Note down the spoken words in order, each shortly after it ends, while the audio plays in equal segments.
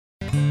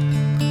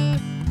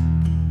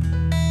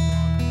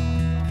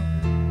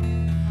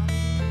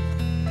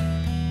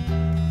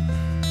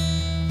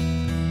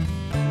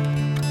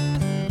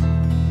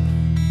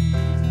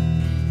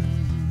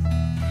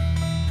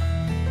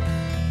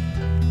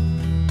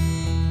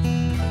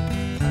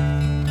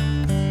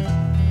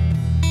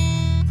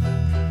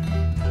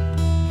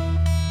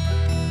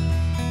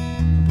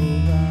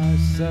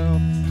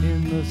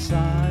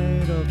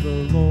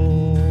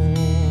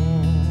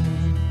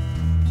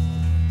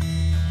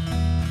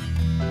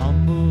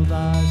Humble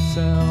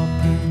thyself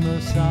in the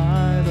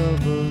sight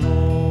of the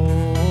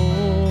Lord,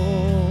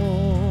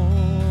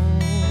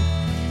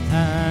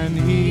 and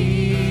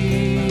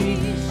He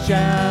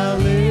shall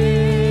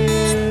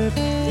lift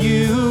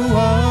you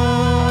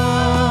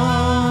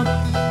up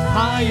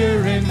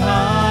higher and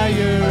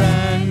higher,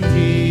 and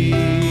He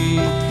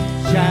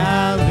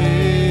shall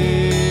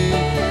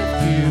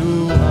lift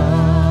you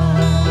up.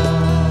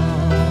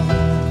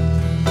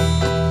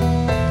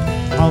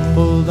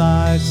 Humble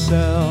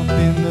thyself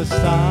in the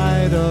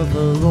sight of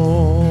the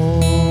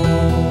Lord.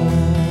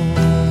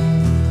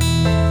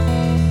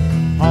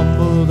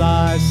 Humble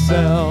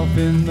thyself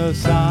in the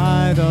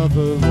sight of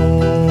the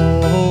Lord,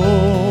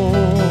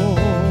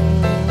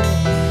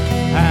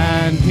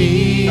 and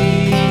He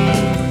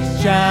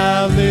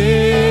shall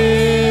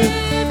lift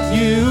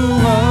you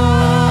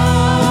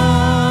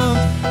up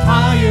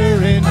higher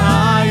and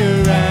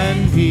higher,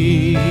 and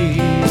He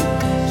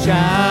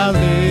shall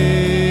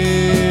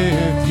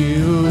lift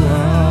you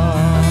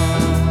up.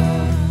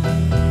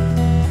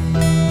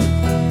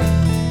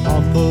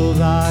 Humble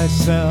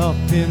thyself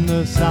in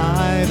the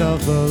sight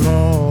of the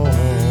Lord.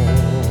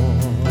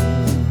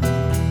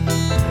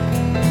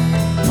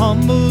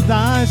 Humble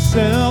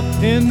thyself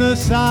in the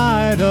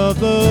sight of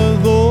the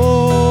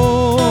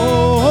Lord,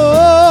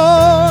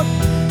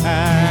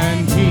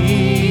 and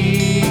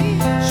He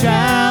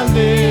shall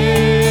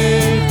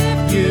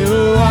lift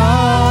you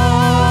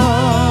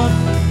up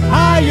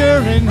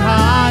higher and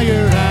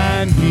higher,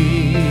 and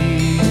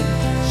He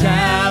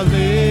shall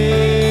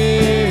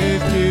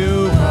lift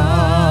you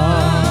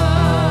up,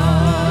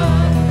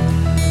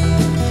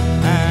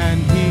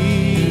 and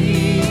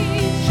He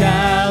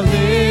shall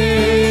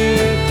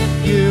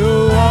lift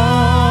you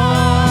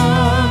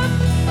up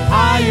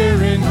higher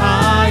and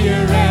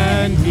higher,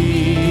 and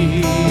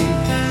He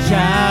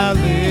shall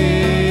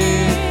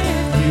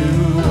lift you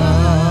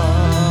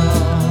up.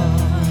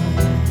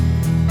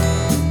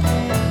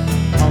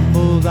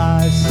 Humble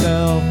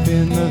thyself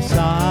in the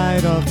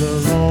sight of the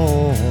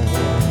Lord.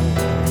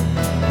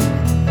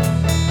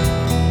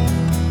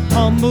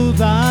 Humble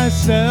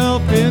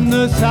thyself in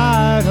the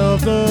sight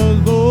of the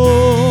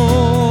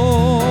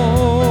Lord,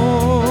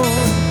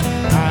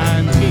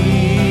 and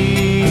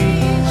He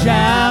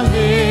shall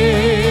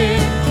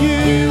lift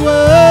you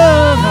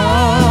up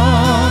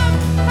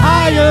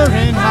higher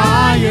and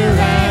higher,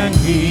 and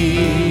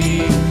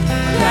He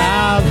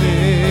shall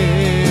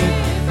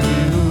lift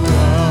you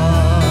up,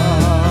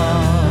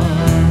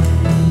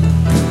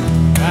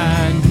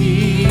 and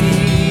He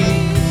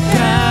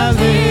shall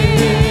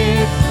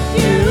lift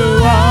you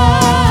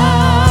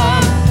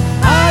up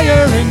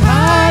higher and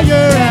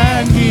higher,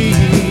 and He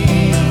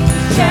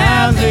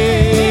shall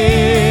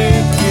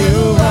lift you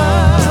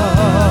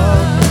up.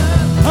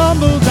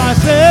 Humble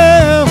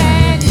thyself,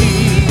 and He,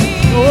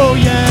 oh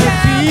yes,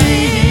 He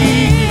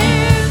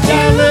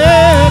shall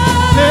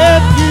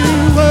lift you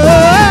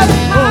up.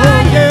 Oh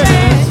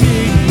yes, He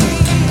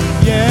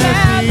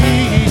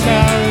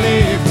shall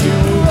lift you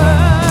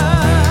up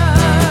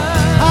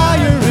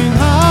higher and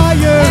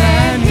higher,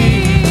 and He,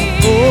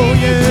 oh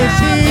yes,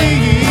 He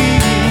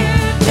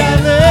shall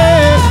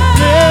lift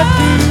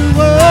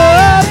you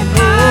up.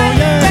 Oh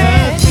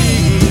yes, He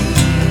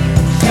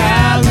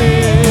shall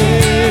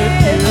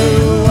lift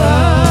you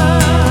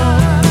up.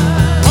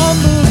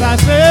 Humble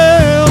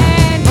thyself,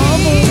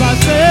 humble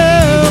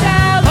thyself,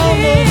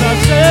 humble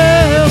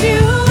thyself. He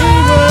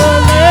will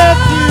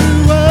lift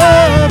you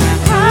up.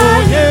 Oh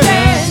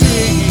yes,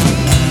 He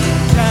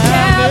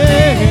shall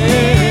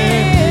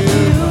lift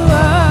you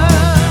up.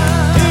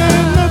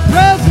 In the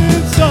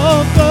presence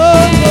of the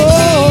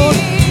Lord,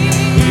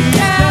 He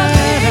shall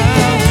lift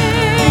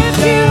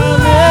you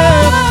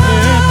up.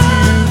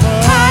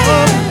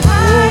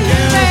 Oh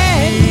yes,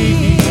 He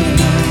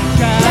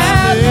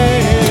shall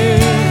lift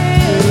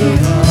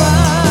you up.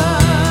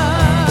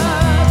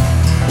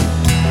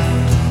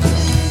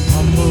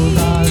 Humble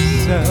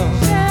thyself,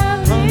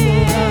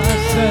 humble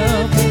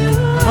thyself,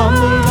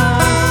 humble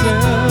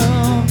thyself,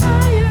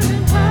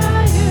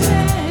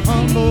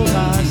 humble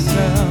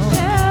thyself.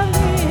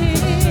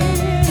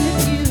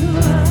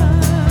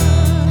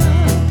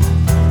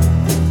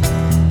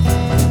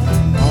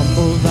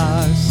 Humble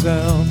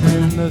thyself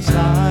in the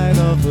sight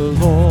of the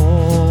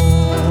Lord.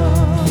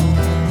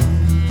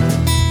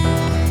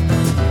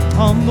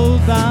 Humble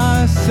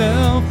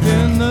thyself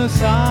in the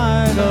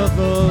sight of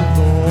the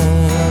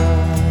Lord,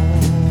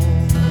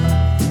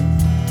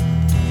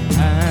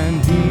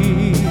 and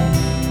He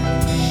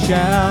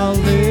shall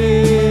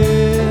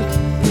lift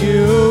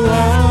you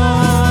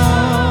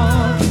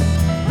up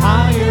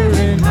higher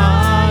and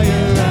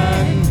higher,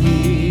 and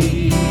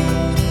He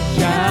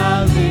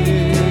shall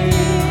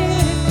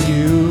lift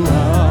you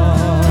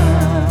up.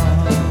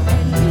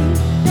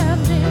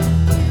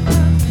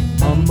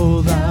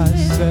 Humble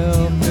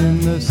thyself in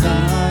the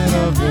sight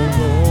of the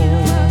Lord.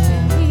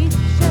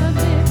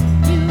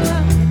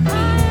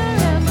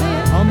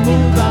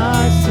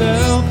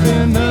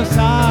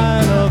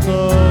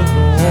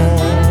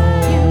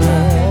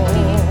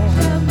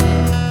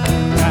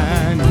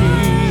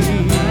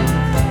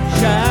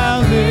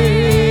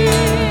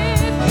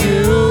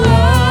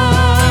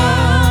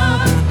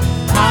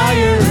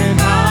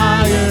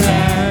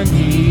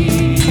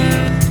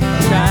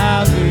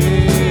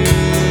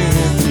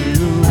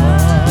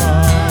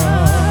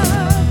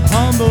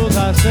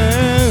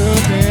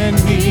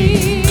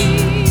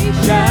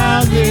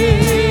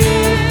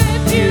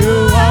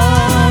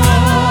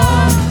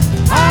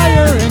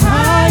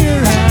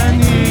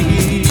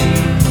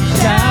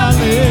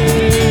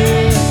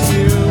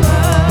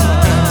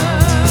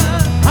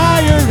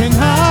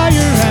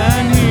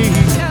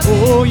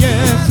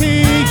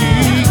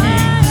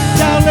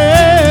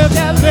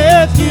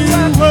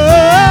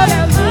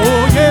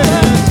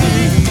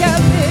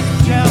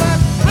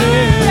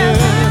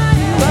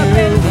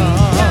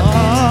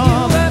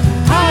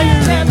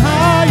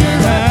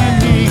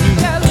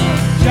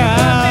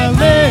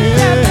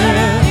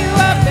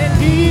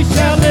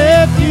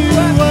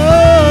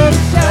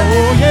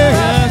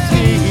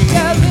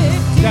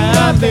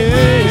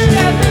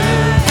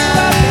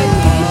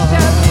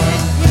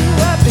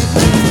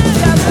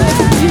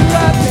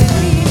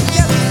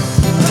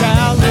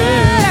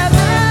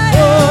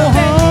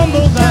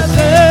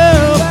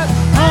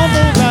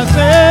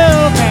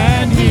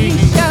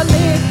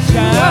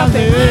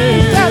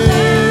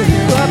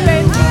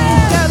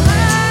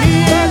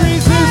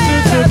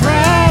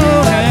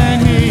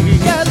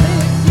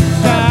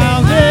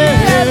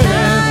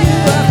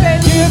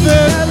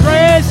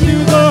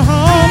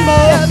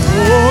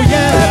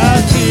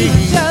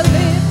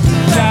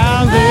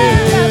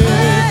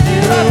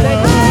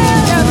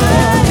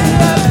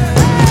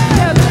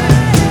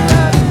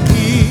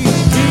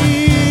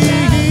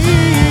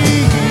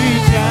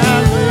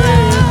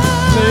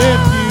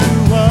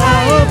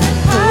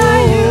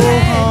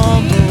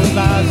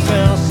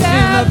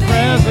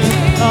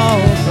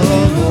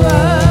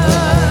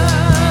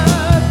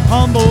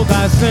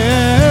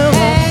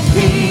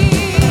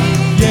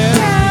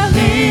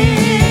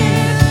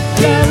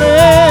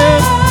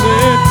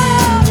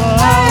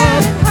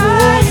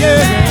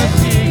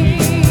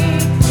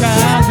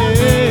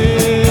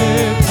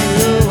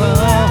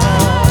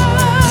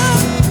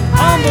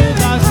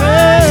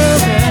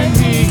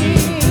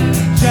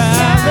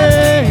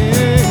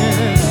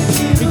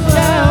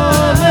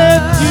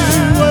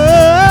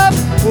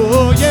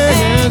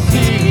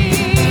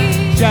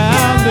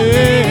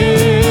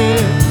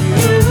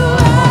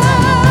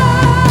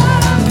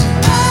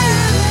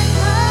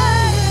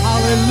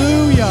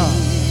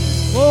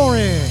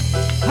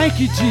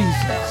 Thank you,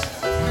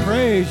 Jesus.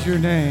 Praise your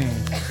name.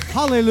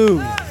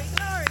 Hallelujah.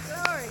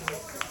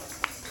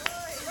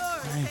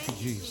 Thank you,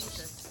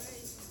 Jesus.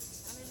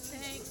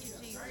 Thank you,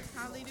 Jesus.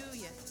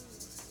 Hallelujah.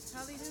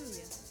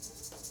 Hallelujah.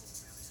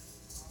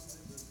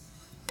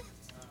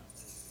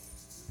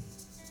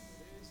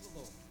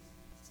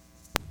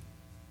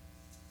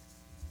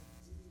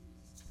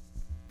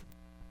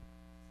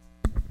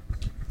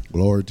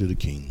 Glory to the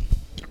King.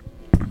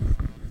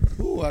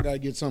 Ooh, I got to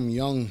get some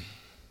young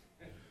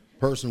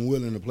person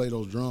willing to play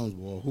those drums,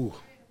 boy. Ooh.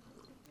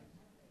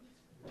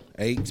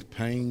 Aches,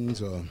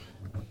 pains,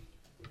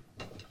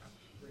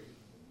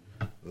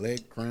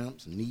 leg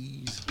cramps,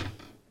 knees,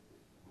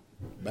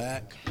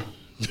 back.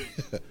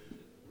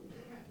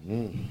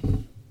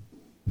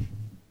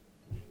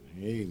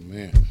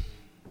 Amen.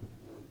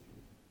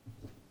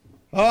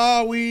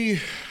 We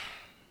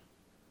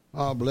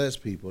are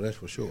blessed people, that's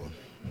for sure.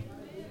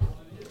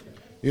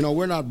 You know,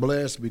 we're not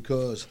blessed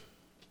because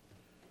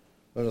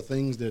of the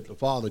things that the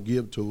Father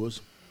give to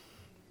us.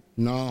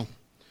 No,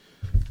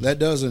 that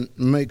doesn't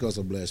make us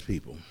a blessed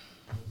people.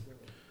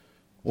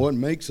 What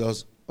makes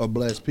us a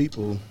blessed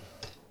people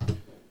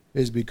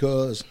is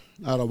because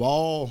out of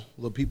all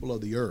the people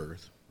of the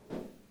earth,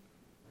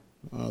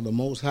 the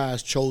Most High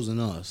has chosen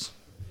us.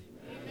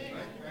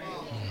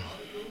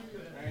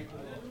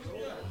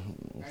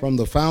 From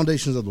the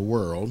foundations of the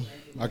world,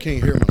 I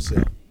can't hear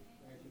myself,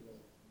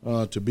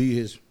 to be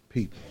his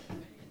people.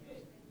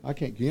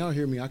 Can y'all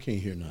hear me? I can't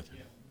hear nothing.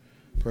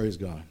 Praise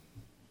God.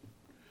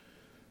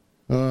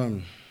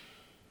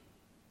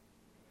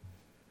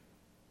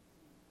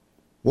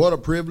 What a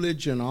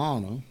privilege and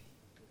honor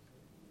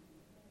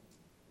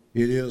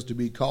it is to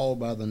be called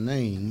by the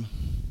name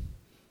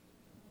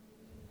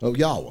of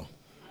Yahweh.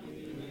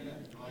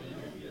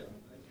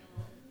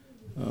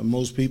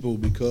 Most people,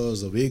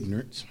 because of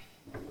ignorance,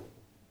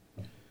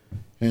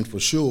 and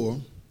for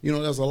sure, you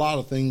know, there's a lot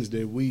of things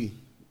that we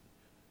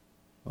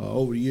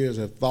over the years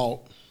have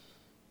thought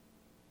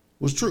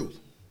was truth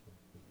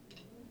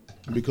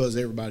because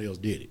everybody else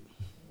did it.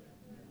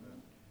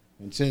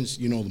 And since,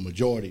 you know, the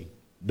majority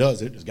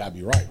does it, it's got to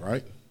be right,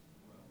 right?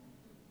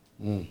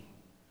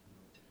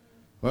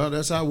 Well,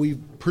 that's how we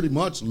pretty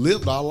much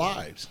lived our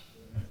lives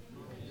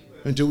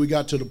until we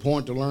got to the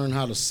point to learn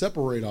how to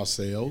separate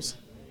ourselves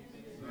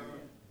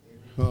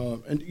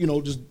and, you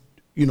know, just,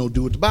 you know,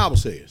 do what the Bible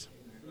says.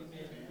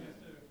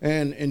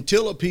 And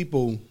until a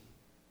people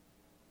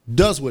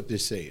does what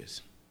this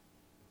says,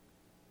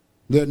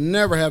 they'll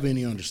never have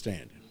any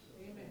understanding.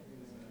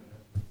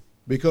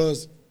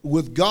 Because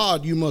with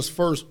God, you must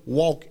first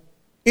walk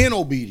in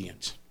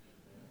obedience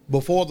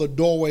before the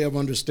doorway of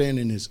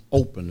understanding is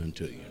open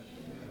unto you.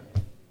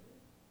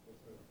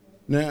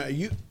 Now,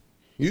 you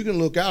can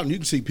look out and you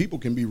can see people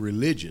can be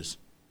religious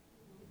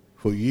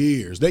for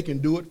years. They can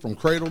do it from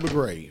cradle to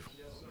grave.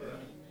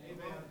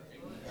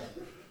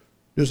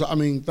 Just, I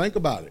mean, think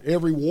about it.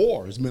 Every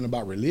war has been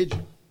about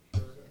religion.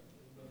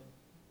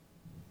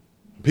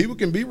 People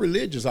can be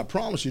religious. I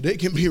promise you, they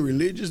can be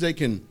religious. They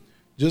can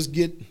just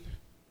get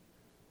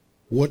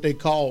what they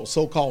call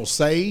so-called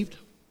saved.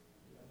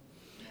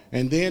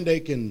 And then they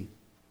can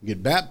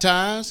get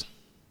baptized.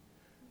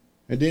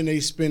 And then they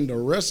spend the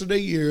rest of their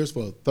years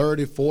for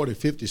 30, 40,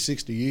 50,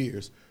 60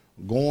 years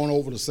going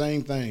over the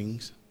same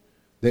things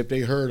that they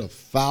heard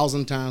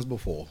 1,000 times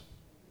before.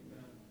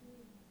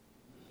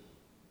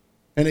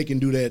 And they can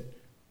do that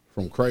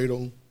from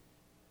cradle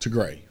to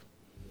grave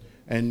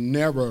and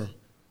never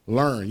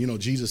learn. You know,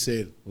 Jesus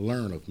said,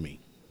 learn of me.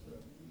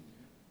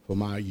 For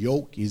my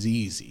yoke is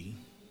easy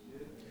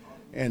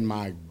and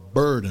my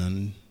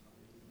burden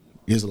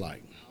is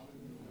light.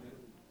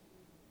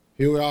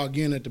 Here we are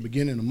again at the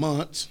beginning of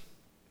months.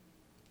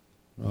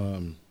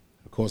 Of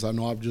course, I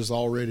know I've just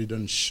already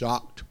done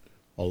shocked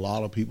a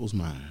lot of people's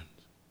minds.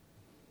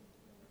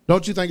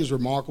 Don't you think it's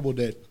remarkable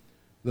that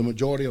the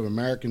majority of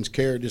Americans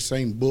carry this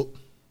same book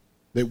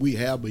that we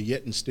have, but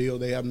yet and still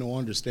they have no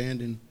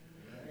understanding?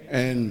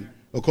 And,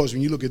 of course,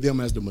 when you look at them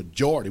as the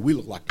majority, we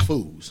look like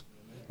fools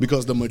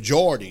because the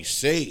majority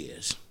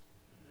says,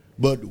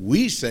 but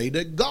we say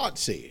that God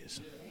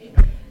says.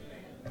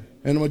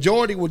 And the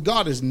majority with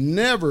God has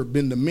never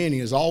been the many,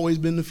 has always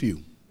been the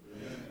few.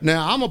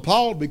 Now, I'm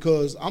appalled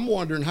because I'm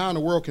wondering how in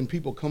the world can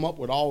people come up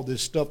with all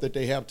this stuff that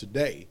they have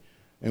today.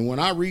 And when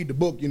I read the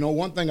book, you know,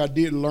 one thing I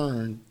did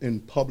learn in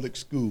public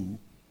school,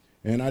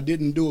 and I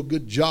didn't do a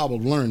good job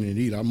of learning it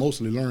either, I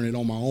mostly learned it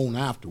on my own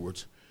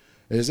afterwards,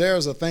 is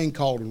there's a thing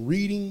called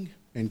reading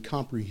and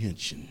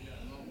comprehension.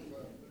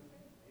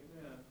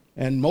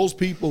 And most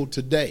people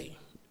today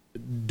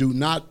do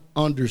not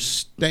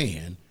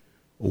understand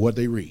what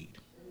they read,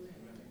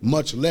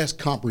 much less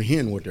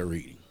comprehend what they're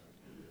reading.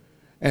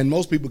 And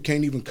most people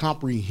can't even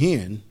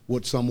comprehend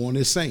what someone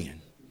is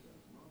saying,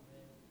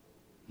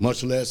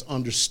 much less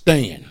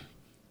understand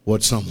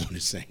what someone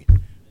is saying.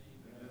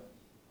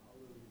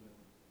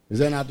 Is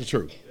that not the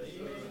truth?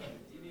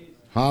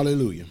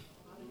 Hallelujah.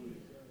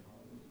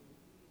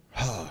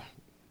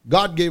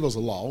 God gave us a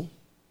law.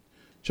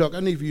 Chuck, I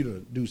need for you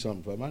to do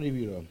something for me. I need for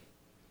you to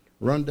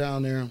run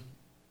down there,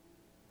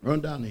 run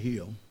down the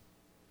hill,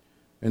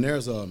 And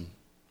there's a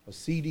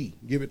CD.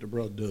 Give it to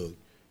Brother Doug.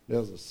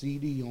 There's a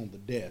CD on the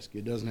desk.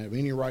 It doesn't have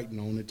any writing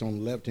on it. It's on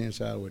the left-hand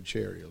side where the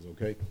chair is,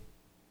 okay?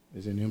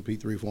 It's in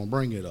MP3 form.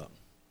 Bring it up.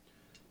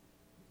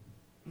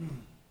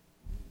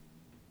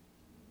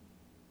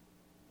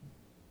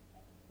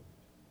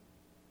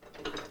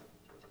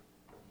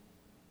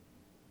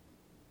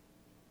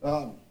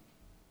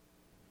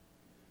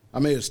 I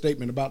made a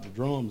statement about the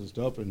drums and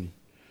stuff and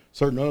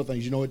certain other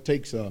things. You know, it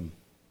takes, you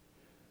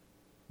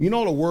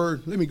know the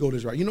word, let me go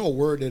this right. You know a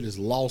word that is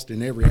lost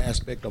in every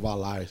aspect of our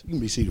lives? You can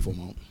be seated for a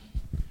moment.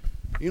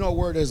 You know a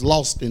word that's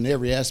lost in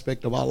every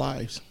aspect of our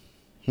lives?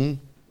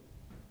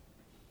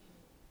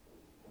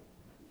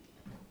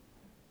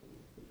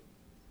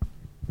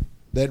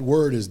 That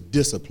word is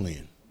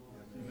discipline.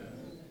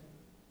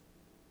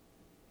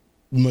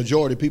 The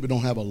majority of people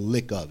don't have a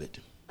lick of it.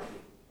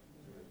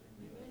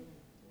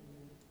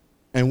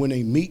 And when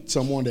they meet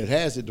someone that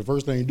has it, the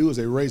first thing they do is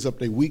they raise up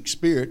their weak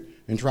spirit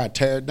and try to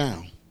tear it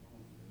down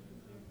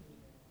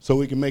so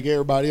we can make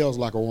everybody else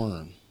like a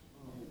worm.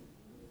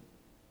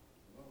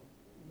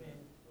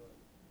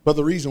 But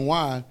the reason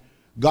why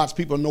God's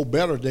people know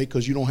better today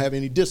because you don't have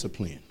any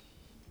discipline.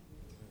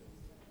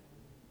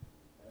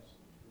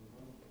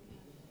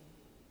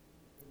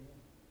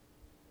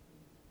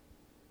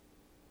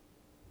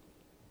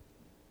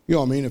 You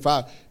know what I mean?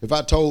 If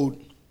I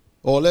told,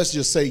 or let's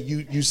just say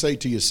you say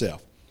to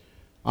yourself,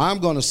 I'm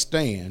going to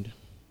stand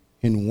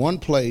in one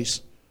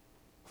place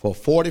for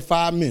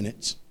 45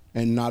 minutes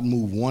and not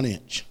move 1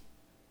 inch.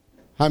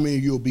 How many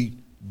of you will be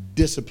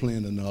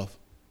disciplined enough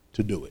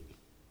to do it?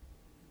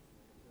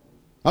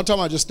 I'm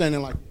talking about just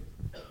standing like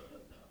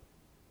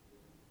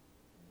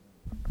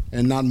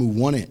and not move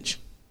 1 inch.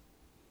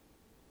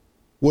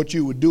 What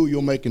you would do,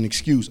 you'll make an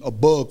excuse. A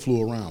bug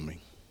flew around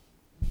me.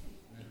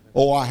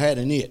 Or I had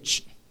an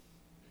itch.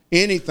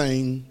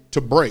 Anything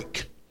to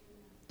break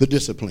the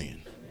discipline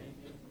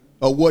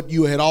of what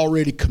you had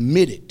already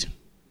committed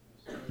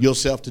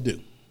yourself to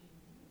do.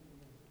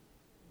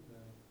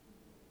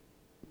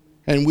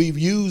 And we've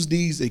used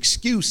these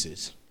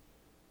excuses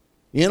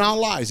in our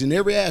lives, in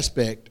every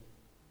aspect,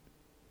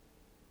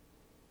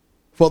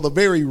 for the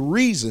very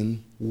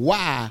reason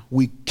why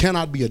we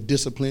cannot be a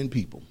disciplined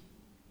people.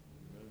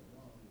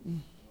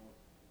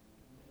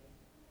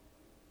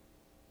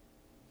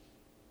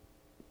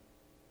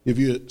 If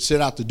you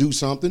set out to do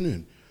something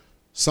and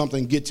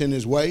something gets in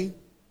his way,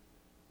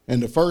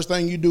 and the first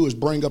thing you do is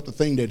bring up the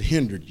thing that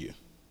hindered you.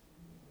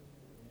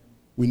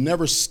 We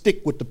never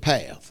stick with the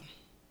path.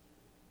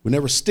 We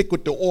never stick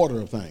with the order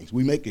of things.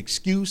 We make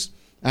excuse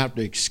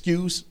after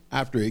excuse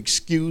after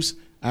excuse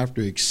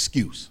after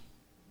excuse.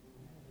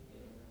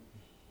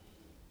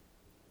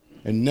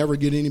 And never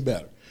get any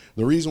better.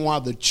 The reason why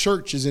the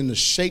church is in the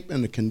shape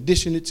and the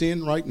condition it's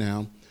in right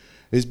now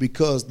is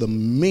because the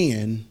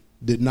men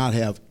did not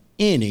have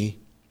any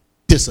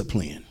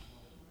discipline.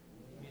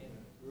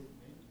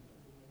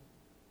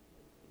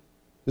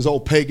 This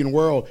old pagan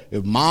world,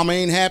 if mama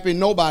ain't happy,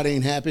 nobody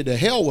ain't happy. To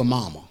hell with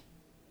mama.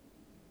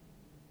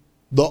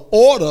 The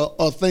order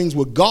of things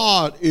with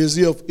God is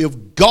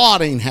if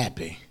God ain't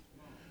happy,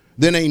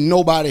 then ain't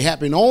nobody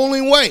happy. And the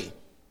only way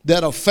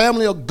that a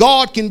family of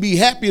God can be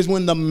happy is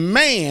when the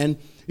man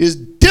is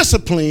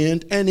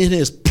disciplined and in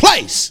his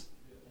place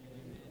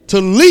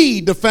to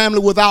lead the family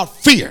without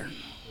fear.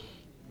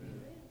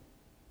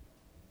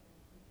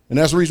 And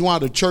that's the reason why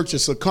the church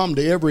has succumbed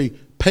to every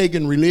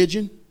pagan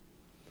religion.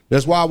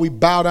 That's why we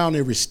bow down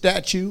every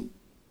statue,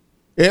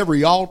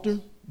 every altar,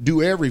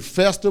 do every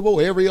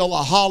festival, every other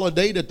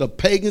holiday that the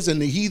pagans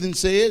and the heathen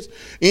says.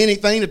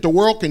 Anything that the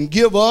world can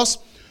give us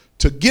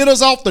to get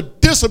us off the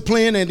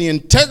discipline and the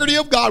integrity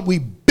of God, we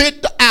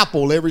bit the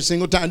apple every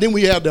single time. Then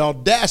we have the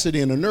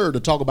audacity and the nerve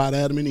to talk about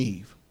Adam and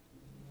Eve,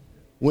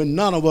 when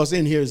none of us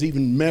in here is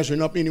even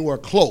measuring up anywhere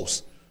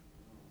close.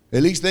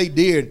 At least they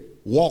did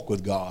walk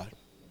with God.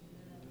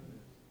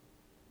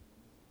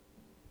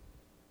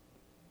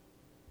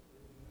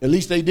 At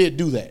least they did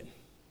do that.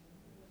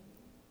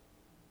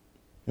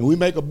 And we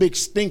make a big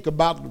stink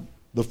about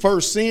the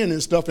first sin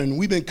and stuff, and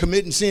we've been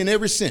committing sin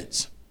ever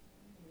since.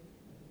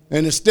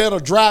 And instead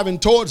of driving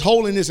towards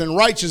holiness and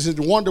righteousness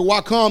and wonder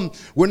why come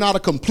we're not a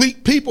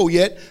complete people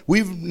yet,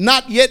 we've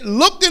not yet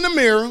looked in the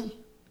mirror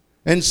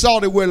and saw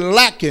that we're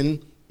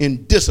lacking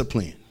in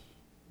discipline.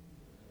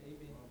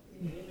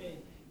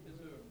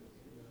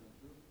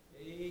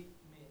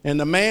 And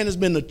the man has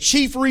been the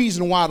chief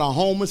reason why the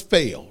home has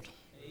failed.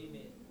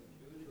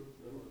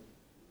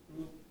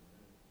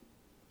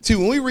 See,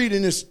 when we read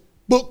in this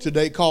book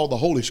today called the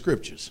Holy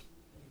Scriptures,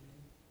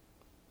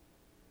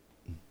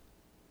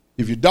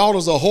 if your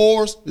daughter's a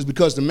whore, it's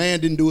because the man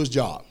didn't do his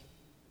job.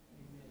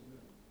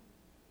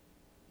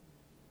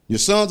 Your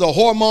son's a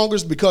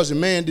whoremonger because the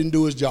man didn't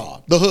do his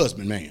job. The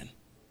husband, man,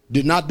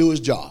 did not do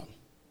his job.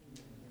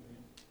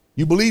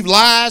 You believe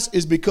lies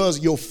is because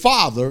your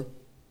father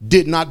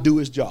did not do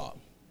his job.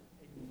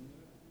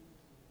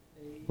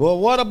 Well,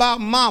 what about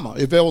mama?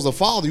 If there was a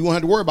father, you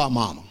wouldn't have to worry about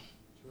mama.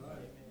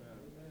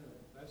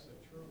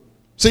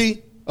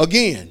 See,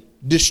 again,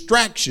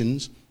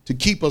 distractions to to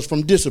keep us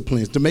from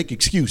disciplines, to make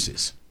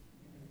excuses.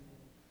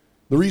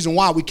 The reason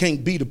why we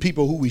can't be the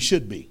people who we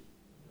should be.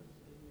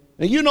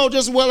 And you know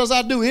just as well as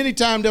I do,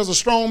 anytime there's a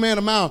strong man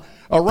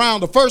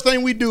around, the first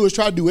thing we do is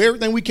try to do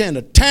everything we can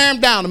to tear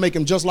him down to make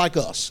him just like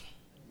us.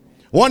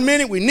 One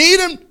minute we need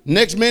him,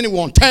 next minute we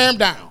want to tear him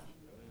down.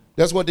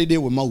 That's what they did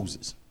with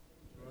Moses.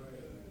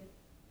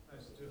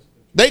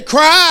 They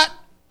cried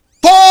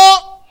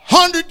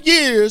 400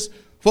 years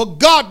for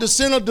God to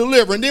send a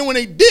deliverer. And then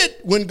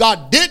when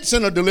God did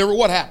send a deliverer,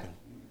 what happened?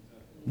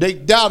 They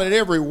doubted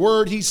every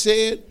word he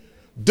said,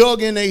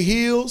 dug in their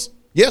heels.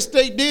 Yes,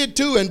 they did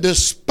too, and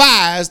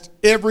despised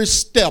every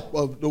step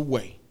of the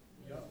way.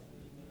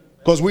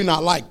 Because we're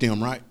not like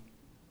them, right?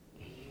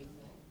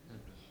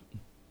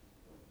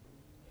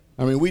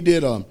 I mean, we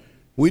did a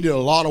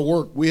lot of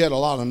work. We had a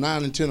lot of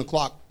 9 and 10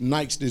 o'clock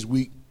nights this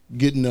week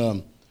getting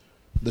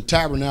the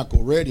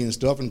tabernacle ready and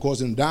stuff. And of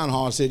course, in the dining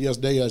hall, I said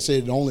yesterday, I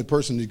said the only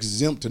person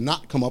exempt to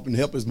not come up and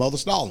help is Mother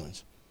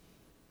Stallings.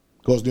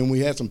 Because then we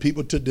had some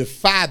people to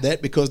defy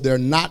that because they're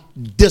not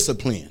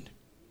disciplined.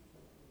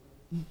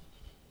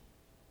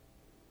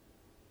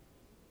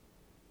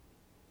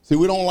 See,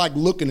 we don't like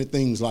looking at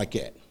things like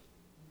that.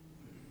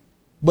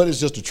 But it's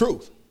just the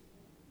truth.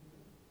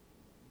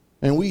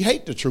 And we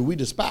hate the truth. We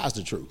despise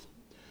the truth.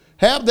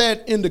 Have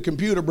that in the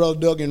computer, Brother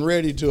Doug, and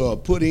ready to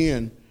put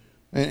in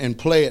and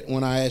play it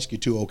when I ask you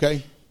to,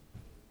 okay?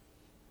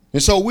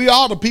 And so we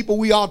are the people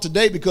we are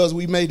today because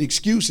we made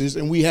excuses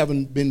and we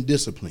haven't been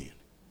disciplined.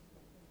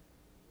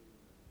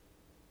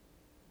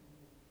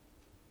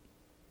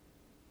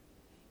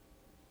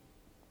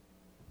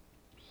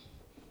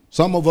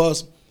 Some of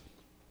us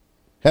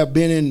have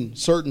been in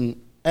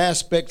certain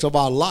aspects of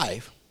our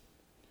life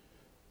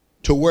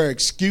to where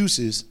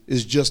excuses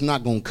is just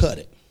not going to cut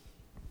it.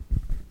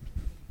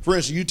 For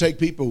instance, you take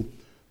people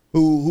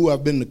who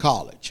have been to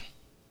college.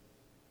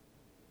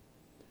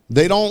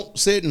 They don't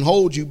sit and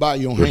hold you by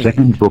your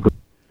hand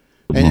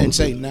and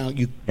say, now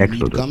you need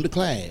to come to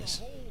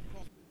class.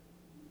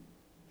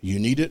 You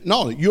need it.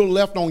 No, you're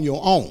left on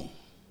your own.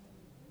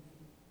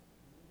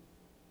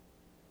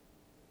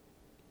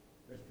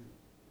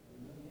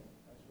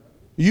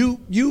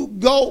 You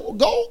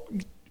go,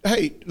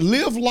 hey,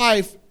 live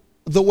life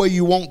the way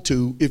you want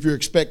to if you're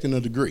expecting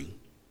a degree.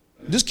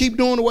 Just keep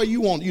doing the way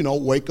you want. You know,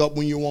 wake up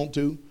when you want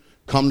to.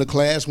 Come to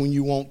class when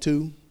you want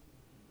to.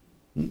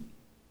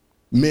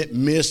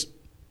 Miss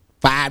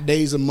 5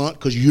 days a month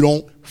because you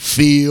don't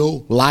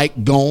feel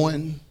like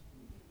going.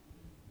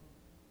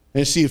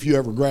 And see if you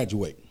ever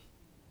graduate.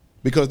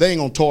 Because they ain't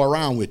going to toy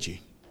around with you.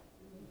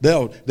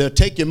 They'll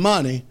take your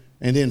money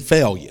and then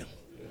fail you.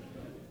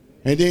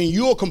 And then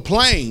you'll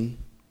complain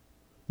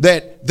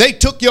that they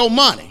took your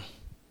money.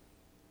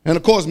 And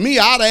of course, me,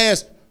 I'd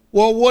ask,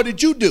 well, what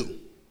did you do?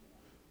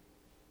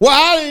 Well,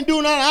 I didn't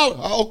do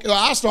nothing.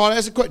 I started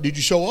asking questions. Did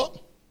you show up?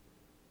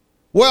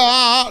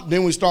 Well,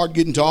 then we start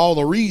getting to all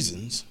the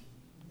reasons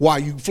why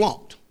you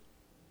flunked.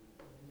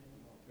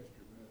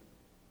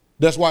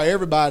 That's why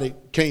everybody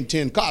can't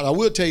attend college. I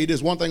will tell you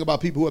this, one thing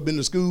about people who have been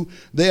to school,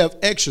 they have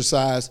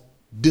exercised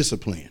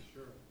discipline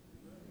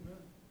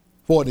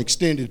for an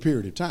extended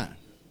period of time.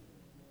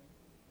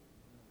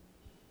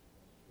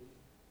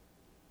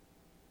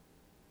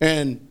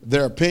 And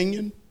their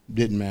opinion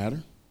didn't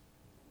matter.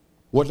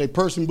 What they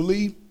personally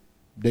believed,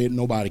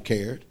 nobody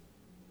cared.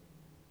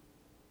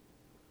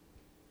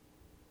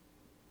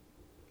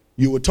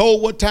 You were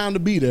told what time to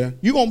be there,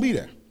 you're going to be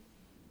there.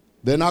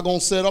 They're not going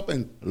to set up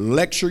and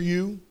lecture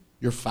you.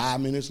 You're 5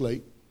 minutes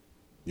late.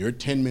 You're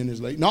 10 minutes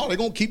late. No, they're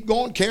going to keep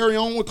going, carry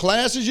on with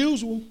class as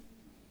usual.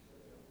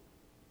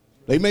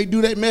 They may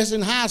do that mess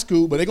in high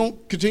school, but they're going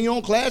to continue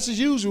on class as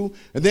usual.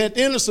 And then at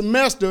the end of the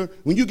semester,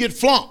 when you get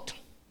flunked,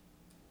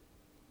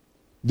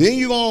 then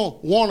you're going to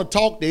want to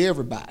talk to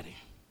everybody.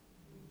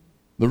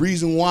 The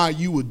reason why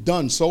you were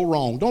done so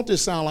wrong. Don't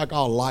this sound like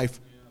our life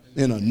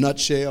in a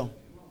nutshell?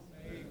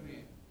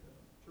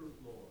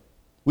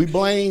 We're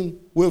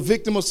a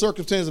victim of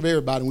circumstances of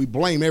everybody, and we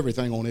blame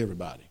everything on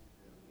everybody.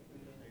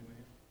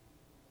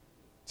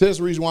 So that's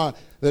the reason why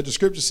that the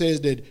scripture says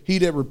that he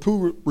that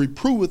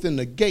reproveth in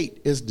the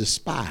gate is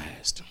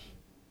despised.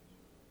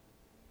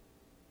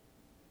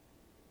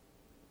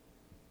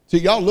 See,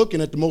 y'all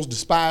looking at the most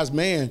despised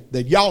man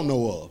that y'all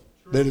know of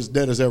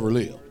that has ever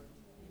lived.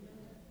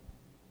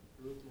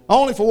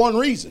 Only for one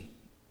reason.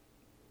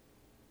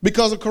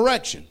 Because of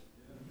correction.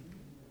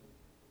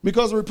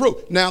 Because of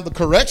reproof. Now, the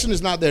correction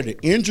is not there to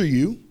injure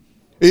you.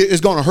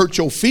 It's going to hurt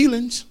your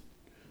feelings.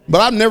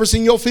 But I've never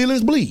seen your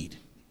feelings bleed.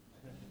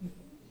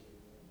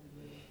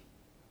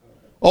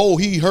 Oh,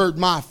 he hurt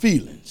my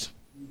feelings.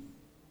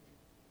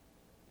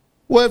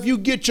 Well, if you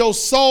get your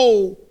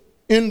soul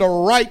in the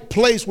right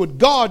place with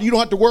God, you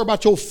don't have to worry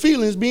about your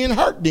feelings being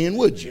hurt then,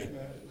 would you?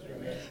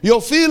 Your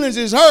feelings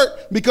is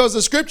hurt because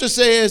the scripture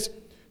says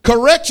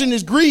correction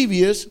is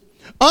grievous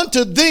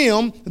unto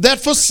them that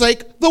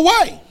forsake the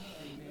way.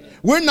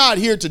 We're not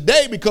here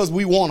today because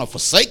we want to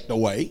forsake the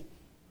way.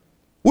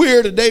 We're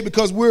here today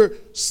because we're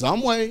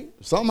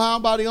somehow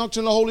by the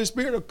unction of the Holy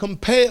Spirit are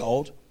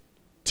compelled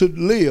to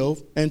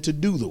live and to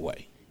do the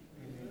way.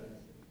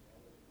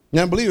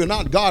 Now, believe it or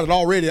not, God had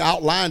already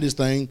outlined this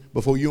thing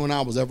before you and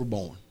I was ever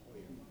born.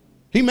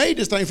 He made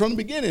this thing from the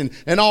beginning,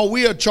 and all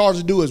we are charged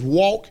to do is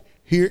walk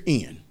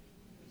herein.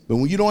 But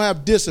when you don't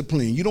have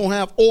discipline, you don't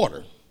have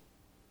order,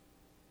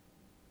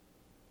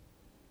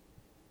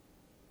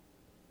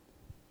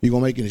 you're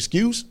going to make an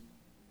excuse.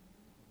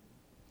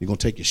 You're going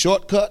to take your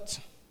shortcuts.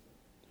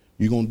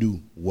 You're going to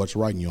do what's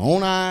right in your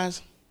own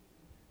eyes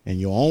and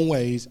your own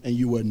ways, and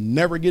you will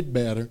never get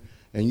better.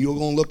 And you're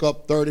going to look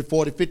up 30,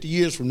 40, 50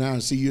 years from now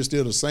and see you're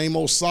still the same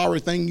old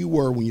sorry thing you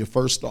were when you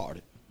first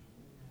started.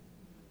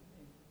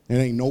 It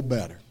ain't no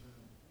better.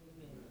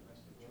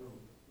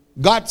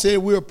 God said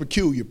we're a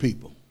peculiar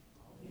people.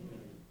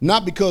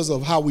 Not because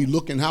of how we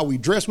look and how we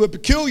dress. We're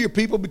peculiar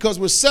people because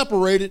we're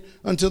separated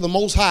unto the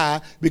Most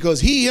High, because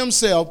he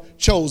himself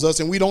chose us,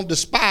 and we don't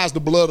despise the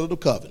blood of the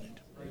covenant.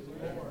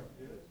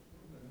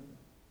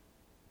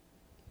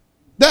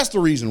 That's the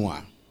reason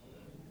why.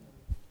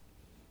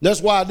 That's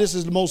why this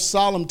is the most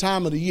solemn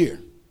time of the year.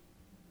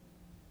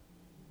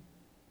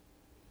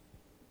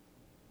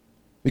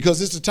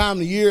 Because it's the time of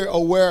the year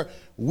where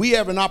we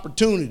have an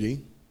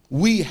opportunity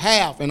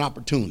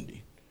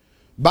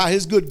by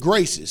his good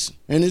graces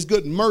and his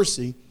good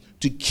mercy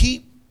to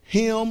keep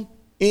him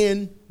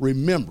in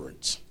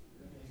remembrance.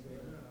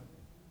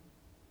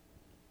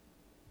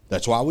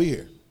 That's why we're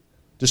here,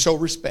 to show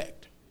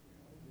respect.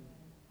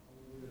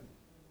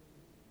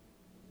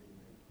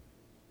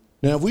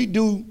 Now, if we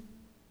do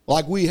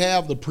like we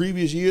have the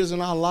previous years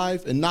in our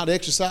life and not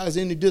exercise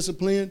any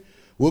discipline,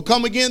 we'll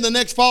come again the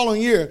next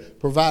following year,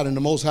 providing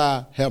the Most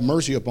High have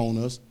mercy upon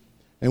us,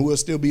 and we'll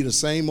still be the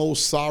same old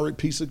sorry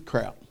piece of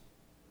crap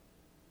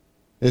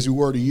as we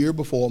were the year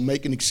before,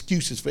 making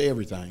excuses for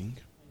everything,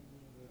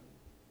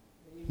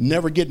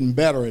 never getting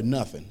better at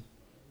nothing.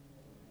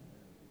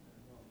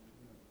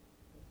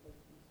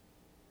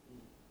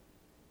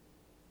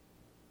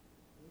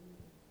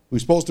 We're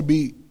supposed to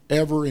be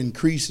ever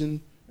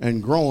increasing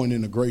and growing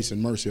in the grace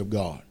and mercy of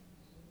God.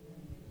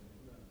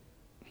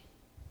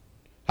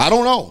 I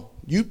don't know.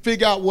 You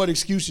figure out what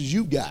excuses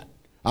you've got.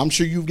 I'm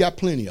sure you've got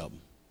plenty of them.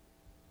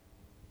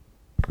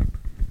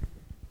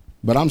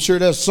 But I'm sure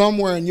there's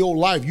somewhere in your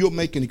life you're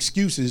making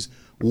excuses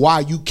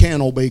why you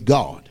can't obey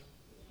God.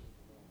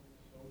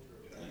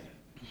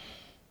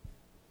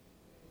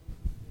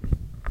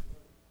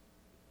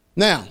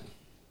 Now,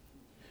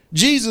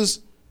 Jesus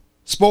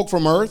spoke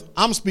from earth.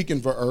 I'm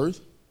speaking for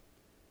earth.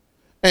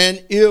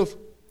 And if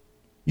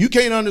you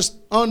can't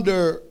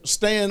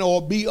understand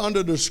or be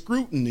under the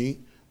scrutiny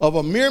of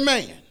a mere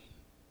man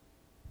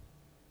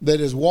that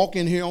is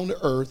walking here on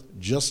the earth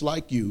just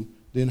like you,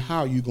 then how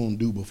are you going to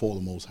do before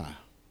the Most High?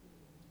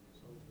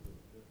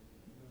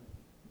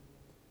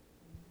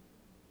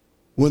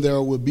 When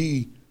there will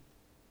be,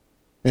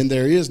 and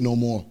there is no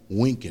more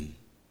winking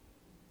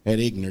at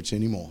ignorance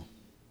anymore.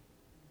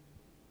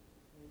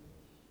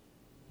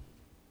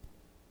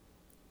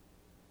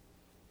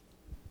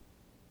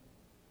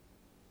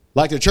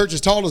 Like the church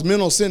has taught us,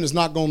 mental sin is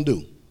not going to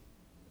do.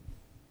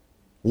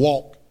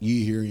 Walk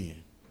ye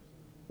herein.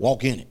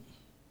 Walk in it.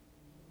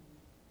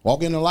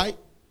 Walk in the light.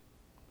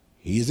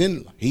 He is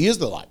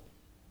the light.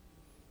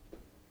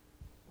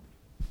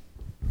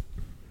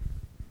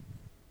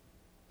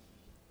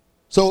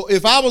 So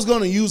if I was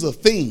going to use a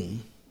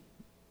theme,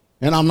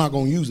 and I'm not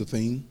going to use a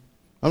theme,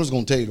 I'm just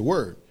going to tell you the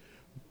word.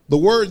 The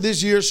word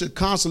this year should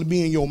constantly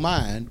be in your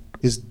mind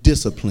is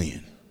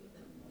discipline.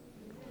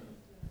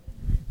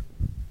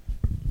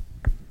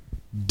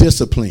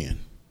 Discipline.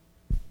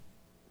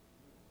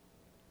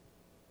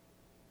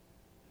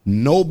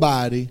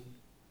 Nobody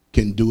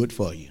can do it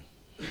for you.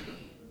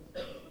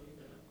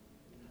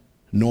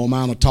 No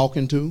amount of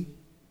talking to,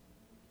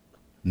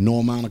 no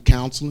amount of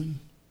counseling,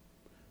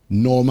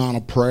 no amount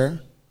of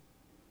prayer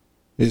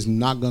is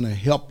not going to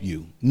help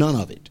you, none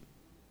of it,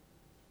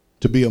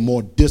 to be a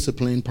more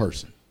disciplined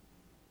person.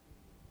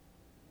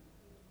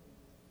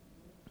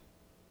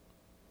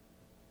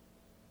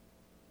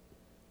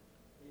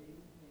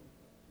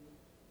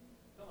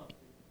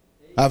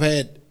 I've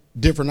had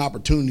different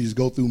opportunities to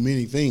go through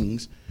many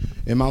things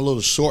in my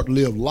little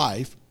short-lived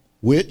life,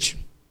 which,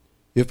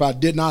 if I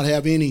did not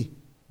have any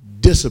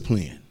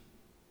discipline,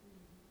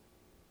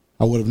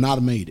 I would have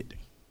not made it.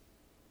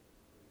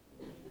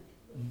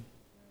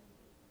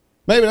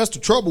 Maybe that's the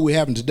trouble we're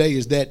having today,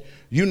 is that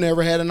you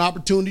never had an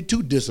opportunity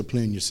to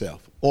discipline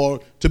yourself or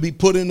to be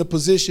put in a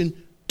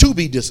position to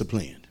be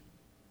disciplined.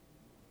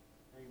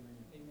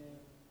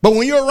 But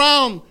when you're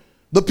around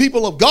the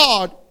people of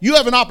God, you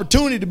have an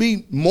opportunity to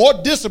be more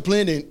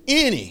disciplined in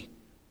any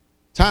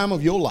time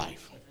of your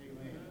life.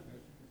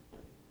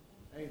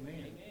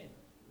 Amen.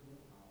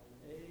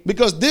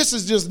 Because this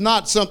is just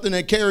not something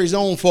that carries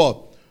on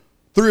for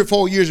 3 or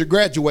 4 years. You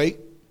graduate,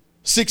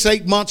 6,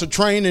 8 months of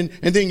training,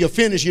 and then you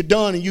finish, you're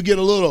done, and you get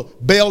a little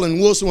bell and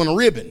whistle and a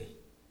ribbon.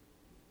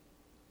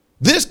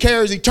 This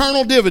carries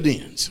eternal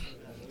dividends.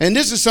 And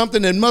this is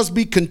something that must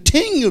be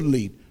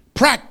continually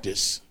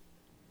practiced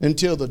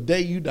until the day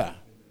you die.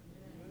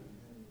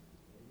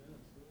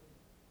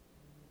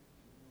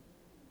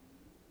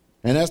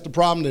 And that's the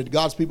problem that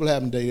God's people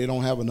have today. They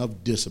don't have enough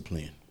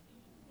discipline.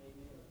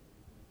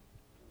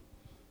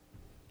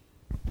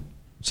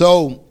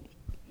 So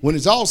when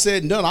it's all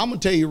said and done, I'm going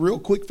to tell you real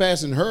quick,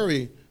 fast, and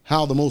hurry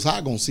how the Most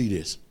High going to see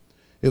this.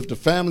 If the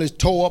family's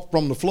tore up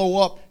from the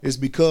floor up, it's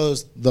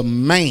because the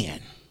man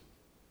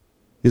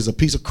is a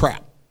piece of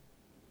crap.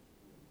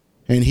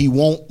 And he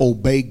won't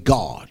obey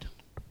God.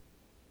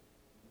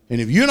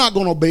 And if you're not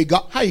going to obey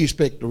God, how do you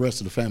expect the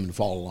rest of the family to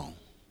follow along?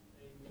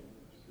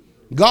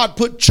 God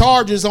put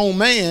charges on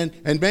man,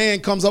 and man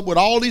comes up with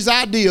all these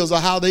ideas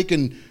of how they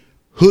can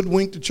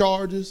hoodwink the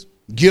charges,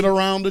 get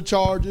around the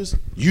charges,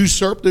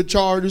 usurp the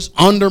charges,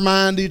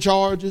 undermine the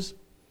charges.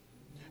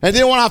 And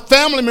then when our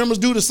family members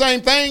do the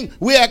same thing,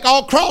 we act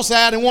all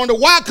cross-eyed and wonder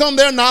why come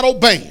they're not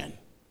obeying.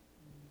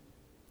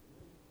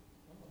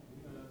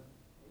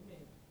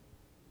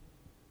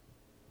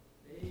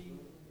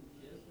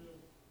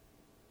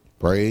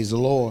 Praise the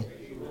Lord.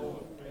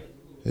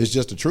 It's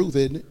just the truth,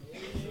 isn't it?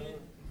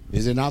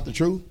 Is it not the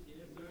truth?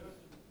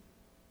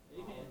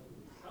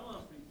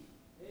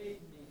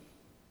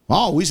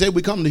 Oh, we said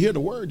we come to hear the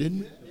word,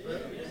 didn't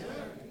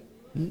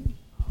we?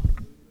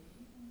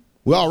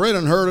 We already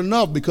done heard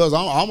enough, because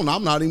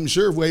I'm not even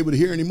sure if we're able to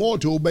hear any more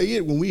to obey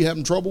it when we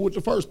having trouble with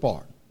the first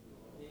part.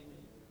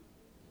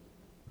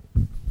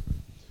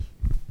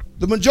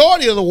 The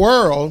majority of the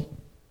world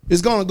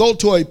is going to go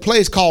to a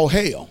place called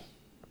hell.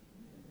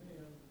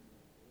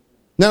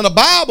 Now, the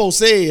Bible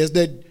says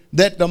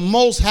that the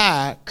Most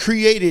High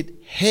created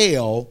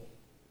hell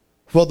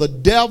for the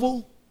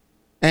devil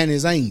and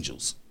his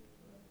angels.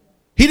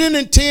 He didn't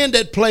intend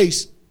that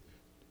place.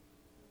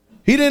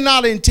 He did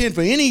not intend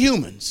for any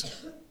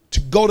humans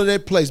to go to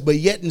that place, but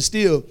yet and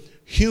still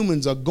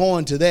humans are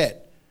going to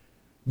that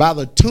by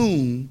the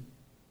tune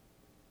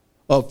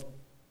of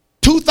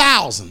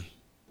 2,000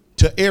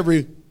 to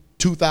every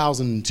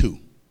 2002.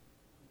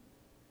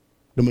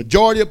 The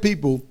majority of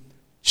people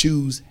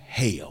choose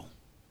hell.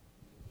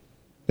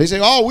 They say,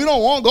 oh, we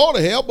don't want to go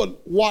to hell,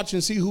 but watch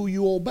and see who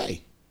you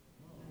obey.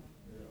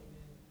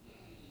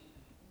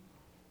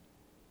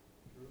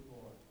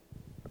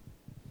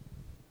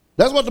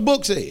 That's what the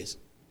book says.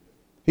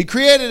 He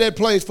created that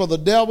place for the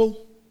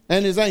devil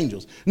and his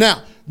angels.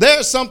 Now,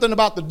 there's something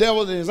about the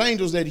devil and his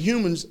angels that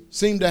humans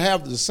seem to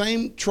have the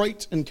same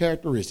traits and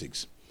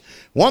characteristics.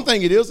 One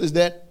thing it is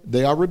that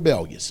they are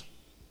rebellious.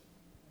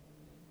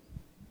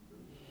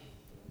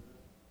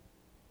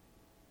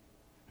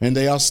 And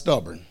they are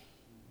stubborn.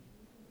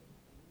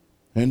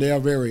 And they are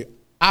very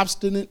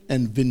obstinate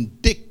and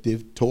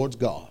vindictive towards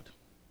God.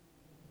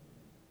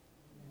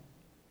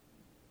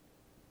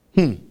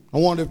 I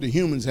wonder if the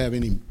humans have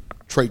any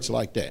traits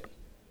like that.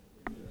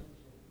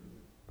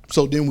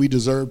 So then we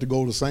deserve to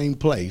go to the same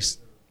place,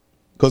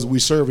 because we're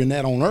serving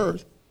that on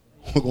earth.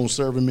 We're going to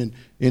serve him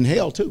in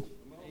hell too.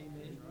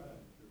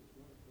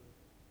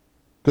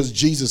 Because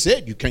Jesus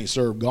said you can't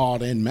serve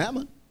God and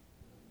mammon.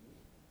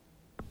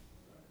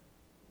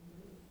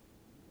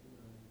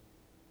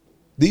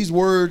 These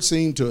words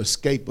seem to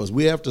escape us.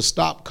 We have to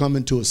stop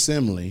coming to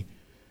assembly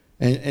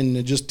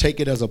and just take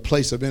it as a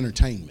place of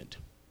entertainment.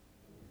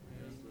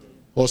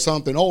 Or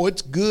something, oh,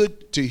 it's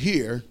good to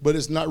hear, but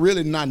it's not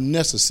really not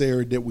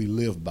necessary that we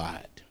live by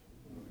it.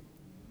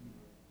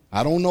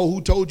 I don't know who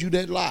told you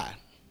that lie,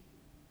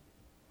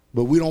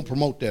 but we don't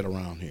promote that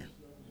around here.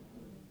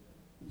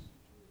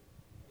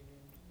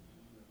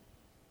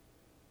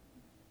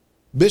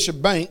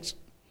 Bishop Banks,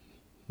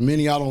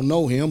 many of y'all don't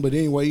know him, but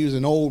anyway, he was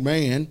an old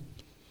man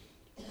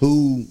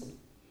who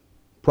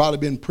probably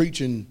been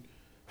preaching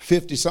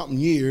 50-something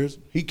years.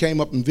 He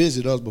came up and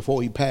visited us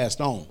before he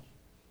passed on.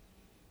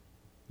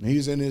 He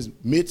was in his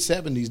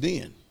mid-70s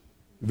then,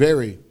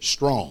 very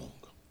strong.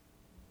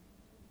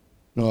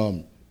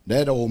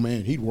 That old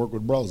man, he'd work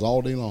with brothers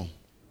all day long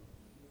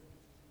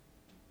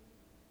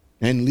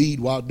and lead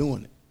while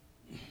doing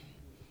it.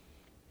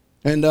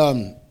 And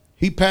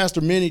he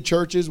pastored many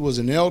churches, was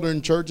an elder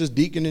in churches,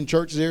 deacon in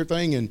churches,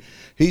 everything. And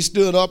he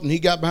stood up and he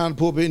got behind the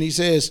pulpit and he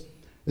says,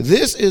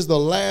 this is the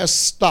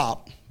last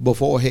stop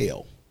before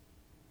hell.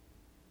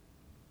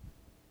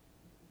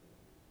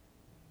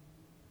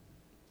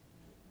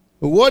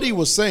 But what he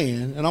was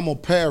saying, and I'm going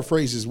to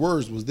paraphrase his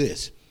words, was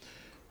this.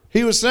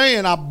 He was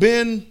saying, I've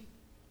been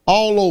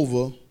all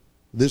over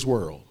this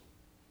world.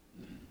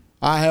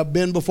 I have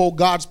been before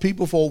God's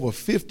people for over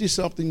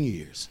 50-something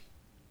years.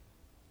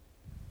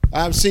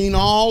 I've seen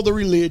all the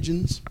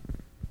religions.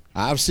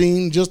 I've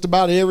seen just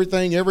about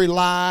everything, every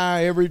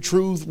lie, every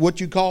truth,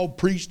 what you call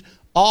preached,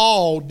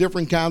 all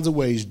different kinds of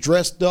ways,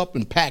 dressed up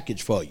and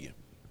packaged for you.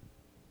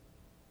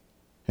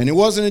 And it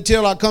wasn't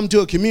until I come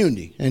to a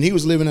community, and he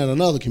was living at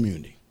another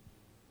community,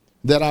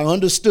 that I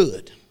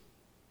understood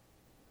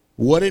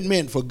what it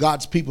meant for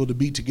God's people to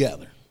be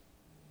together.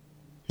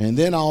 And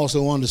then I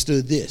also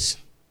understood this,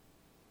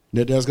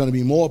 that there's going to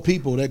be more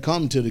people that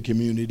come to the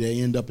community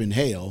that end up in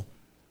hell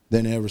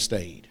than ever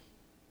stayed.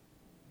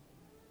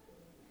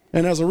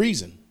 And there's a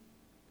reason.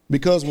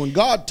 Because when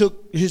God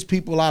took his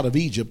people out of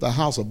Egypt, the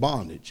house of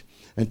bondage,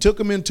 and took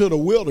them into the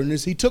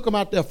wilderness, he took them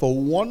out there for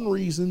one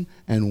reason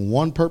and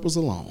one purpose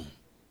alone: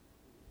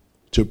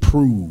 to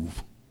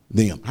prove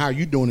them. How are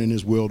you doing in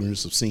this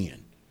wilderness of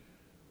sin?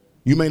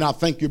 You may not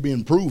think you're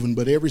being proven,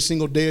 but every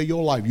single day of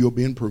your life, you're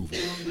being proven.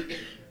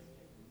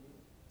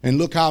 And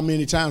look how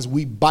many times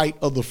we bite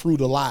of the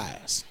fruit of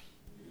lies.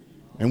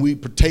 And we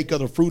partake of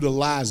the fruit of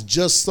lies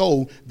just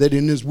so that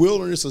in this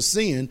wilderness of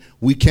sin,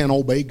 we can't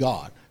obey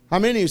God. How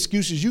many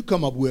excuses you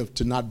come up with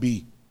to not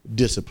be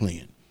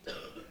disciplined?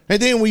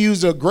 And then we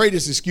use the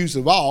greatest excuse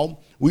of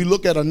all. We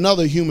look at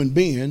another human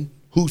being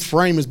whose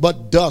frame is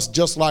but dust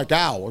just like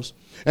ours.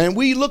 And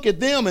we look at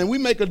them and we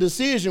make a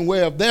decision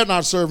where if they're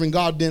not serving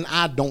God, then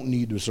I don't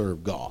need to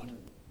serve God.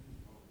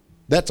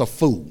 That's a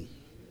fool.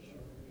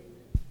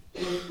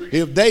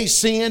 If they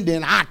sin,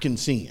 then I can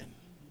sin.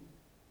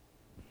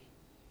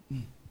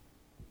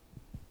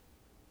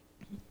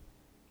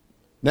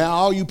 Now,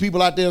 all you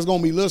people out there is going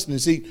to be listening.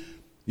 See,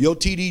 your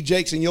T.D.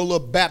 Jakes and your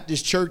little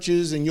Baptist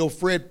churches and your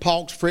Fred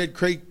Parks, Fred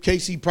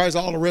K.C. Price,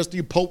 all the rest of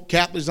you Pope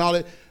Catholics and all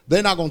that,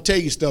 they're not going to tell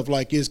you stuff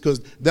like this because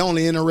they're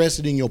only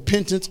interested in your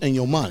penance and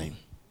your money.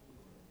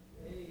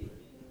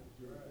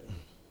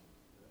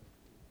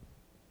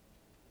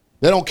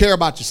 They don't care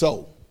about your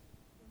soul.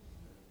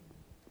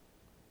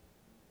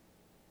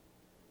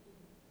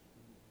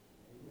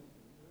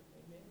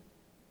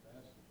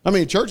 I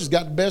mean, church has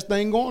got the best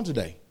thing going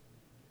today.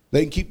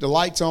 They can keep the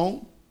lights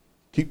on,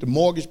 keep the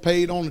mortgage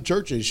paid on the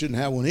church. They shouldn't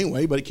have one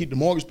anyway, but they keep the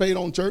mortgage paid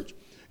on the church.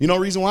 You know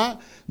the reason why?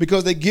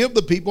 Because they give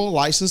the people a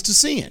license to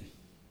sin.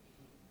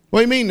 What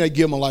do you mean they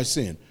give them a license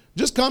to sin?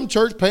 Just come to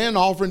church, pay an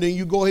offering, then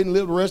you go ahead and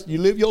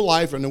live your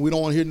life, and then we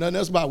don't want to hear nothing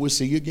else about it. We'll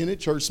see you again at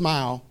church.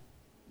 Smile.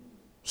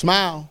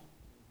 Smile.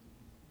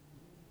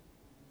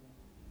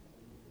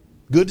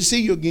 Good to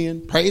see you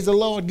again. Praise the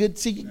Lord. Good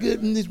to see you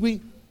good in this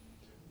week.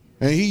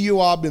 And here you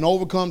are, been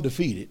overcome,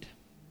 defeated.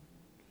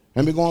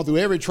 And been going through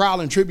every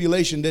trial and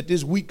tribulation that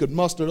this week could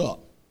muster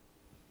up.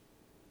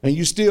 And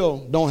you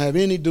still don't have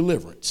any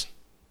deliverance.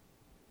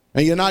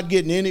 And you're not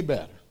getting any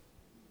better.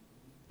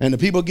 And the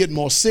people are getting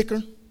more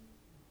sicker.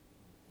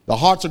 The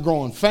hearts are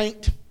growing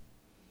faint.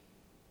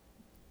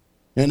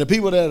 And the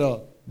people that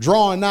are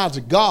drawing nigh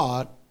to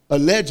God,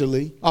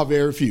 allegedly, are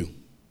very few.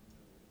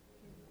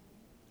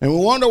 And we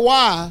wonder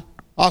why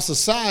our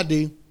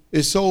society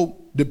is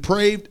so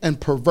depraved and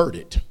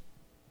perverted.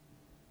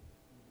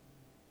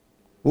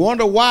 We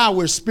wonder why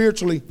we're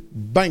spiritually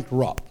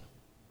bankrupt.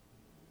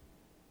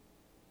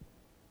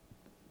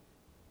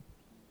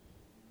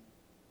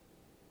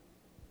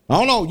 I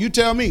don't know. You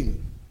tell me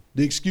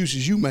the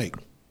excuses you make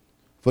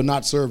for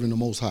not serving the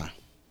Most High.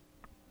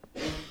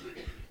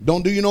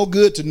 Don't do you no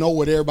good to know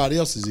what everybody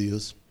else's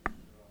is.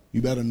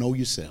 You better know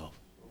yourself.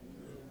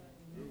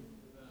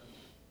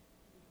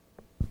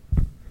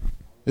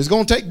 It's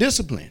going to take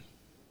discipline.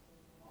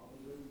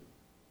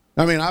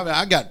 I mean,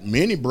 I got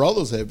many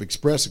brothers have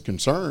expressed a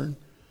concern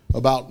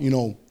about,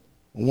 wanting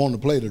to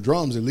play the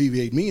drums,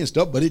 alleviate me and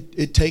stuff, but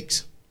it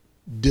takes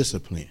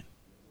discipline.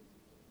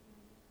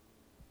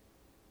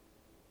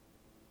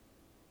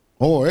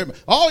 I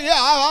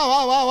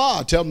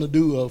tell them to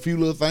do a few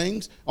little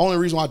things. Only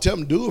reason why I tell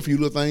them to do a few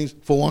little things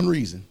for one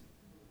reason.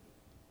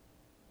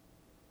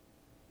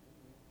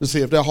 To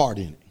see if they're hard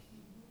in it.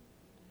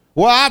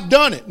 Well, I've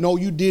done it. No,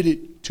 you did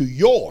it to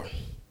your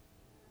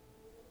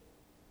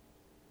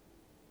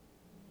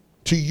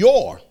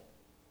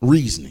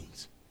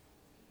reasonings,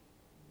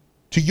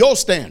 to your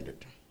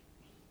standard.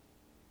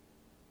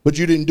 But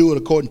you didn't do it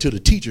according to the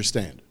teacher's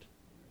standard.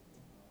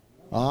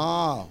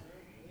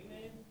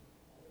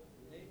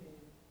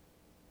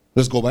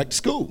 Let's go back to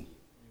school.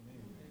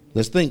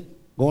 Let's think.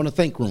 Go in the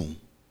think room.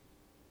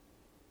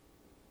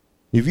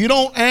 If you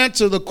don't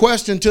answer the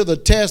question to the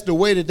test the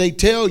way that they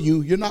tell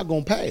you, you're not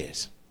going to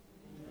pass.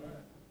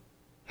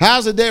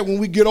 How's it that when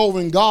we get over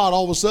in God,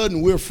 all of a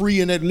sudden we're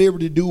free and at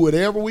liberty to do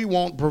whatever we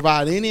want,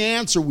 provide any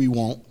answer we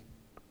want,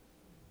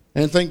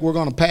 and think we're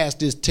going to pass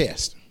this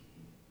test?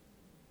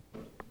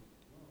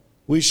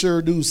 We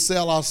sure do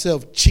sell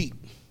ourselves cheap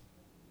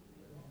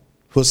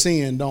for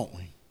sin, don't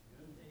we?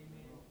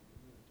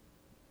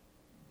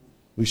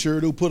 We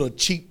sure do put a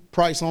cheap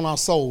price on our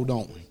soul,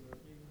 don't we?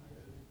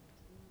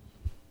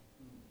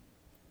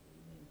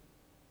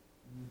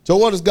 So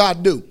what does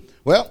God do?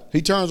 Well,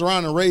 he turns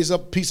around and raises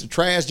up a piece of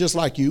trash just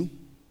like you.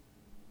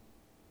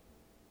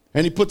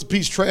 And he puts a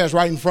piece of trash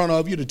right in front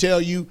of you to tell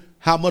you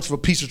how much of a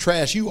piece of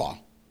trash you are.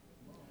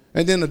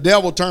 And then the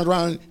devil turns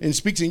around and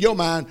speaks in your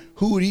mind,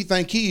 who would he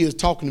think he is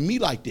talking to me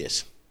like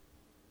this?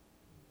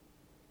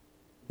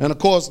 And of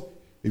course,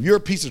 if you're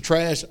a piece of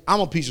trash,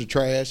 I'm a piece of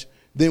trash,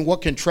 then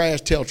what can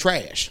trash tell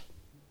trash?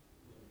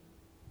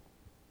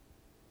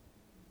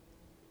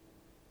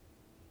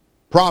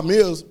 Problem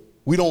is,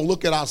 we don't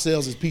look at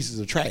ourselves as pieces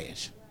of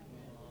trash.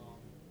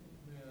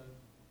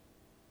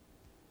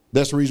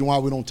 That's the reason why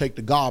we don't take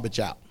the garbage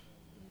out.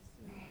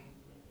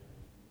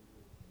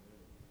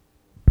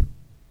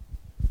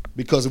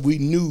 Because if we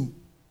knew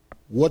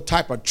what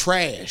type of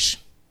trash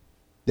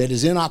that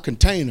is in our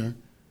container,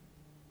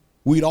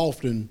 we'd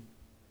often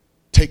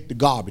take the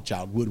garbage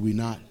out, would we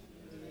not?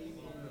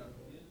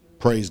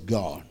 Praise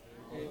God.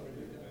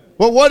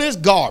 Well, what is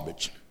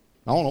garbage?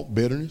 I don't know.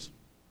 Bitterness,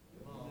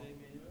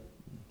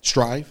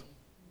 strife,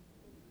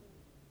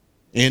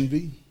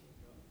 envy,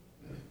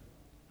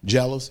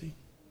 jealousy,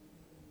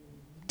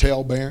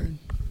 talebearing,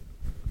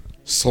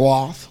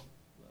 sloth,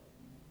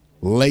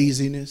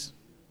 laziness,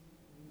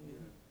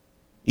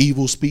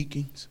 evil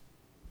speakings,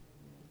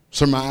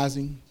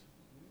 surmising,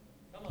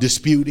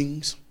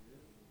 disputings,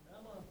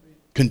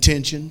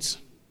 contentions,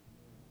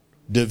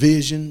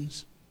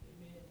 divisions.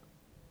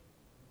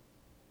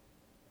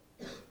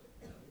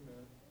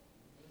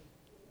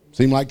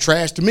 Seem like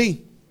trash to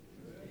me.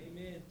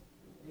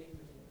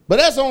 But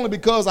that's only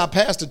because I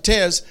passed a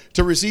test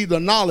to receive the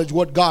knowledge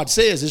what God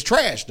says is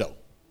trash, though.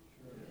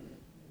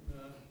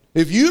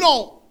 If you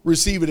don't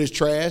receive it as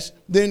trash,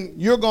 then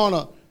you're going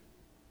to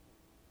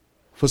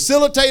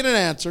facilitate an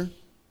answer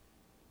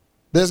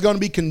that's going to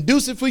be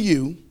conducive for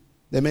you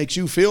that makes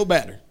you feel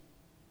better.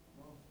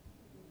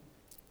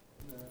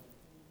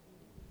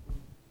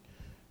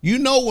 You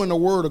know when the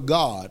word of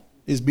God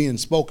is being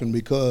spoken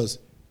because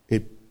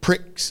it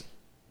pricks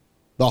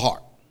the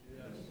heart.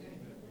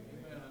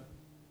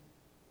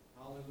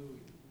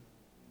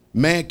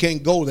 Man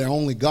can't go there,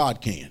 only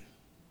God can.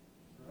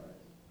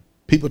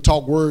 People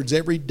talk words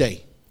every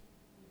day,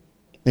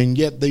 and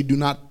yet they do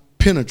not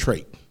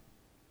penetrate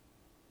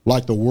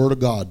like the word of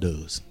God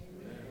does.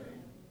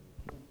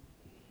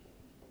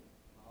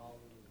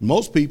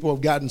 Most people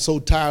have gotten so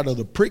tired of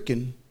the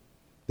pricking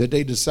that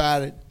they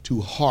decided to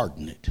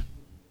harden it.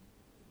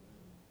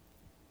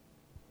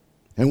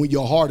 And when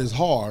your heart is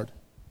hard,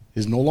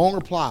 it's no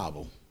longer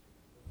pliable,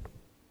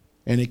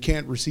 and it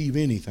can't receive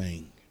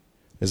anything.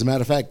 As a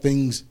matter of fact,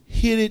 things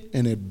hit it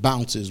and it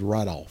bounces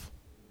right off.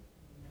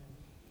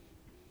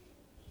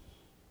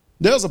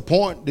 There's a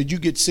point that you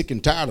get sick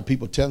and tired of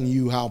people telling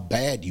you how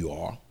bad you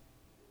are.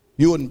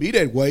 You wouldn't be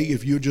that way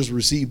if you just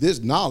received this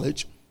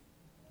knowledge.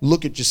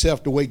 Look at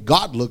yourself the way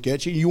God look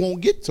at you. You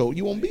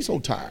won't be so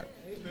tired.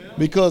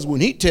 Because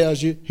when he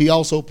tells you, he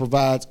also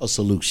provides a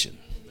solution.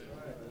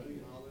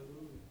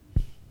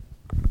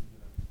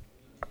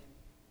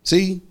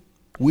 See,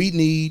 we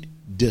need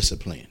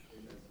discipline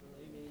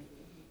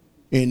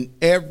in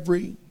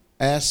every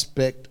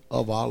aspect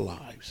of our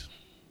lives.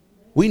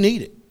 We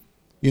need it.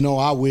 You know,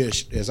 I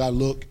wish, as I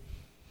look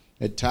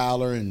at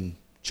Tyler and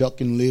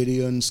Chuck and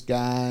Lydia and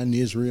Sky and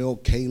Israel,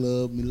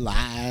 Caleb,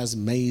 Elias,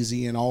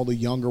 Maisie, and all the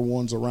younger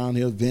ones around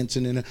here,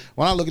 Vincent, and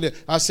when I look at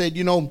it, I said,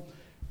 you know,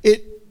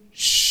 it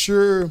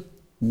sure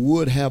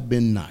would have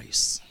been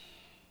nice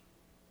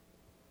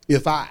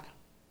if I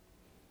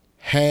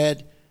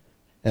had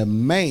a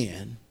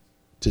man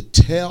to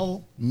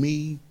tell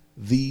me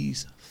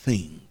these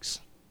things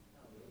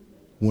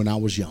when I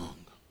was young.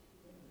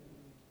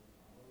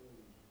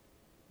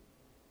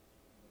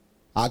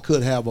 I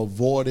could have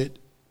avoided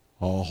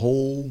a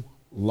whole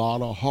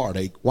lot of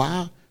heartache.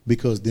 Why?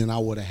 Because then I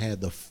would have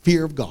had the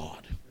fear of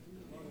God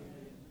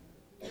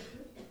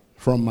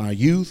from my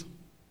youth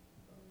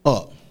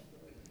up,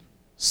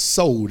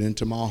 sowed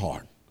into my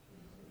heart.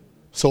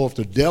 So if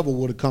the devil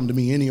would have come to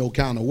me any old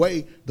kind of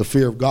way, the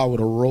fear of God would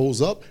have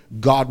rose up.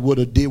 God would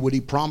have did what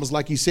he promised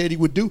like he said he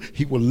would do.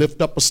 He would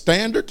lift up a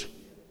standard.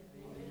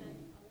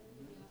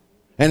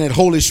 And that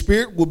Holy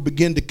Spirit would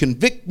begin to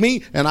convict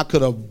me, and I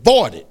could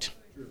avoid it.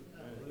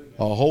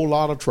 A whole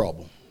lot of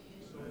trouble.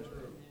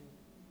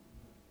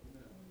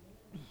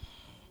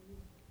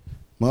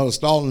 Mother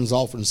Stallings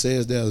often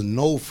says there's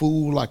no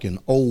fool like an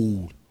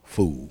old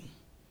fool.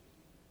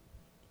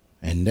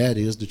 And that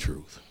is the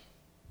truth.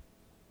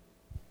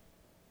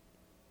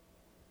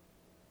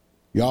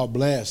 Y'all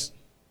blessed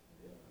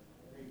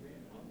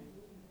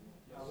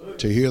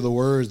to hear the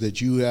words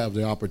that you have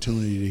the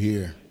opportunity to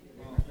hear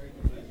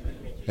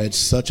at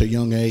such a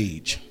young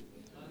age.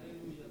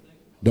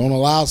 Don't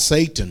allow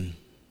Satan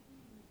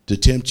to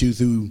tempt you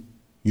through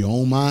your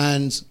own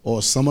minds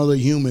or some other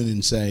human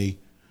and say,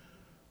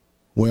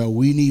 well,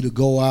 we need to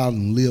go out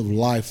and live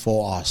life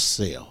for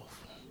ourselves.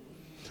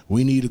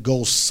 We need to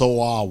go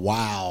sow our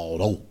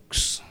wild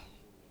oats.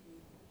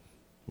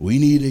 We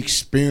need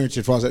experience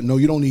it for ourselves. No,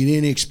 you don't need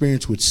any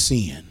experience with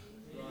sin.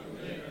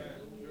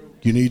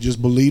 You need to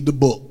just believe the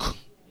book.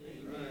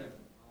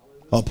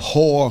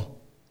 Abhor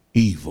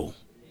evil.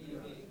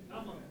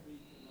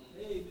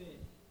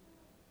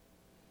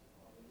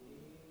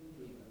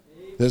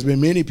 There's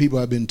been many people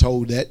I've been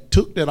told that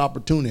took that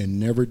opportunity and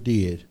never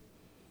did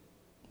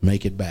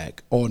make it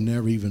back, or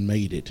never even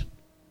made it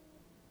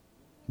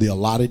the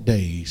allotted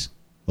days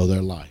of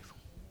their life.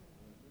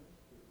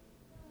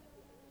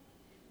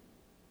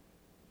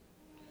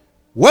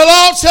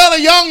 Well, shall a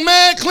young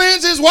man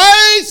cleanse his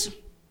ways?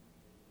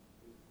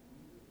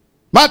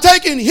 By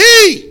taking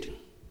heed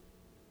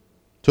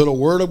to the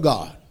word of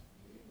God.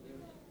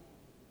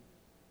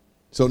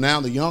 So now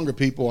the younger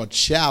people are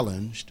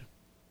challenged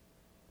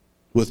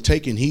with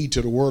taking heed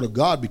to the word of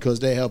God,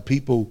 because they have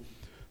people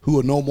who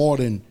are no more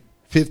than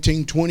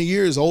 15, 20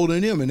 years older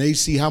than them, and they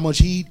see how much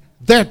heed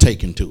they're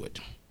taking to it.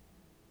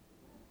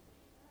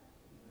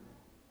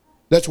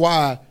 That's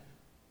why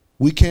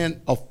we can't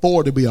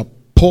afford to be a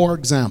poor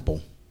example,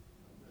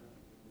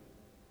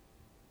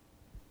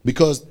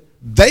 because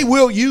they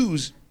will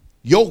use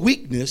your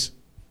weakness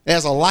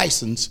as a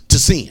license to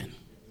sin.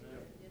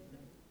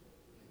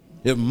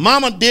 If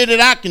mama did it,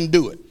 I can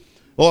do it.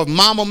 Or if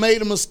mama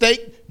made a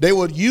mistake, they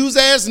would use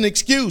that as an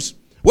excuse.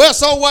 Well,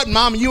 so what,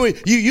 mama? So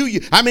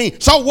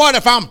what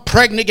if I'm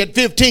pregnant at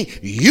 15?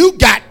 You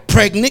got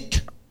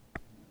pregnant.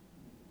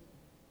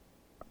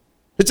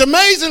 It's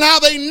amazing how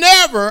they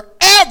never,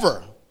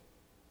 ever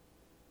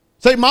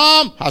say,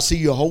 Mom, I see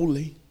you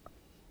holy.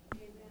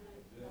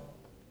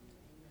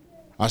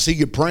 I see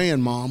you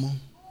praying, Mama.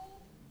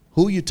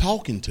 Who are you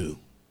talking to?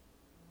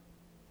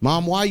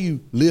 Mom, why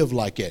you live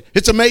like that?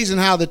 It's amazing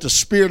how that the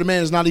spirit of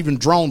man is not even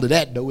drawn to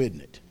that, though,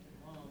 isn't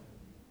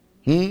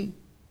it?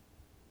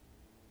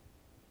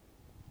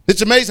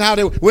 It's amazing how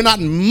we're not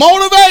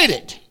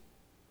motivated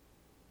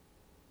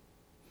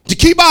to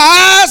keep our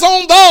eyes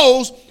on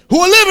those who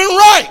are living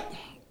right,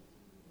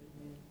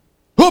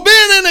 who are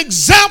being an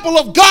example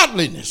of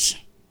godliness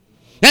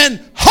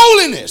and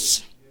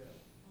holiness.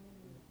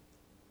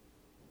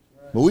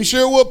 But we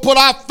sure will put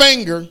our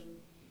finger.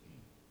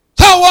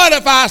 So what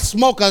if I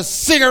smoke a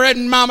cigarette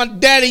and Mama,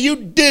 Daddy, you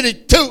did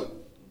it too?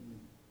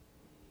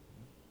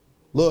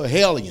 Little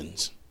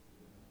hellions.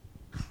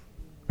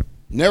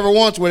 Never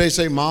once will they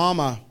say,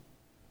 Mom,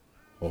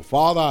 or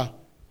Father,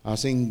 I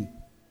seen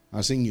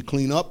you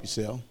clean up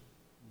yourself.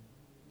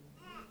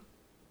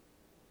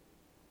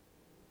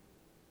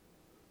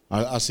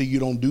 I see you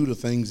don't do the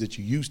things that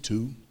you used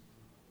to.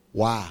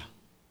 Why?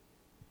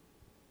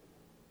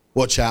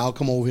 Well, child,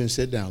 come over here and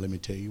sit down. Let me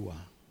tell you why.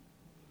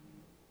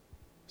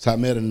 So I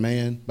met a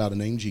man by the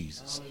name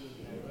Jesus.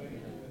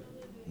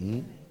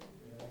 And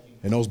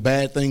those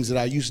bad things that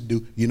I used to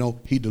do,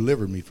 he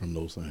delivered me from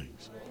those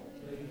things.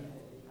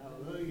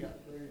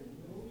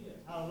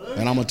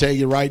 And I'm going to tell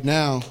you right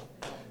now,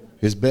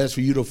 it's best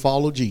for you to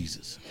follow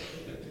Jesus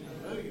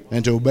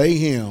and to obey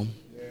him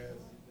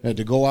than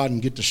to go out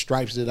and get the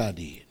stripes that I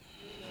did.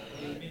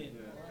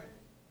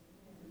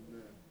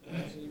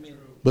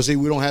 But see,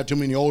 we don't have too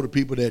many older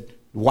people that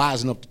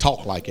wise enough to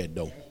talk like that,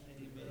 though.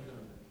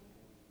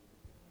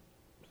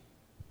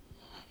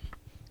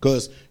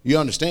 Because you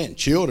understand,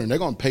 children, they're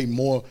going to pay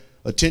more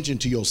attention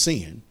to your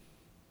sin.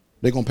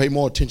 They're going to pay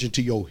more attention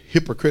to your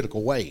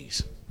hypocritical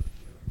ways.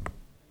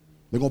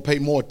 They're going to pay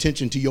more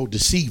attention to your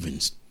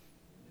deceivings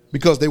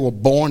because they were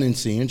born in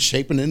sin,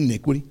 shaping in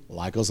iniquity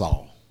like us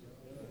all.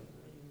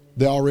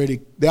 They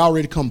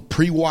already come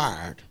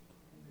pre-wired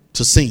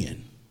to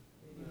sin.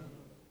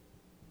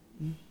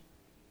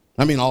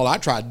 All I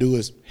try to do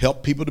is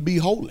help people to be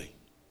holy.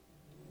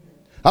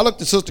 I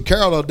looked at Sister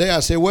Carol the other day. I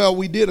said, well,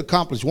 we did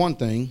accomplish one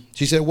thing.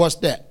 She said, what's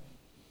that?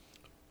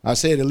 I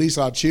said, at least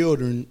our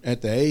children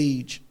at the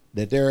age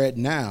that they're at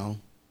now,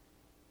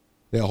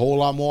 they're a whole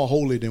lot more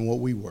holy than what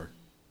we were.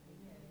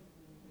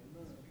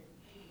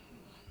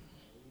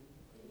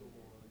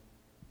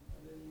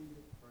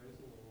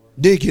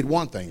 Did get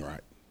one thing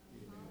right.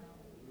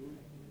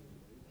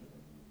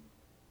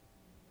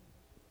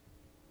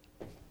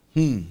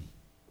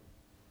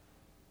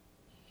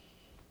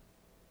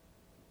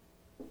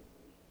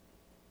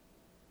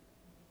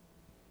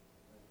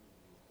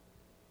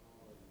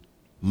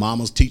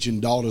 Mama's teaching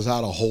daughters how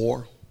to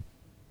whore,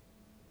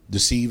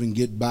 deceive and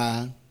get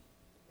by.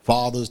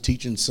 Fathers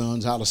teaching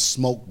sons how to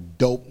smoke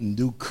dope and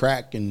do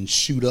crack and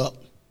shoot up.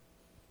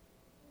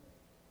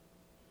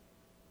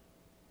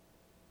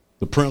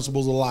 The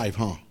principles of life,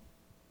 huh?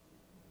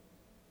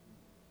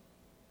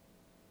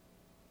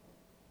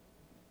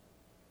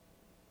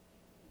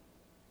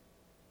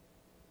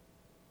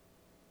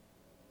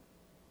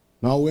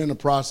 Now we're in the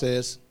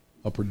process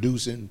of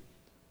producing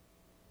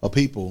a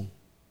people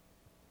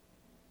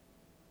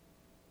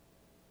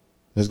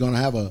that's going to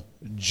have a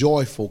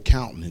joyful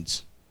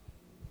countenance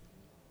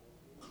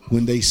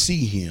when they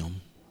see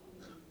him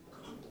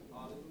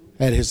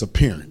at his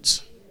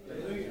appearance.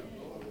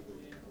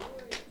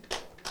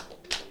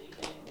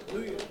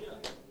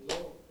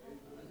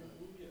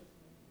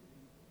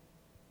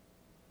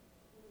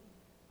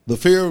 The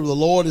fear of the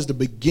Lord is the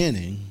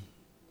beginning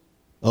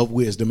of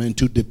wisdom, and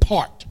to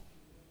depart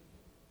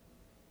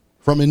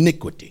from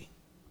iniquity,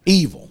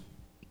 evil,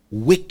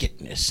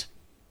 wickedness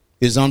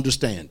is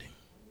understanding.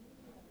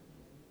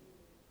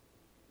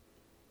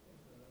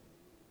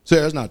 So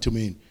there's not too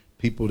many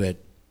people that,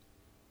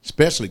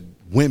 especially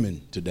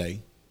women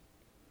today,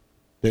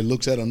 that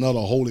looks at another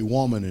holy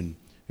woman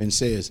and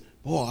says,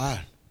 boy,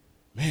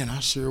 I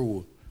sure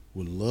would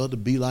love to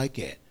be like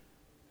that.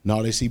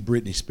 No, they see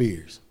Britney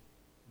Spears.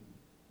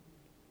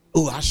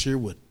 Oh, I sure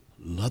would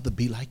love to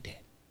be like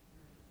that.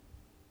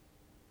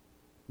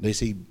 They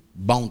see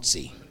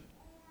Bouncy.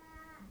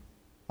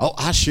 Oh,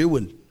 I sure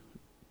would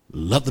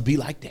love to be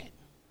like that.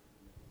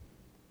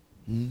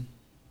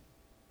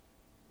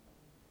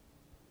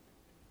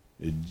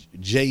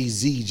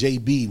 Jay-Z,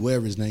 JB,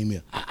 whatever his name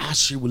is. I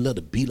sure would love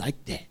to be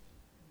like that.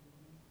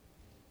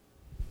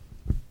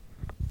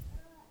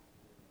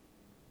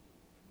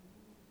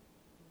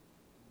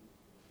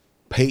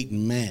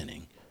 Peyton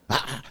Manning.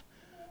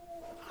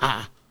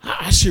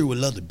 I sure would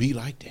love to be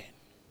like that.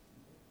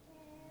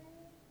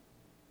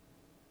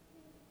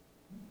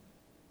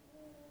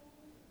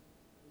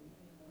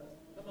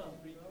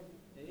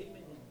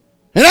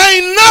 And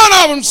ain't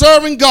none of them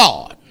serving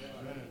God.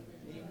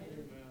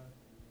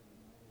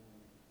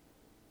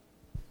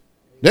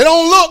 They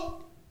don't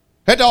look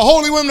at the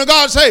holy women of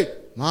God and say,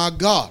 my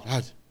God,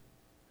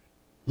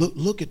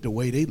 look at the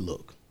way they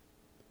look.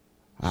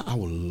 I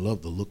would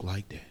love to look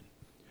like that.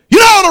 You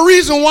know the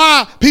reason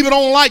why people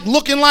don't like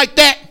looking like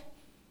that?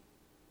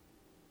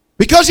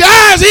 Because your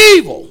eye's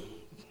evil.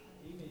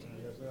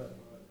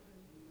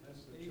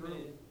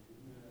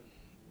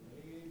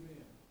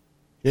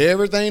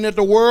 Everything that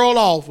the world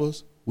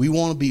offers, we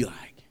want to be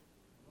like.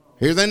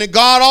 Everything that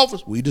God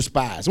offers, we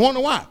despise. Wonder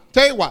why?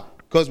 Tell you why.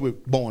 Because we're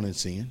born in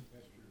sin.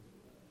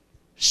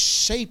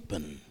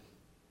 Shapen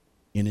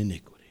in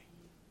iniquity.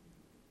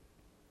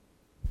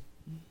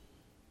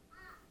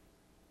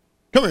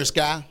 Come here,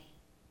 Sky.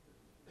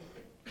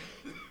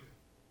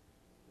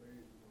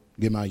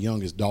 Get my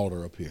youngest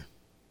daughter up here.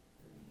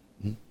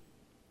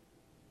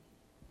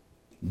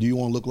 Do you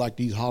want to look like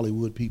these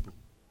Hollywood people?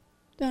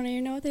 Don't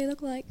even know what they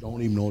look like.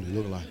 Don't even know what they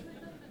look like.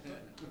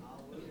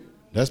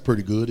 That's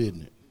pretty good,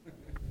 isn't it?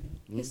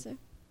 Yes, sir.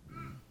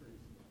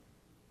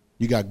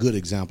 You got good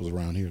examples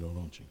around here, though,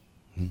 don't you?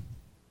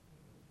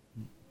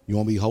 You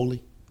want to be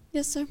holy?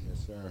 Yes, sir.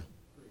 Yes, sir.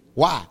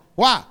 Why?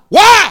 Why?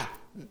 Why?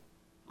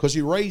 Because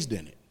you're raised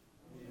in it.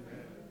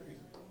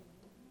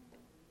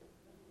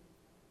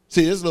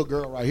 See, this little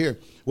girl right here,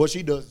 what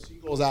she does, she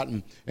goes out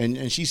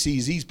and she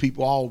sees these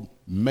people all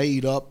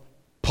made up,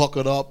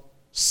 puckered up,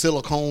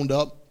 siliconed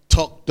up,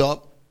 tucked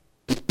up,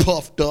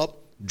 puffed up,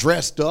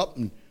 dressed up,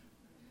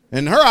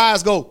 and her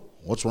eyes go,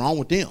 what's wrong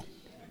with them?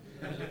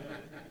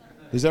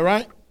 Is that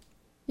right?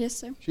 Yes,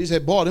 sir. She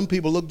said, boy, them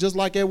people look just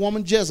like that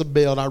woman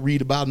Jezebel I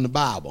read about in the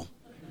Bible.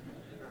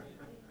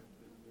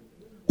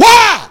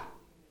 Why?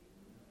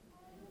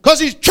 Because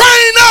he's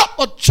training up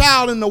a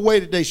child in the way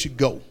that they should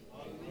go.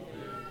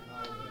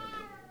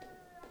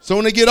 So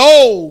when they get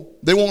old,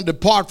 they won't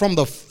depart from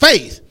the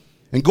faith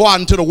and go out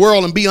into the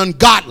world and be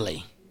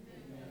ungodly.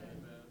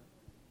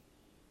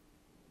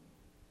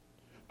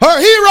 Her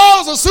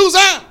heroes are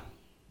Suzanne.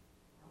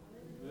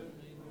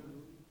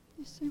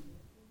 Yes, sir.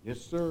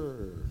 Yes,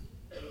 sir.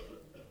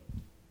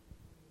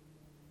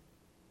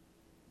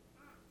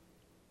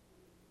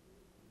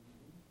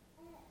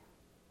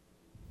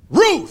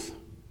 Ruth.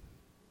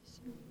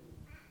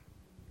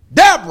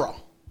 Deborah.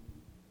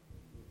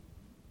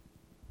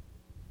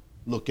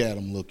 Look at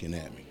them looking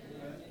at me.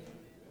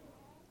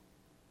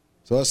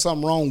 So there's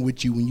something wrong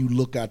with you when you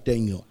look out there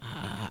and you go,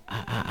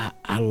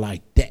 I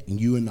like that. And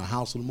you in the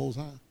house of the Most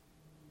High.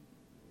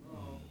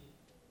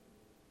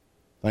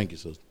 Thank you,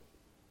 sister.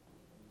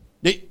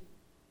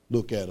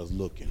 Look at us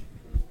looking.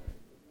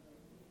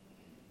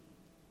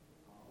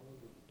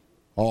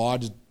 Oh, I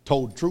just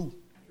told the truth.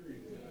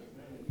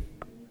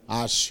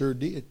 I sure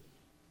did.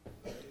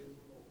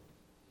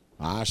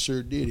 I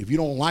sure did. If you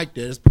don't like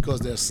that, it's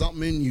because there's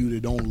something in you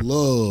that don't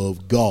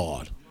love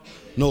God.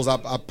 Knows I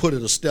put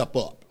it a step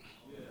up.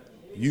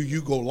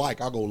 You go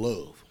like, I go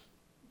love.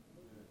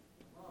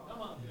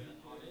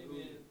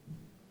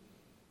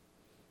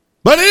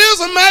 But it is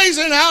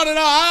amazing how that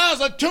our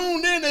eyes are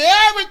tuned in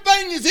that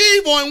everything is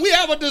evil and we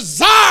have a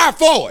desire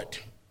for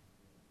it.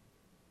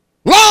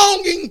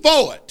 Longing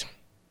for it.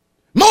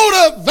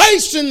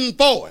 Motivation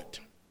for it.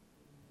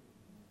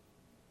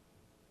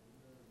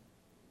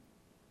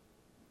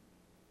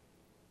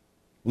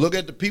 Look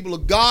at the people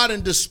of God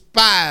and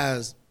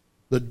despise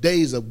the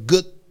days of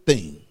good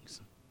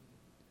things.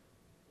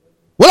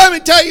 Well, let me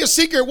tell you a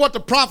secret what the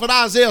prophet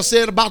Isaiah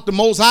said about the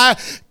Most High.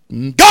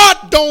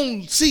 God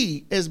don't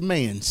see as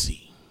man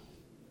see.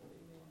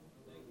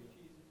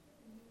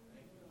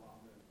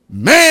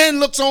 Man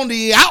looks on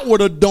the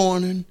outward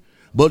adorning,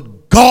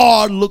 but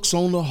God looks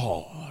on the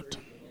heart.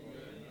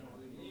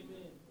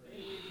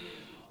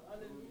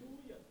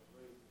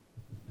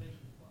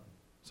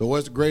 So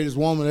what's the greatest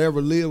woman to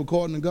ever live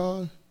according to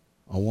God?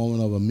 A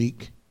woman of a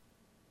meek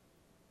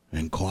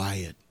and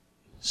quiet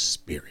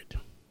spirit,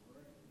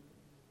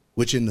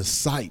 which in the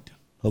sight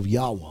of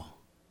Yahweh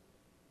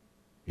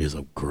is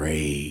of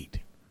great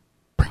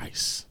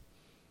price.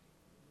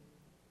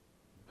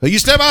 So you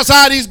step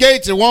outside these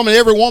gates,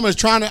 every woman is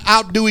trying to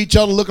outdo each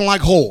other looking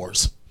like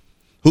whores.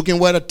 Who can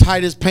wear the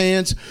tightest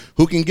pants?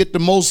 Who can get the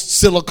most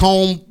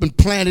silicone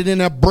implanted in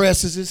their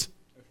breasts?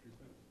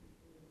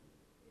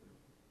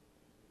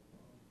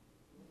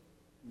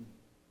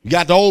 You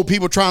got the old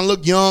people trying to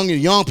look young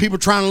and young people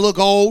trying to look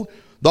old.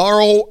 The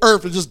whole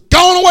earth is just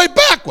going away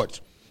backwards.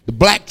 The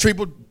black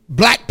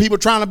people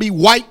trying to be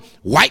white.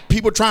 White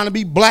people trying to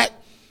be black.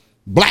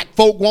 Black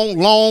folk want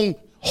long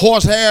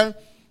horse hair.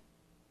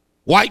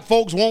 White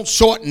folks want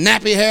short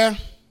nappy hair.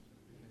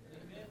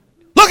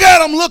 Look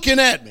at them looking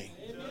at me.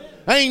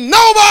 Ain't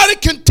nobody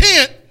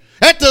content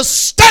at the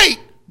state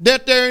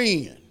that they're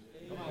in.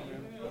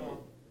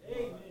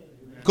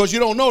 Because you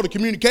don't know the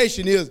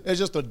communication is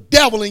just a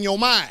devil in your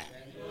mind.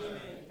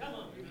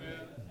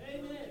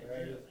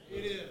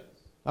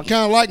 I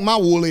kind of like my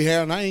woolly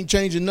hair, and I ain't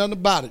changing nothing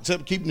about it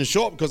except keeping it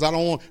short because I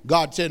don't want,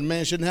 God said a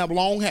man shouldn't have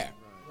long hair.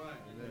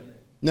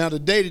 Now, the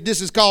day that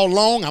this is called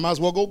long, I might as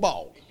well go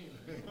bald.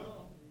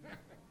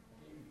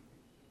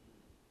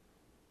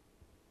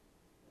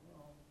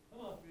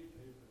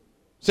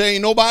 Say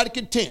ain't nobody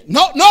content.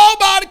 No,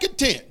 nobody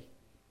content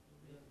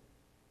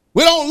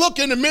We don't look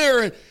in the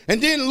mirror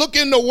and then look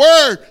in the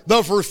word,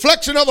 the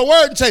reflection of the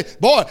word, and say,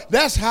 boy,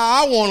 that's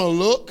how I want to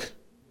look.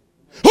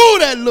 Ooh,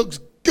 that looks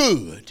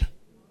good.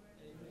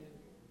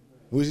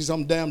 We see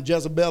some damn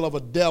Jezebel of a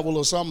devil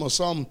or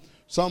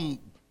some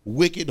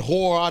wicked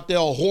whore out there,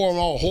 or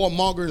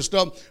whoremonger and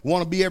stuff,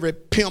 want to be every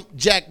pimp,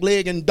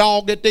 jackleg, and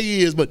dog that there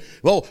is. But,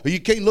 oh,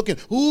 you can't look in,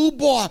 ooh,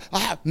 boy,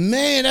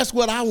 man, that's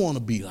what I want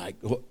to be like.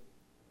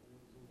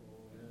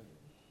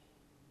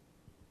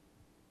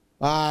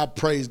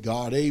 Praise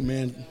God.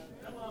 Amen.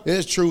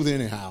 It's truth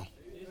anyhow.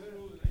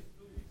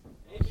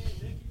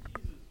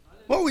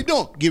 What are we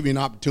doing? Give you an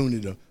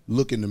opportunity to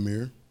look in the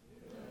mirror.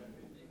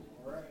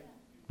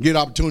 Get an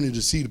opportunity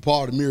to see the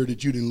part of the mirror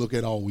that you didn't look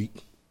at all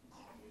week.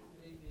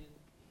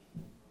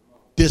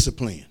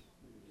 Discipline.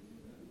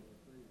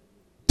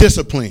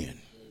 Discipline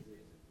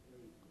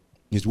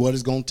is what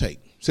it's going to take.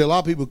 See, a lot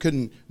of people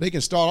they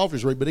can start off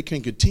this way, but they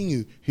can't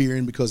continue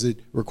hearing because it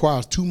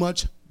requires too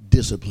much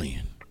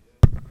discipline.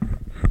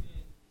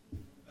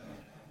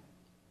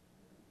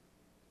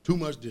 Too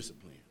much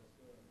discipline.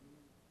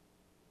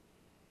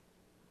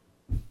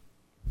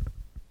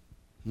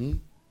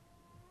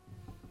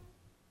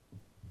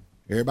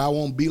 Everybody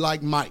want to be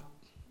like Mike.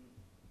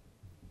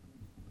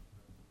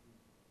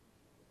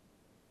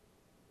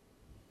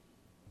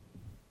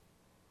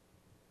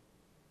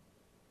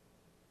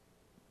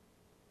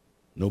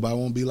 Nobody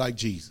want to be like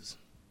Jesus.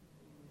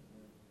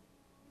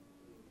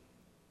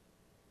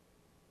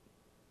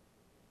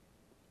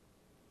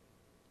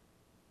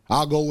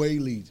 I'll go where he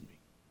leads me.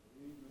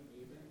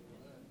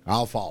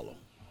 I'll follow.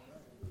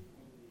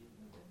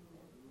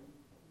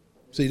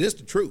 See, this is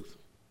the truth.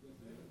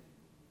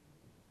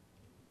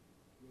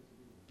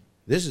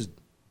 This is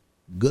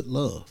good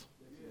love.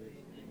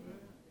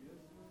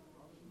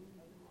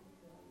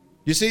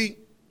 You see,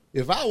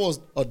 if I was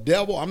a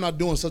devil, I'm not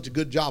doing such a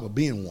good job of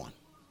being one.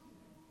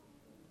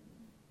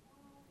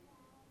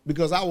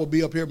 Because I will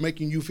be up here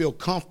making you feel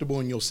comfortable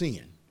in your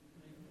sin.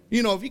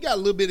 You know, if you got a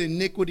little bit of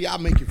iniquity, I'll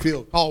make you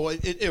feel,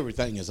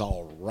 everything is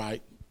all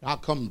right. I'll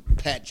come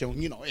pat you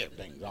on,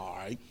 everything's all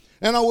right.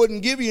 And I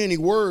wouldn't give you any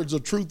words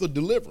of truth or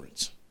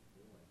deliverance.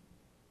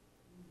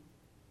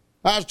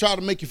 I was trying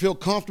to make you feel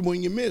comfortable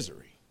in your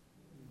misery.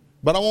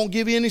 But I won't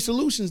give you any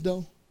solutions,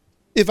 though,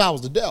 if I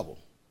was the devil.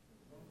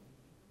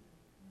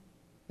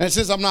 And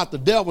since I'm not the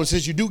devil, and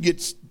since you do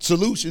get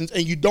solutions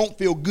and you don't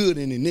feel good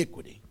in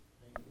iniquity.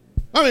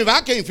 I mean, if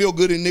I can't feel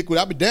good in iniquity,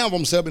 I'll be damned for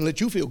myself and let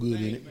you feel good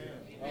in it.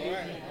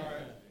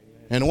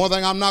 And the one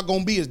thing I'm not going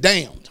to be is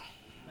damned.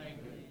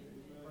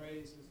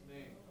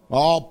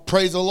 Oh,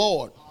 praise the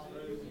Lord.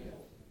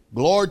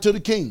 Glory to the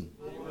King.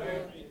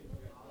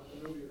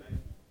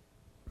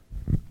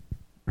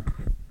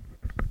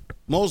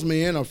 Most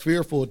men are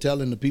fearful of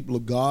telling the people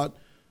of God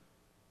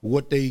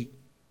what they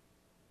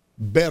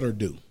better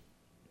do.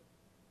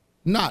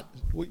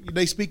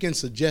 They speak in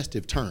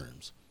suggestive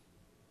terms.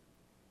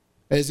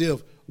 As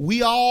if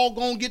we all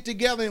going to get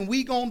together and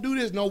we going to do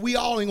this. No, we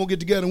all ain't going to get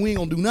together and we ain't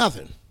going to do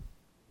nothing.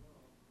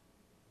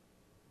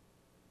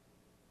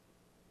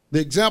 The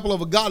example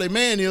of a godly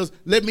man is,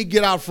 let me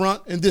get out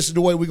front and this is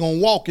the way we're going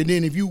to walk. And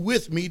then if you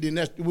with me, then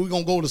we're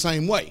going to go the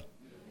same way.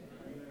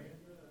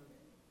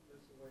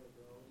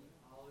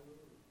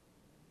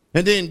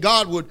 And then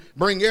God would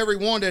bring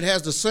everyone that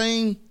has the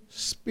same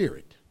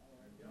spirit.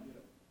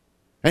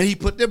 And he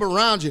put them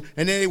around you,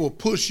 and then they will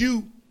push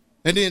you,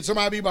 and then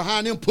somebody be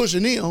behind them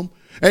pushing them,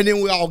 and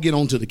then we all get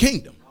on to the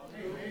kingdom.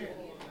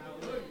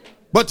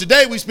 But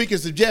today we speak in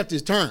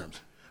subjective terms.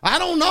 I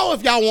don't know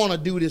if y'all want to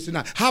do this or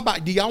not. How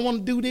about, do y'all want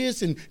to do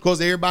this? And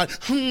because everybody,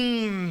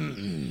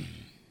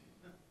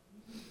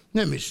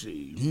 let me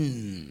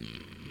see.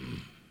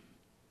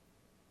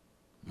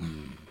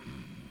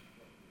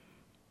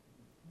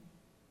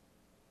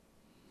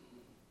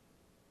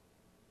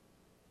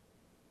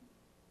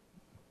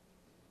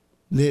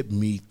 Let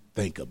me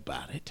think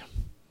about it.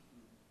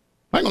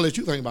 I ain't going to let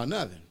you think about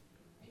nothing.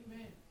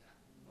 Amen.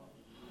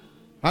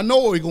 I know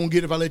what we're going to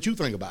get if I let you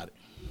think about it.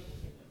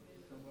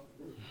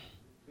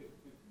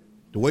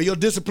 The way your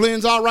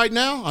disciplines are right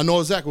now, I know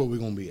exactly where we're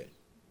going to be at.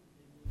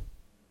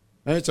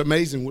 And it's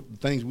amazing what the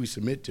things we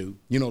submit to.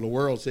 You know, the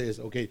world says,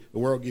 okay, the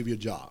world give you a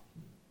job.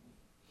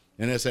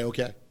 And they say,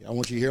 okay, I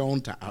want you here on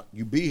time.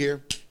 You be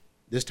here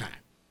this time.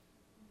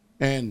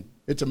 And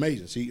it's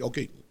amazing. See,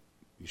 okay,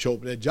 you show up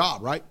at that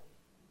job, right?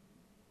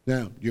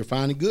 Now, you're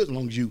finding good as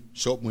long as you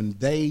show up when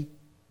they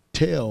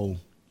tell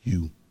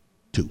you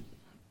to.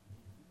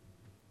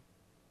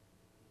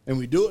 And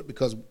we do it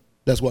because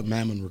that's what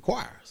Mammon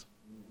requires.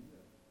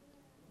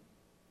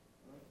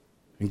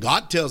 And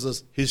God tells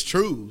us his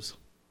truths,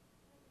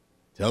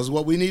 tells us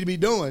what we need to be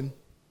doing.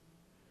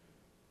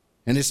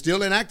 And it's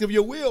still an act of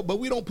your will, but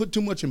we don't put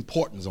too much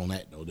importance on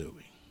that, though, do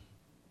we?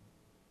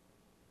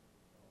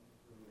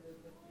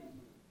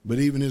 But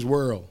even this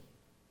world,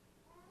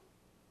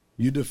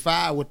 you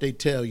defy what they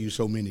tell you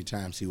so many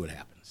times, see what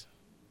happens.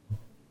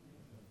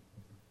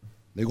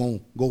 They're going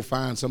to go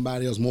find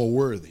somebody else more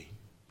worthy,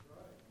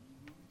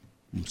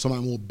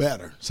 somebody more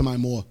better, somebody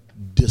more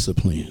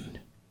disciplined.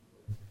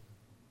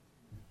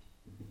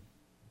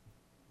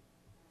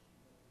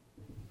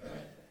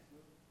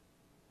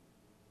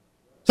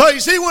 So you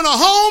see, when a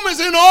home is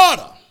in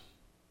order,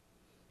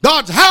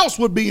 God's house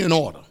would be in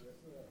order.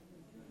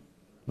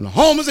 When a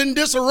home is in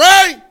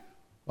disarray,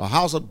 the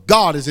house of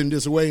God is in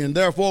disarray, and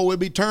therefore will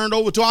be turned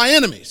over to our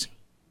enemies.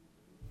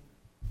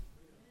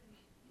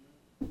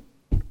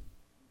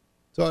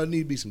 So there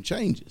need to be some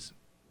changes.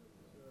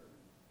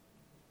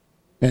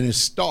 And it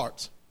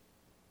starts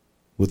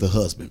with the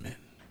husbandman.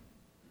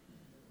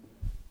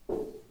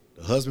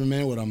 The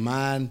husbandman with a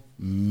mind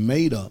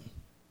made up,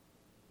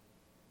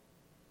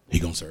 he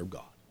going to serve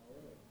God.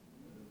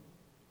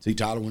 See,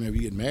 Tyler, whenever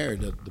you get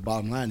married, the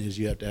bottom line is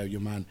you have to have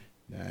your mind,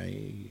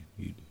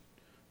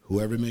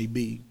 whoever it may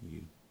be,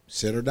 you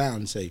sit her down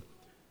and say,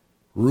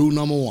 rule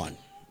number one,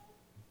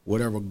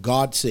 whatever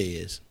God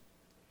says,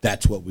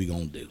 that's what we're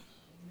going to do.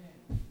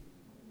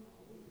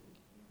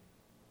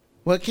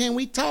 Well, can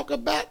we talk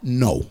about?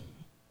 No.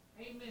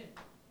 Amen.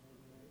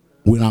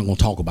 We're not going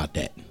to talk about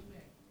that.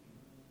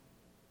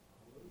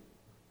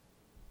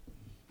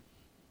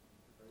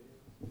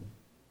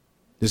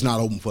 It's not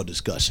open for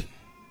discussion.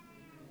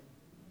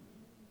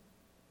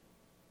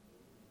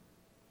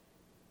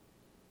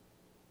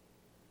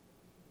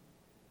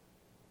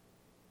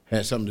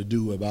 Has something to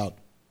do about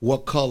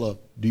what color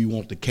do you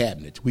want the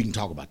cabinets. We can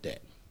talk about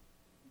that.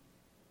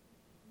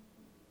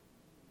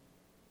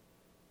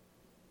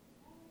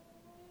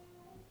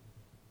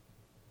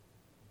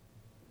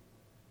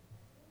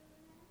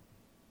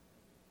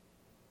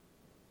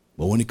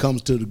 But when it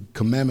comes to the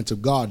commandments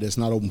of God, that's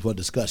not open for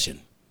discussion.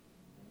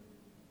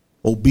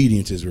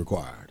 Obedience is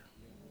required.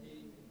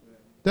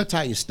 That's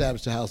how you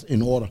establish the house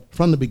in order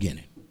from the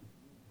beginning.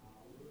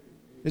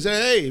 He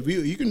said, hey, if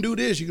you can do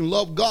this, you can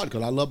love God,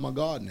 because I love my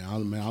God now. I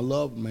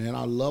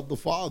love the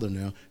Father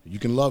now. You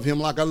can love him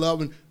like I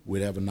love him.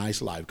 We'd have a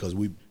nice life, because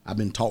I've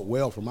been taught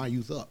well from my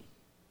youth up.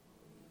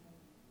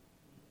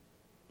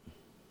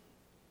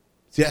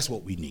 See, that's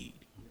what we need.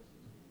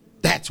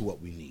 That's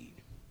what we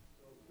need.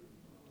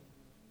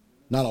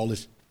 Not all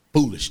this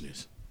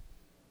foolishness.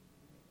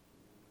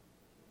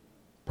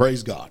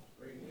 Praise God.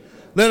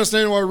 Let us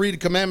stand while we read the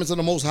commandments of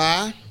the Most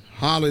High.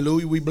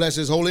 Hallelujah. We bless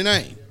his holy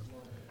name.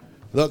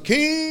 The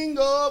King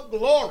of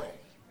glory.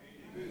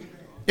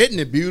 Isn't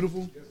it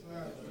beautiful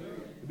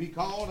to be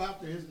called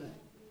after his name?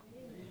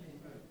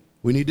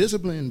 We need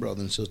discipline,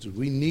 brothers and sisters.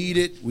 We need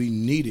it. We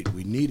need it.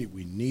 We need it.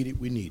 We need it.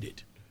 We need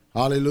it.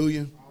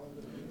 Hallelujah.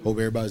 Hope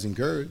everybody's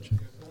encouraged.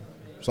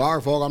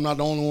 Sorry, folks, I'm not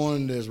the only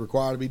one that's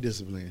required to be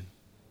disciplined.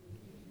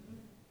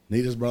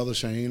 Neither's Brother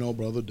Shane or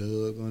Brother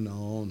Doug.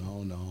 Oh,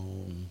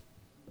 no.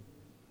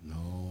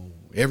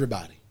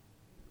 Everybody.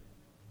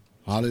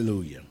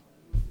 Hallelujah.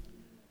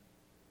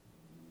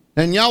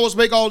 And Yahweh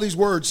spake all these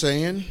words,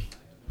 saying,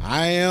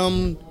 I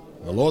am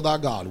the Lord thy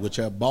God, which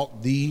have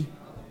bought thee.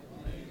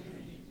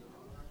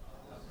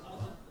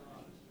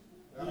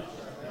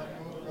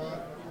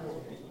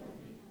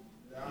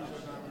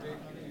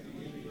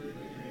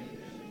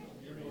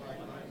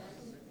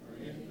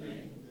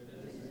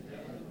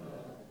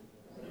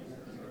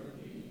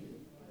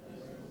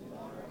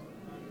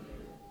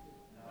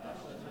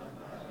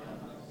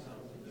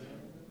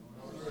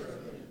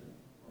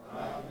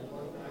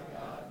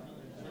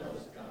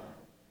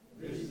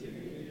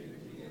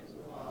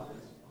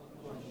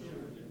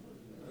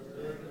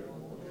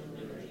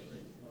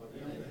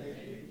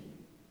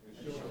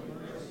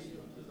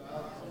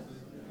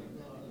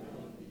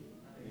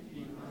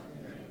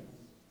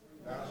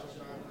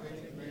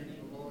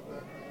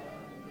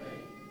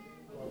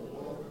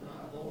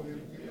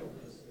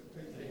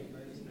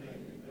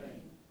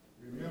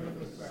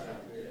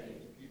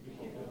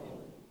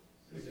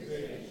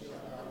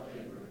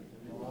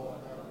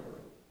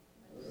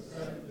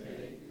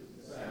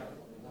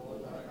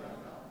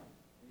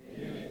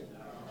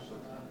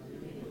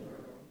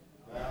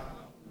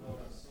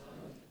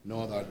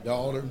 Nor thy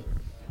daughter,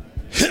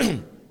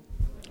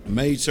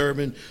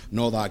 maidservant,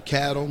 nor thy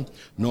cattle,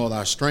 nor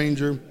thy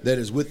stranger that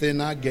is within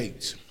thy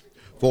gates.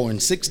 For in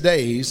 6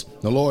 days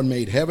the Lord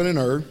made heaven and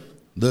earth,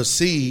 the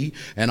sea,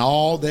 and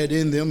all that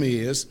in them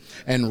is,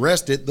 and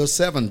rested the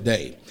seventh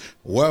day.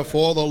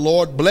 Wherefore the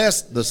Lord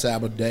blessed the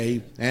Sabbath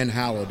day and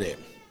hallowed it.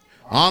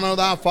 Honor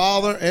thy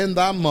father and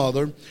thy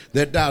mother,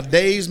 that thy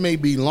days may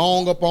be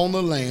long upon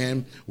the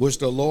land which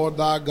the Lord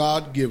thy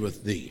God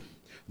giveth thee.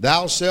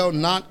 Thou shalt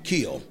not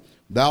kill.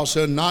 Thou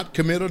shalt not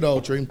commit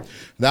adultery.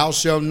 Thou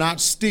shalt not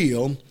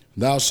steal.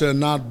 Thou shalt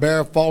not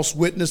bear false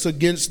witness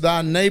against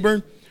thy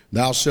neighbor.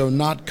 Thou shalt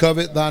not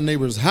covet thy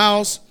neighbor's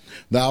house.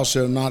 Thou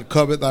shalt not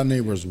covet thy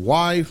neighbor's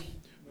wife,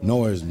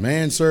 nor his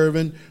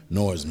manservant,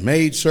 nor his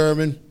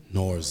maidservant,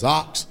 nor his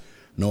ox,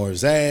 nor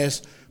his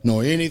ass,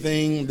 nor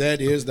anything that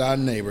is thy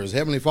neighbor's.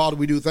 Heavenly Father,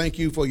 we do thank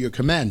you for your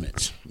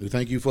commandments. We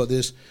thank you for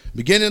this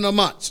beginning of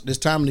months, this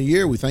time of the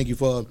year. We thank you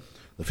for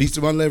the Feast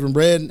of Unleavened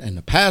Bread and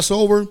the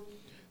Passover.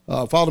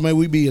 Father, may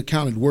we be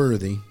accounted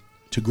worthy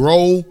to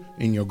grow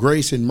in your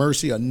grace and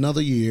mercy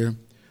another year.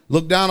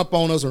 Look down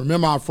upon us and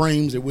remember our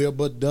frames that we are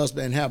but dust,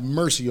 and have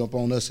mercy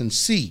upon us and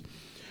see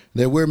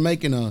that we're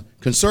making a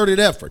concerted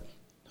effort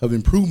of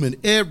improvement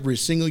every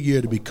single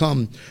year to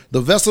become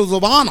the vessels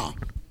of honor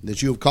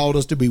that you have called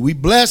us to be. We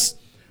bless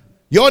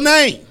your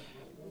name.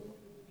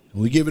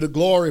 We give you the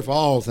glory for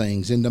all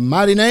things. In the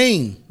mighty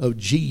name of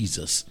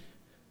Jesus.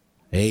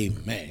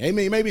 Amen.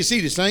 Amen. You may be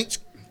seated, saints.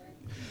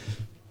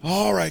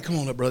 All right, come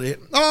on up, brother.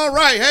 All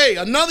right, hey,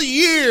 another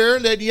year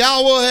that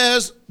Yahweh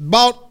has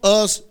brought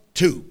us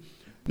to.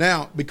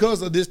 Now,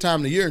 because of this time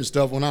of the year and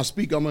stuff, when I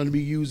speak, I'm going to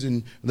be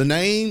using the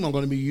name. I'm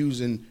going to be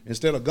using,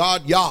 instead of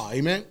God, Yah.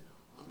 Amen?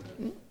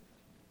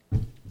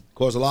 Of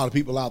course, a lot of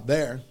people out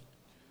there,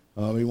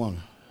 we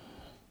wonder,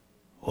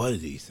 what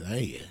is he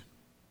saying?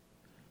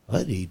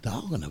 What is he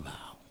talking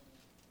about?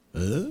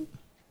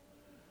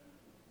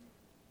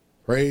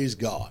 Praise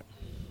God.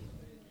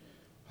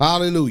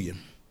 Hallelujah.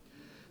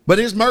 But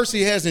his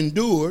mercy has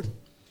endured,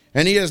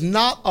 and he has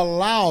not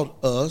allowed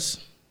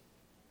us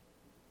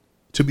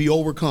to be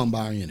overcome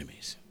by our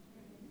enemies.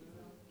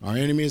 Our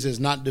enemies has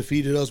not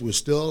defeated us. We're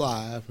still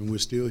alive, and we're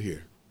still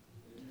here.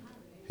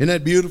 Isn't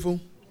that beautiful?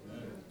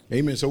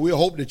 Amen. So we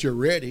hope that you're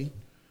ready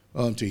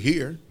to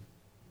hear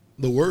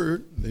the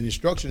word, the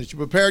instruction, that you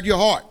prepared your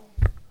heart.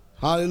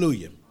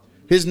 Hallelujah.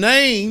 His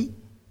name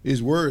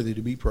is worthy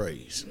to be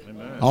praised.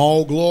 Amen.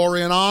 All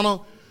glory and honor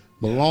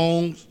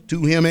belongs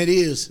to him. It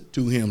is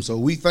to him. So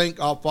we thank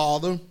our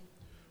Father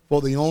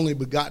for the only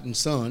begotten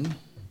Son,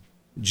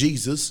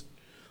 Jesus,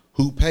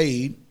 who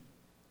paid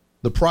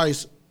the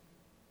price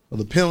of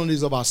the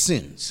penalties of our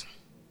sins.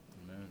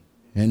 Amen.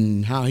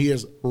 And how he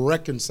has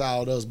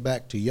reconciled us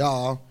back to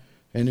Yah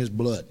and his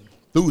blood,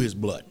 through his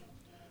blood.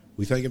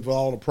 We thank him for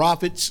all the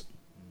prophets,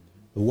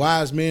 the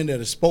wise men that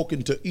have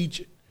spoken to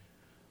each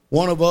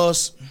one of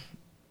us,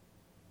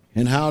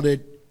 and how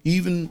that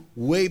even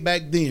way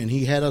back then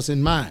he had us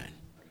in mind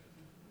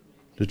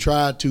to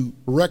try to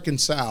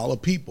reconcile a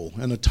people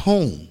and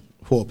atone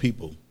for a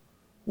people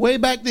way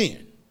back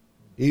then,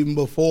 even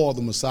before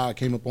the Messiah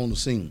came upon the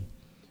scene.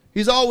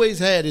 He's always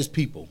had his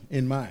people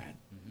in mind.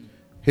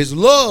 His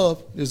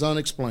love is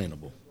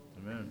unexplainable.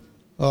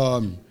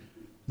 Amen.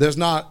 There's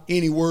not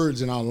any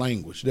words in our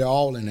language. They're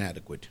all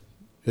inadequate.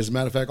 As a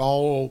matter of fact,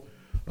 all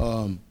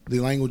the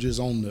languages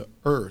on the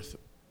earth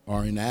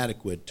are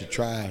inadequate to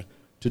try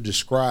to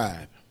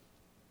describe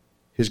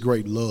his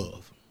great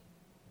love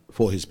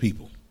for his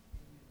people.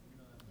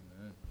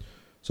 Amen.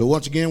 So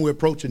once again, we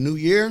approach a new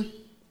year,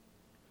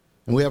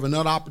 and we have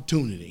another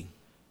opportunity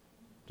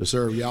to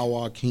serve Yahweh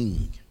our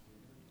King.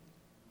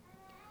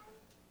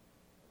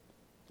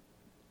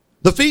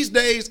 The feast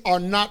days are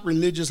not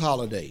religious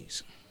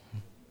holidays.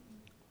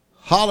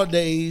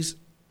 Holidays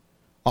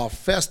are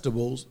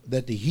festivals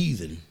that the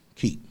heathen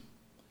keep.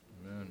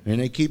 Amen. And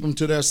they keep them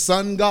to their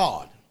sun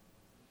God.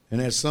 And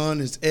that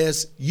sun is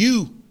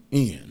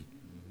S-U-N,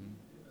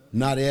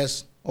 not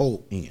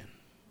S-O-N.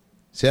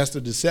 See, that's the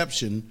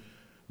deception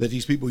that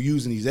these people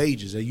use in these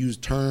ages. They use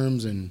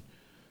terms and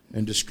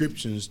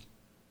descriptions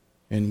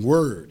and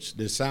words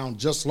that sound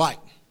just like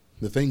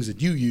the things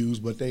that you use,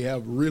 but they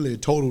have really a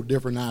total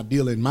different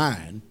ideal in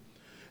mind.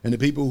 And the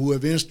people who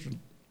have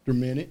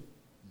instrumented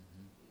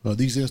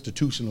these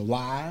institutional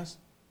lies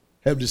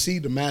have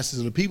deceived the masses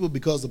of the people,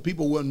 because the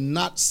people will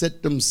not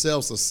set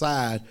themselves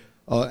aside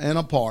and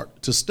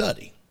apart to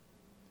study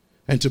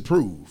and to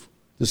prove,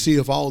 to see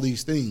if all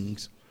these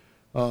things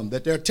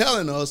that they're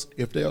telling us,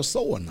 if they are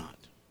so or not.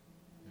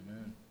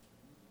 Amen.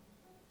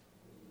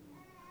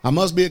 I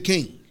must be a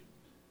king,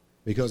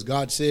 because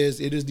God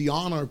says it is the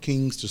honor of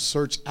kings to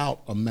search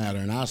out a matter,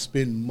 and I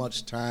spend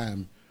much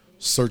time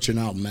searching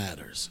out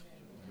matters.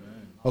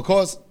 Amen. Of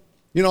course,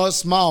 it's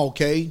small,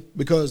 okay,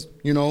 because,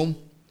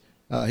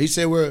 he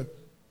said we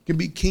can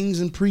be kings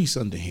and priests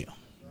unto him.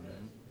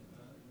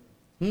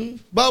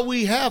 But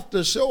we have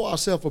to show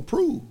ourselves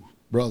approved,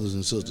 brothers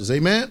and sisters.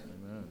 Amen?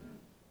 Amen.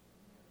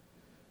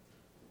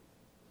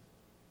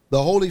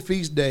 The holy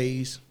feast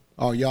days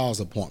are Yah's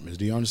appointments.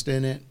 Do you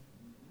understand that?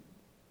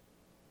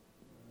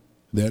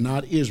 They're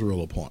not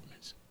Israel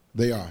appointments.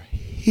 They are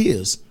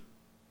his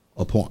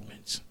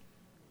appointments.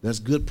 That's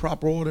good,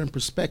 proper order and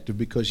perspective,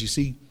 because you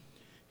see,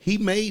 he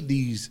made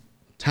these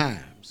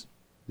times,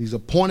 these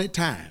appointed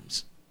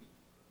times,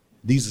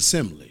 these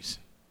assemblies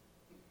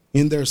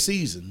in their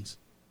seasons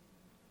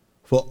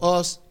for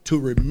us to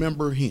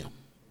remember him.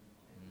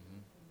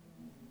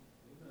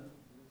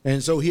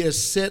 And so he has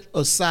set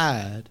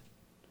aside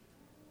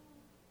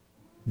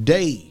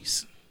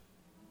days,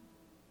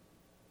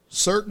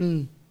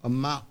 certain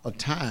amount of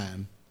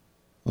time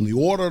on the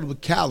order of the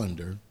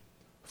calendar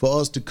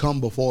for us to come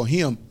before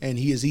him, and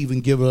he has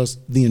even given us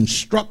the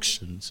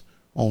instructions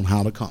on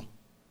how to come.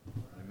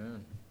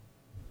 Amen.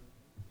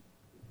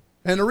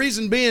 And the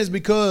reason being is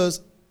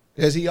because,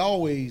 as he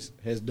always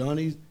has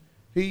done,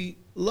 he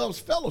loves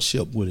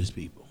fellowship with his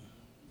people.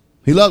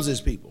 He loves his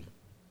people.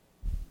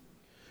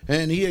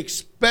 And he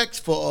expects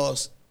for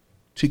us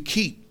to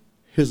keep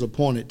his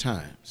appointed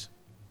times.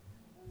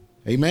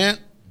 Amen?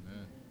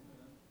 Amen.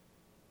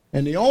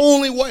 And the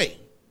only way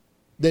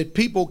that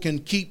people can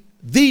keep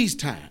these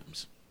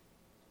times,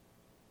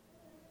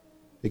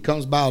 it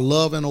comes by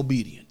love and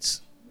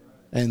obedience.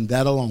 And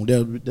that alone.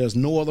 There's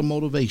no other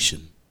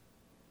motivation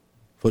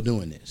for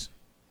doing this.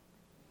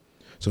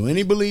 So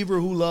any believer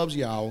who loves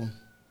Yahweh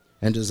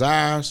and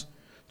desires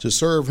to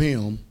serve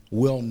him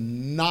will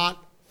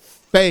not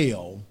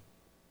fail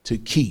to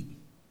keep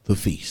the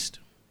feast.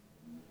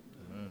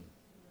 Amen.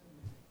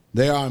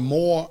 They are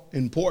more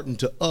important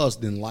to us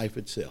than life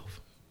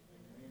itself.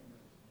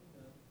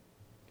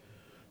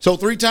 So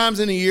 3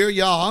 times in a year,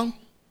 Yah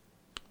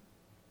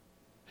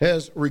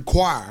has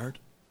required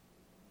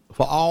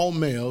for all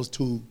males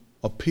to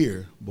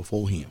appear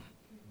before him.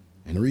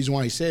 And the reason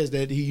why he says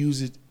that, he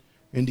uses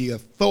in the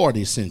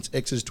authority sense.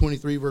 Exodus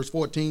 23, verse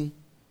 14.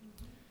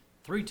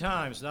 3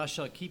 times thou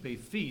shalt keep a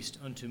feast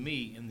unto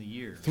me in the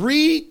year.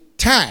 3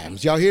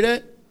 times. Y'all hear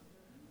that?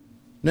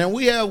 Now,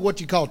 we have what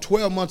you call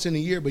 12 months in a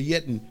year, but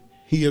yet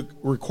he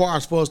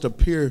requires for us to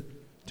appear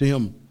to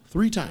him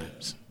 3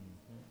 times.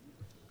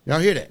 Y'all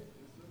hear that?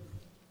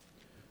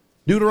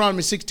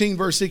 Deuteronomy 16,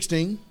 verse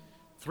 16.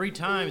 3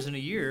 times in a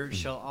year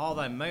shall all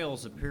thy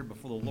males appear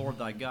before the Lord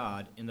thy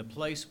God in the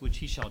place which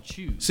he shall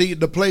choose. See,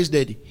 the place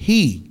that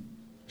he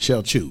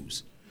shall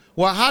choose.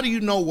 Well, how do you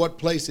know what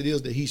place it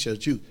is that he shall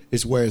choose?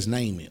 It's where his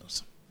name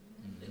is.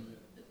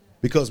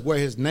 Because where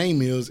his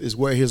name is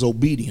where his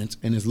obedience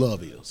and his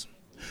love is.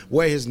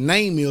 Where his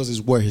name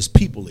is where his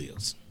people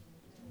is.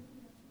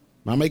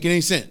 Am I making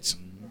any sense?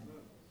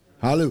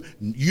 Hallelujah.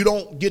 You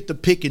don't get to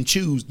pick and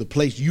choose the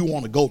place you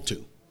want to go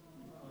to.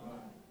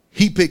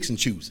 He picks and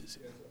chooses.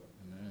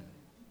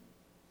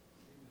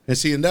 And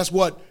see, and that's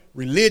what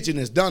religion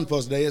has done for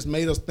us today. It's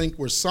made us think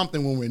we're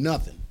something when we're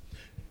nothing.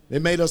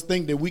 It made us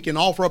think that we can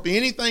offer up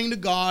anything to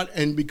God,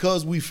 and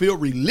because we feel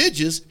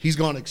religious, he's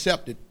going to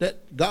accept it.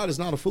 That God is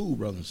not a fool,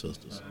 brothers and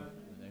sisters.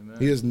 Amen.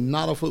 He is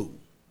not a fool.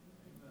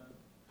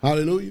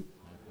 Hallelujah.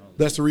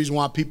 That's the reason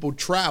why people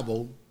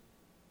travel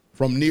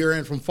from near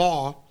and from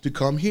far to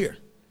come here,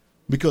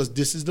 because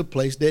this is the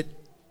place that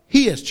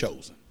he has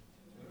chosen.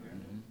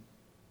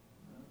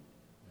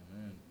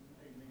 Amen.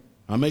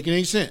 Am I making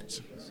any sense?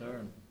 Yes,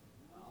 sir.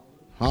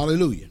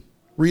 Hallelujah.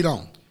 Read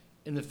on.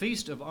 In the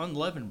feast of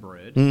unleavened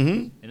bread,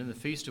 and in the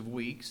feast of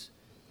weeks,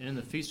 and in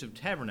the feast of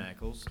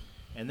tabernacles,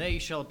 and they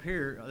shall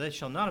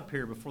not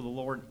appear before the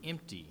Lord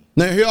empty.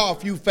 Now here are a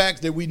few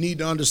facts that we need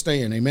to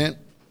understand, amen.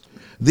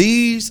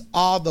 These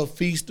are the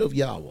feast of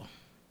Yahweh.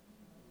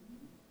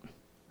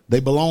 They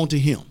belong to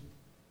him.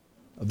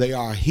 They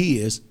are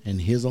his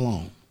and his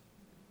alone.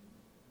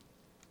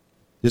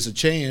 It's a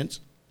chance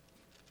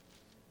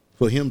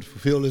for him to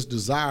fulfill his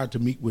desire to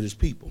meet with his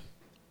people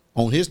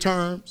on his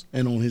terms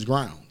and on his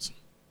grounds.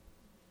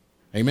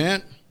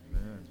 Amen?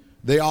 Amen.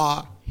 They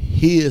are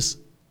his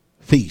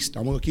feast.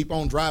 I'm going to keep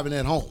on driving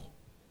that home.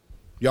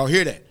 Y'all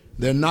hear that?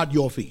 They're not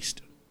your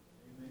feast.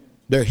 Amen.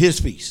 They're his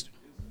feast.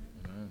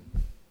 Amen.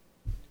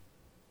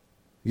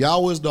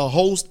 Yahweh is the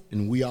host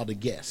and we are the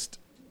guest.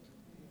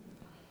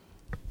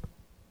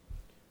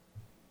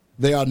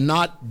 They are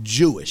not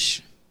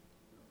Jewish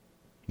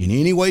in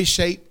any way,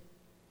 shape,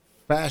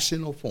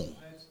 fashion, or form.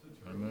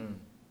 Amen.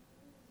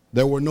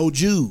 There were no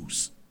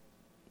Jews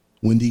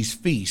when these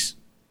feasts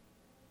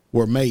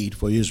were made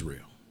for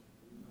Israel.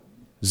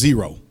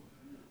 0.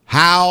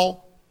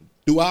 How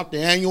throughout the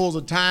annuals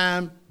of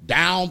time,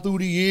 down through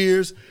the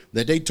years,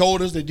 that they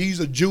told us that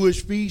these are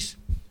Jewish feasts?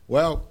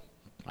 Well,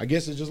 I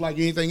guess it's just like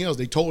anything else.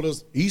 They told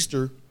us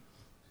Easter.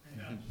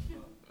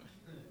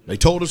 They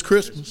told us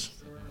Christmas.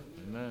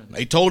 Amen.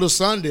 They told us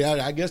Sunday.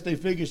 I guess they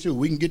figured, sure,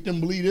 we can get them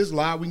to believe this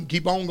lie. We can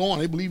keep on going.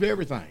 They believe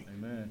everything.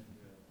 Amen.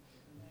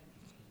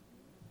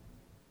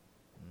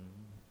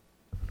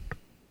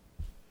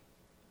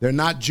 They're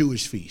not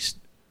Jewish feasts.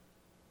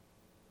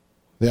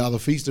 They are the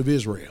feast of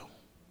Israel.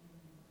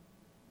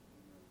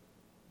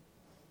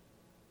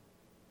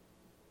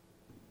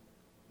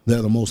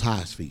 They're the Most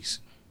High's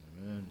feast.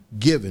 Amen.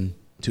 Given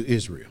to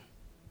Israel.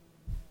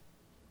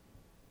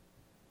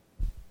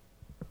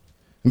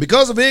 And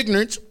because of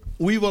ignorance,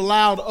 we've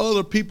allowed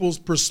other people's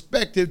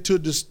perspective to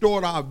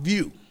distort our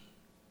view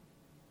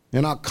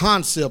and our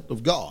concept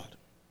of God,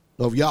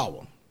 of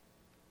Yahweh.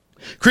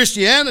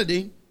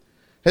 Christianity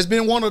has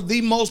been one of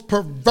the most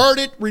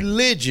perverted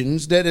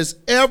religions that has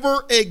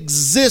ever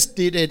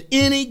existed at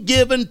any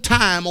given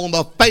time on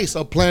the face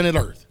of planet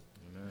Earth.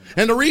 Amen.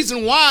 And the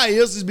reason why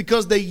is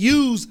because they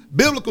use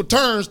biblical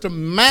terms to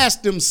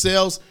mask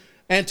themselves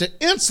and to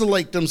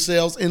insulate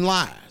themselves in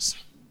lies.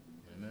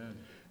 Amen.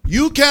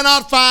 You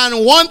cannot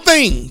find one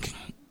thing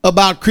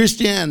about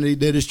Christianity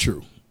that is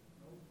true.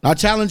 I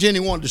challenge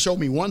anyone to show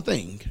me one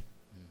thing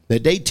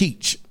that they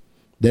teach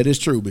that is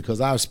true, because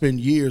I've spent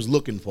years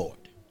looking for it.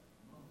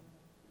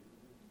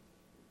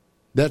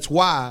 That's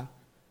why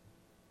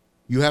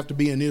you have to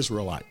be an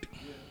Israelite.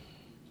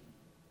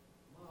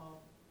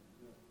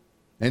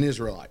 An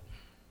Israelite.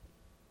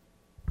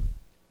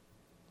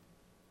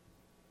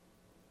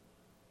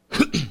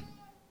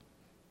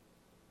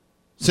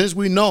 Since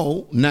we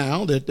know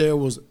now that there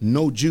was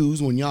no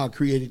Jews when Yah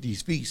created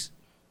these feasts,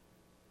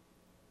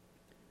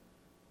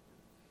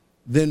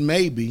 then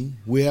maybe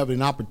we have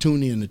an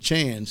opportunity and a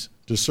chance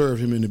to serve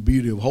him in the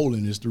beauty of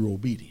holiness through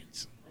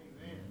obedience.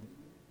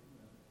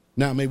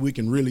 Now, maybe we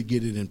can really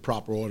get it in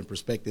proper order and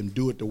perspective and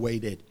do it the way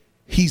that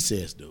he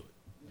says do it.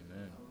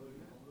 Amen.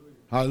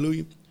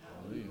 Hallelujah.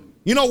 Hallelujah.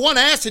 You know, one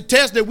acid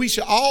test that we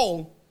should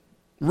all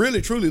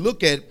really truly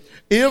look at it,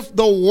 if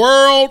the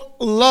world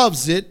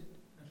loves it,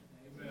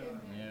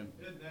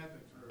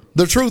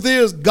 the truth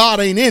is God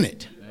ain't in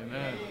it.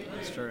 Amen.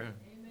 That's true.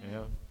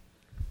 Yeah.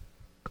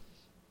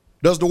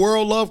 Does the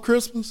world love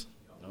Christmas?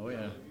 Oh,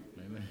 yeah.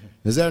 Amen.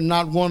 Is that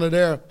not one of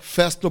their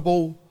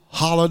festival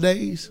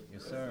holidays?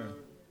 Yes, sir.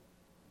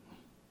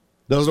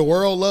 Does the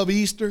world love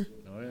Easter?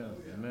 Oh, yeah.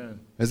 Amen.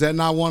 Is that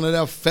not one of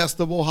their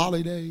festival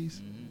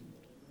holidays?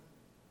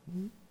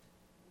 Mm-hmm.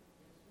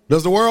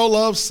 Does the world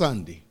love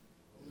Sunday?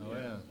 Oh,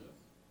 yeah.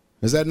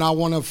 Is that not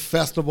one of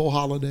festival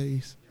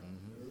holidays?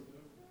 Mm-hmm.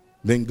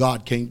 Then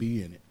God can't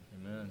be in it.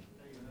 Amen.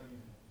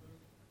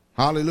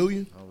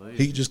 Hallelujah. Hallelujah.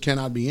 He just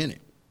cannot be in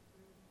it.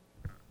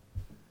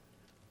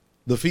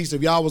 The Feast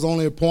of Yah was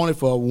only appointed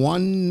for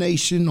one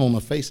nation on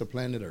the face of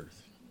planet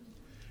Earth.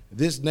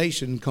 This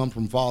nation come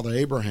from Father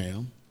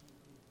Abraham,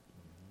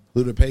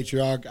 through the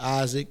patriarch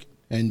Isaac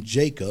and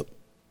Jacob,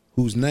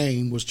 whose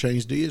name was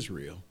changed to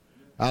Israel.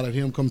 Out of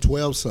him come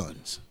 12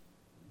 sons.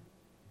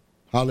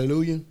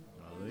 Hallelujah.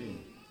 Hallelujah.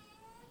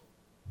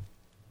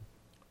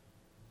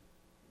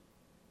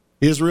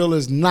 Israel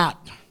is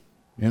not,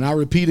 and I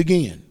repeat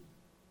again,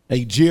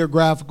 a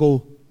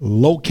geographical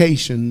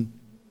location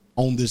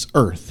on this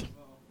earth.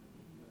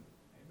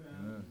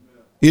 Amen.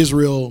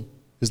 Israel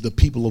is the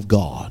people of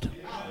God.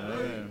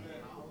 Amen.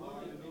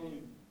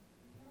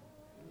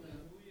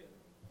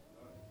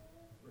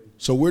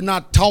 So we're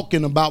not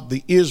talking about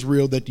the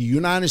Israel that the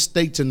United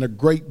States and the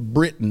Great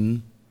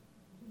Britain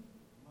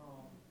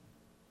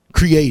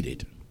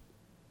created.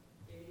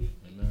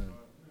 Amen.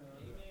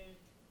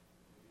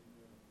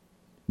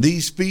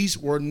 These feasts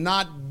were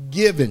not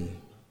given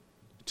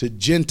to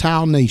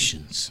Gentile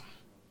nations,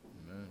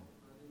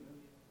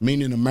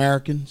 meaning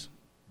Americans,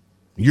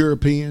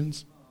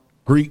 Europeans,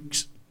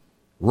 Greeks,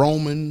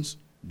 Romans,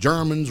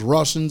 Germans,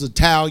 Russians,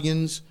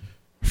 Italians,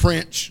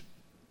 French,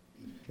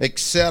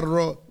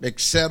 etc.,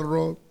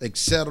 etc.,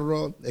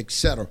 etc.,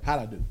 etc. How'd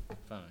I do?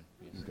 Fine.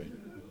 Yes. Okay.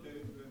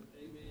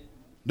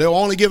 They were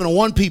only given to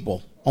one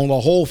people on the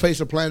whole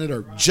face of planet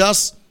Earth.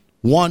 Just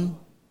one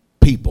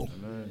people.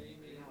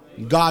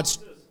 Amen. God's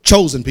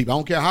chosen people. I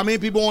don't care how many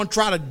people want to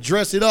try to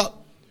dress it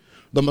up.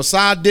 The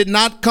Messiah did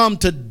not come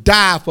to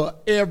die for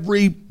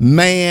every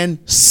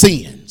man's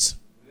sins.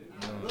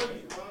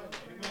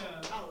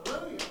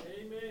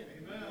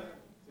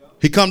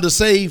 He come to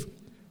save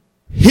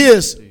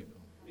his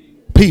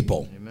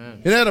people.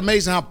 Amen. Isn't that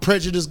amazing how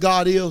prejudiced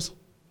God is?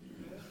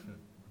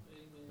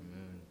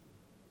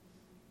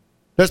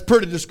 That's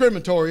pretty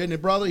discriminatory, isn't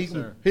it, brother?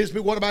 His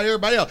people, what about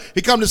everybody else?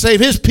 He come to save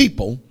his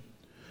people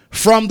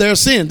from their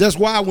sin. That's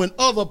why when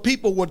other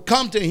people would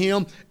come to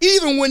him,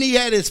 even when he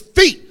had his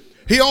feet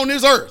here on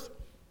this earth,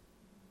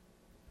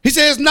 he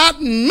says,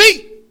 not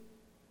meat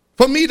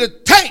for me to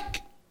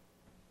take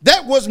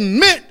that was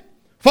meant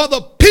for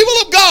the people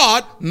of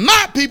God,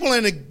 my people,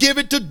 and to give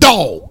it to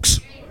dogs.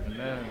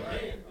 Amen.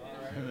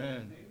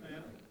 Amen.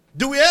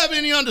 Do we have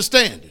any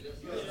understanding?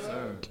 Yes,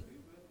 sir.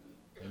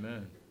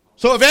 Amen.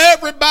 So if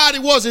everybody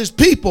was his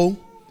people,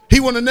 he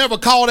would have never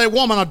called that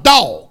woman a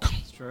dog.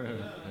 That's true.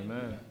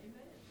 Amen.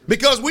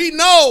 Because we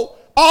know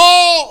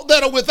all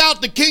that are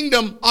without the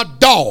kingdom are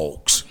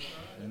dogs,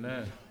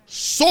 Amen.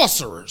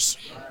 sorcerers,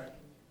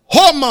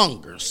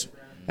 whoremongers,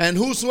 and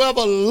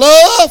whosoever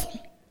love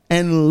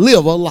and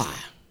live a lie.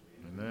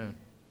 Amen.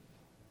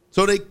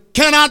 So they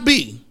cannot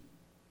be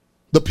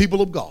the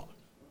people of God,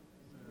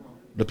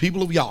 the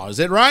people of Yah. Is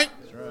that right?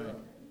 That's right.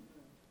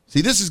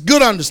 See, this is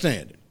good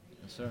understanding.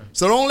 Yes, sir.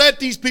 So don't let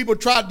these people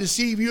try to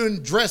deceive you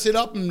and dress it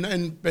up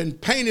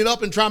and paint it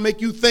up and try to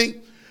make you think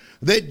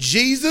that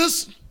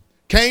Jesus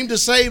came to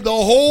save the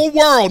whole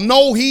world.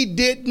 No, he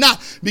did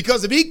not.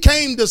 Because if he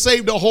came to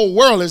save the whole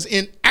world, as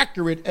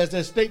inaccurate as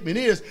that statement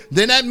is,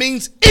 then that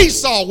means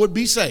Esau would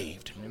be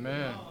saved.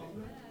 Amen.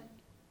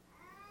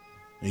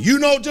 And you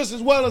know just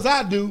as well as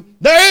I do,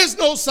 there is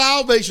no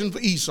salvation for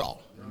Esau.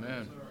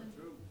 Amen.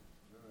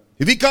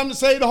 If he come to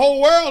save the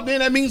whole world, then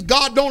that means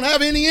God don't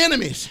have any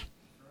enemies.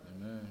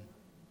 Amen.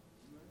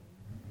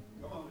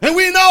 And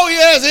we know he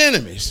has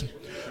enemies.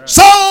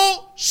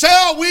 So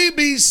shall we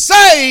be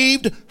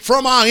saved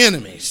from our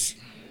enemies.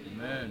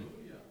 Amen.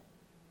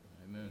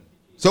 Amen.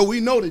 So we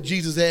know that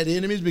Jesus had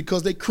enemies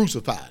because they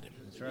crucified him.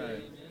 That's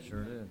right.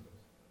 Sure did.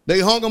 They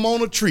hung him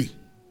on a tree.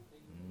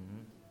 Mm-hmm.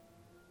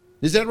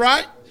 Is that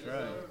right? That's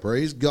right.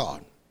 Praise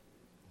God.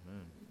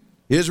 Amen.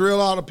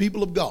 Israel are the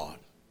people of God.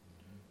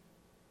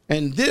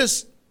 And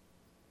this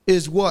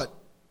is what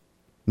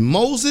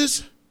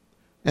Moses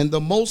and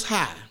the Most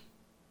High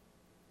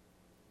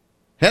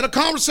had a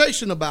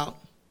conversation about.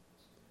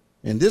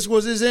 And this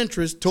was his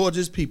interest towards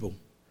his people.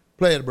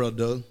 Play it, Brother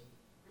Doug.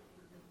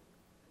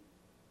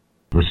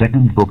 The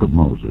second book of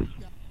Moses,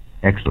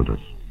 Exodus,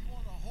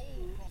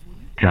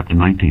 chapter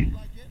 19.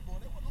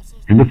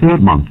 In the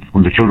third month,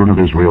 when the children of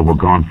Israel were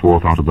gone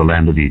forth out of the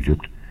land of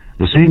Egypt,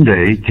 the same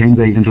day came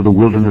they into the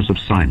wilderness of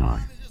Sinai.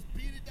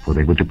 For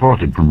they were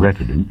departed from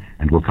Rephidim,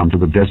 and were come to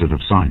the desert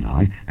of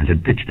Sinai, and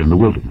had pitched in the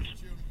wilderness.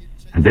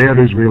 And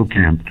there Israel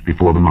camped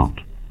before the mount.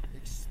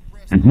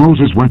 And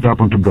Moses went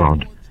up unto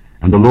God,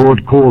 And the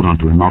Lord called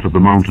unto him out of the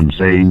mountain,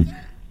 saying,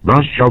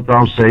 Thus shalt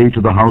thou say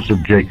to the house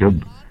of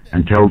Jacob,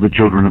 and tell the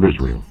children of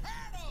Israel,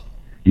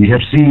 Ye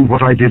have seen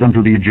what I did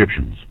unto the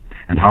Egyptians,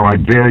 and how I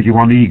bare you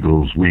on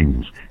eagles'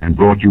 wings, and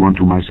brought you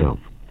unto myself.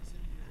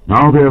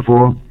 Now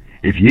therefore,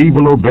 if ye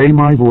will obey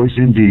my voice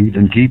indeed,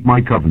 and keep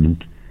my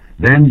covenant,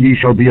 then ye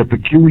shall be a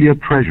peculiar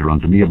treasure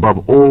unto me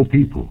above all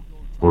people,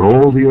 for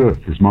all the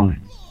earth is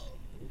mine.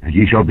 And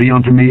ye shall be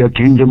unto me a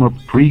kingdom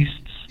of priests,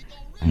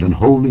 and an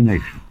holy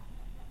nation.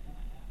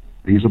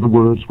 These are the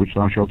words which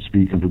thou shalt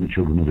speak unto the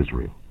children of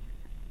Israel.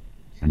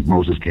 And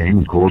Moses came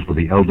and called for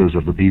the elders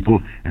of the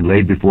people, and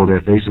laid before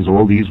their faces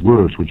all these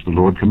words which the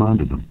Lord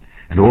commanded them.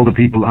 And all the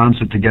people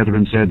answered together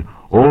and said,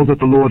 All that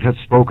the Lord hath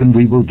spoken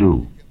we will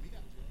do.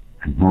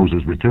 And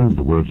Moses returned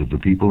the words of the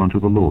people unto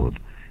the Lord.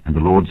 And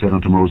the Lord said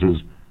unto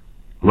Moses,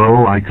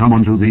 Lo, I come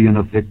unto thee in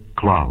a thick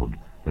cloud,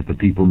 that the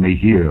people may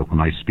hear when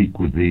I speak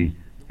with thee,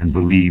 and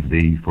believe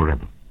thee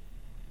forever.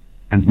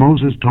 And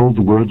Moses told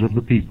the words of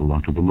the people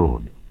unto the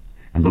Lord.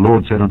 And the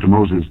Lord said unto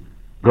Moses,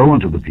 Go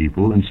unto the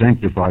people, and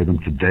sanctify them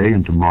today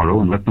and tomorrow,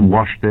 and let them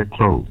wash their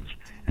clothes,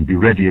 and be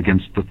ready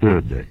against the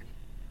third day.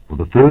 For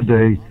the third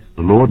day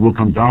the Lord will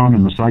come down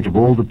in the sight of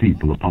all the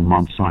people upon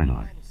Mount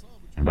Sinai.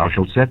 And thou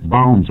shalt set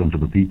bounds unto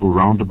the people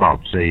round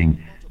about,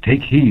 saying,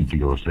 Take heed to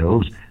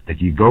yourselves,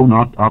 that ye go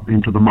not up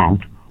into the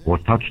mount, or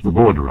touch the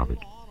border of it.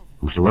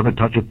 Whosoever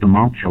toucheth the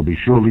mount shall be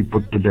surely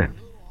put to death.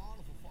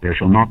 There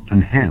shall not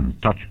an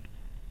hand touch it,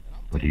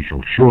 but he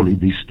shall surely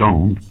be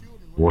stoned,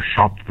 or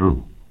shot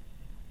through.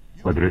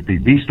 Whether it be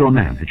beast or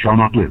man, it shall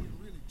not live.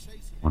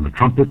 When the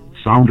trumpet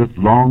soundeth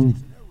long,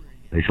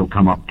 they shall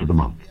come up to the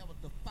mount.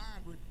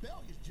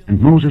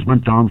 And Moses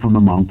went down from the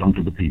mount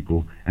unto the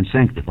people, and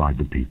sanctified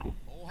the people,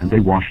 and they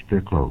washed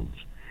their clothes.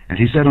 And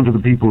he said unto the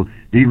people,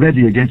 Be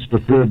ready against the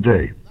third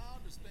day.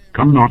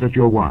 Come not at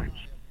your wives.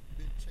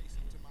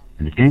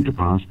 And it came to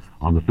pass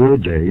on the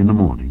third day in the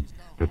morning,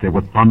 that there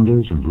were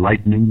thunders and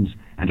lightnings,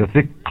 and a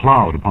thick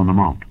cloud upon the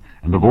mount,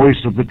 and the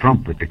voice of the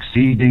trumpet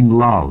exceeding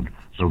loud,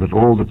 so that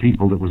all the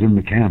people that was in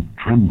the camp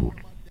trembled.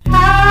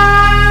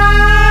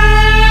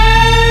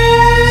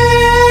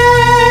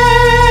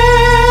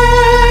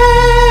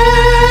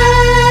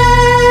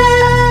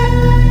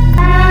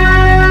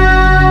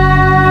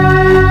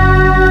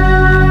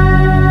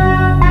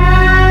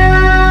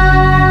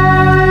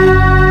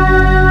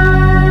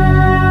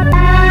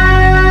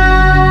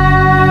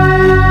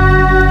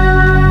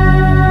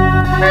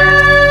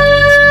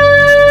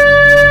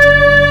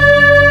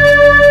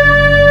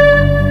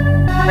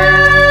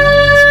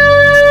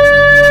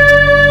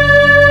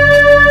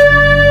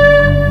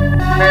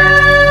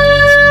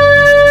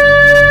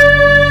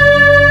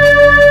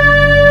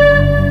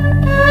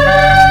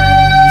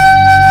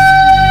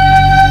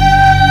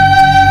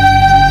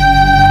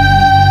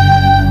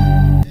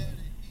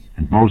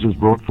 Moses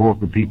brought forth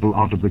the people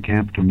out of the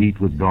camp to meet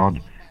with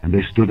God, and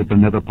they stood at the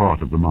nether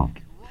part of the mount.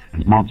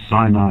 And Mount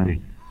Sinai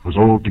was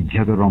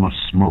altogether on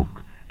a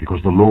smoke,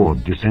 because the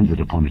Lord descended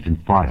upon it in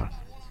fire.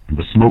 And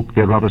the smoke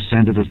thereof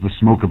ascended as the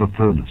smoke of a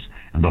furnace,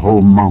 and the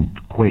whole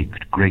mount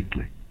quaked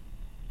greatly.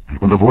 And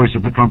when the voice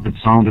of the trumpet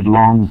sounded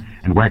long,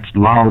 and waxed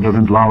louder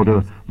and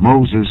louder,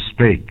 Moses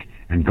spake,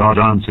 and God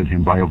answered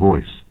him by a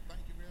voice.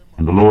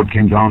 And the Lord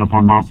came down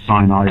upon Mount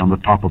Sinai on the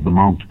top of the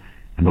mount,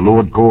 and the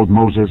Lord called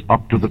Moses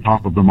up to the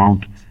top of the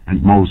mount,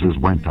 and Moses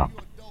went up.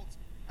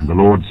 And the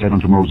Lord said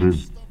unto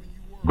Moses,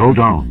 Go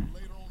down,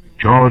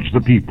 charge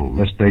the people,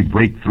 lest they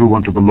break through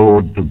unto the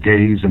Lord to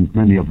gaze, and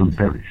many of them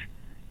perish.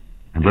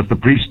 And let the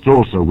priests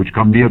also, which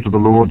come near to the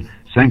Lord,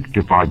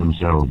 sanctify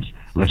themselves,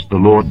 lest the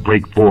Lord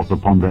break forth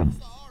upon them.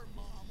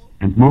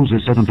 And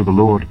Moses said unto the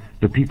Lord,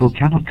 The people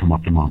cannot come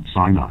up to Mount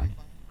Sinai,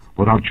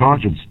 for thou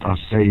chargedst us,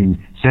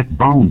 saying, Set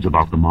bounds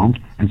about the mount,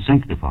 and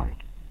sanctify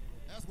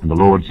it. And the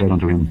Lord said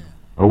unto him,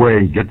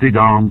 Away, get thee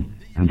down,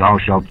 and thou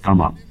shalt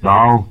come up,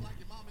 thou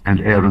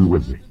and Aaron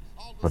with thee.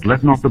 But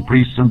let not the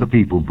priests and the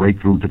people break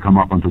through to come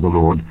up unto the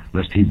Lord,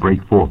 lest he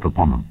break forth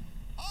upon them.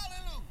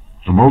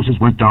 So Moses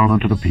went down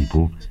unto the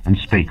people, and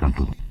spake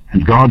unto them.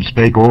 And God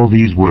spake all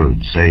these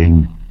words,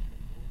 saying,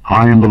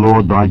 I am the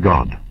Lord thy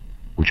God,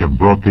 which have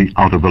brought thee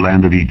out of the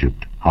land of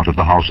Egypt, out of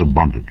the house of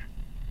bondage.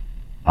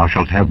 Thou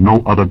shalt have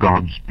no other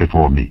gods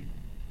before me.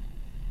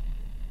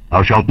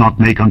 Thou shalt not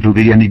make unto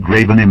thee any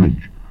graven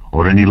image,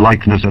 or any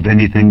likeness of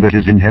anything that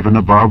is in heaven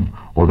above,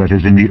 or that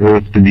is in the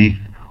earth beneath,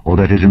 or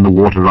that is in the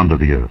water under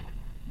the earth.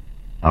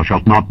 Thou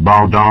shalt not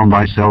bow down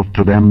thyself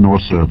to them,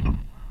 nor serve them.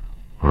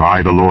 For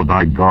I, the Lord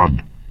thy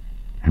God,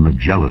 am a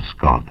jealous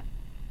God,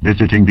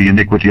 visiting the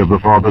iniquity of the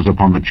fathers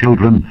upon the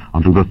children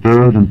unto the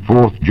third and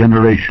fourth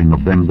generation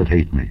of them that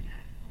hate me,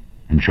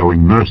 and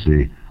showing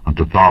mercy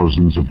unto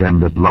thousands of them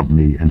that love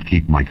me and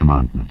keep my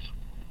commandments.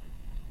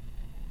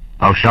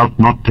 Thou shalt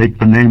not take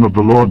the name of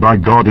the Lord thy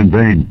God in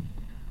vain,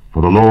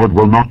 for the Lord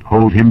will not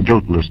hold him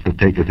guiltless that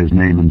taketh his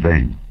name in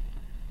vain.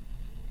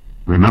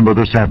 Remember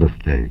the Sabbath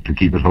day, to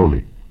keep it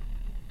holy.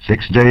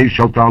 6 days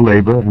shalt thou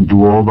labor, and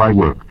do all thy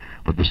work.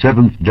 But the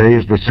 7th day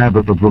is the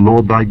Sabbath of the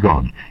Lord thy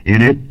God.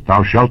 In it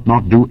thou shalt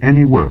not do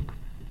any work,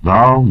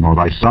 thou, nor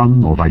thy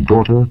son, nor thy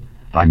daughter,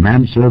 thy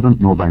manservant,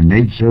 nor thy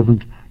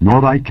maidservant,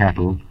 nor thy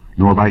cattle,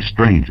 nor thy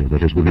stranger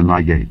that is within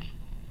thy gates.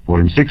 For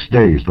in 6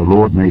 days the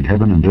Lord made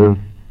heaven and earth,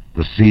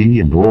 the sea,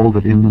 and all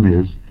that in them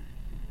is,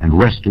 and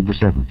rested the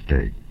 7th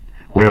day.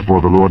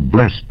 Wherefore the Lord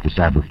blessed the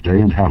Sabbath day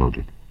and hallowed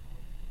it.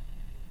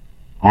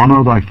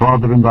 Honor thy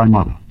father and thy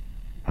mother,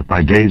 that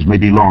thy days may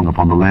be long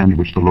upon the land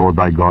which the Lord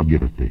thy God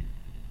giveth thee.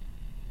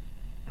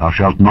 Thou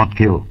shalt not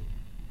kill.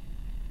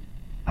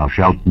 Thou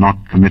shalt not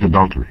commit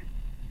adultery.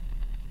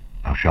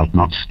 Thou shalt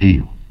not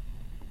steal.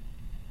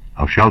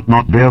 Thou shalt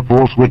not bear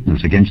false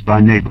witness against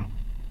thy neighbor.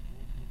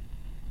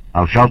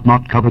 Thou shalt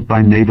not covet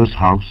thy neighbor's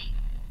house.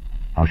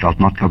 Thou shalt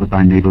not covet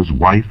thy neighbor's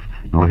wife,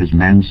 nor his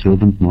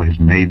manservant, nor his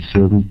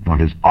maidservant, nor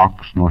his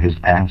ox, nor his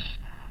ass,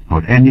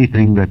 nor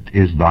anything that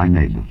is thy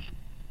neighbor's.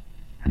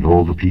 And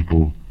all the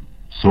people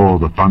saw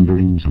the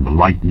thunderings and the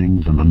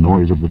lightnings and the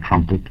noise of the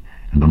trumpet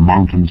and the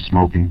mountain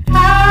smoking.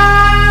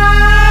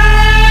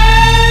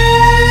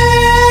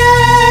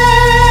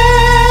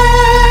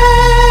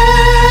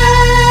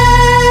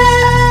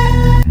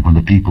 And when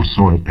the people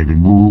saw it, they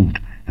removed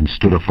and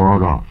stood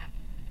afar off.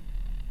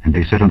 And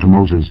they said unto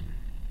Moses,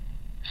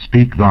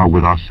 Speak thou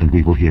with us, and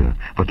we will hear.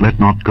 But let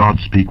not God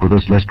speak with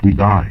us, lest we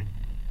die.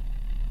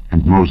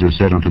 And Moses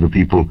said unto the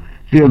people,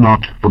 Fear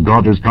not, for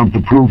God is come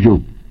to prove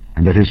you,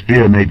 and that his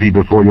fear may be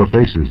before your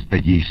faces,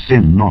 that ye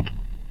sin not.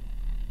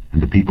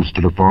 And the people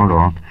stood afar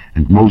off,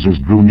 and Moses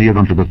drew near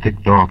unto the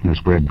thick darkness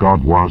where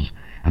God was.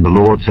 And the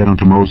Lord said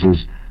unto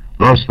Moses,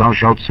 Thus thou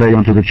shalt say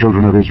unto the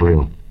children of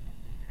Israel,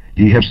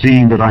 Ye have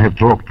seen that I have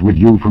talked with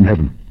you from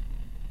heaven.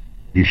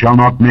 Ye shall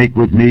not make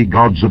with me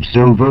gods of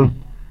silver,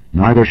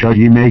 neither shall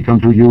ye make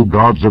unto you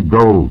gods of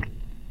gold.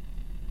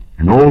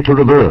 An altar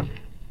of earth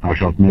thou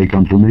shalt make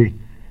unto me,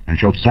 and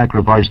shalt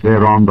sacrifice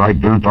thereon thy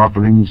burnt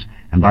offerings,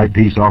 and thy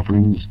peace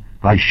offerings,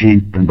 thy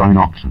sheep, and thine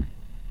oxen.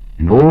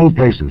 In all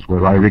places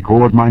where I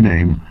record my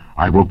name,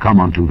 I will come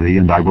unto thee,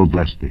 and I will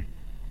bless thee.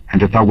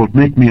 And if thou wilt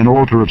make me an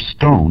altar of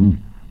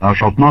stone, thou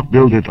shalt not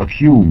build it of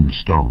hewn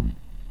stone.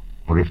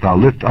 For if thou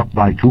lift up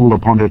thy tool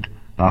upon it,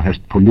 thou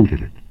hast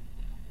polluted it.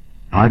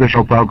 Neither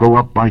shalt thou go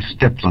up by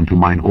steps unto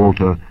mine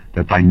altar,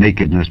 that thy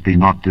nakedness be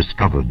not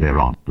discovered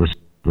thereon.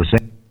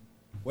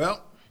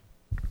 Well,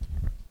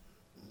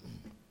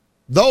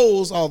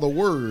 those are the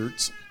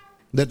words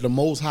that the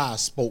Most High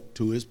spoke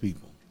to his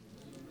people.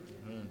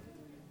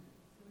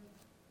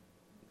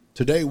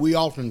 Today we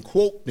often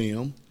quote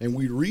them and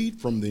we read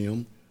from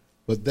them,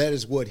 but that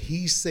is what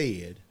he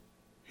said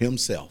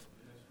himself.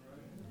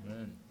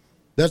 Amen.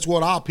 That's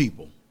what our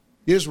people,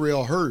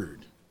 Israel,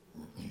 heard.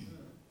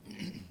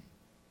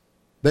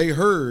 They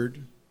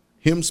heard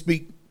him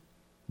speak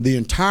the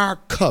entire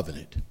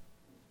covenant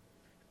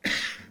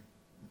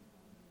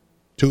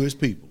to his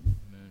people.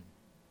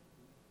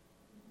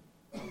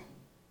 Of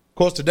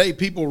course, today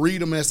people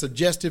read them as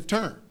suggestive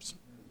terms.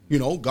 You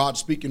know, God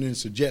speaking in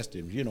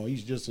suggestive. You know,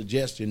 he's just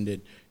suggesting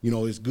that, you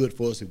know, it's good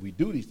for us if we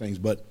do these things,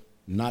 but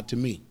not to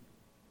me.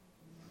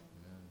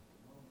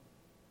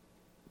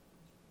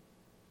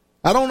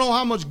 I don't know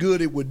how much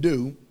good it would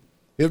do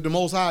if the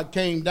Most High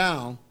came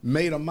down,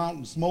 made a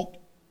mountain smoke,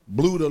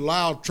 blew the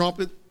loud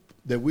trumpet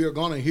that we are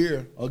going to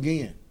hear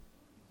again,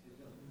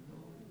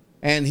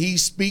 and he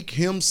speak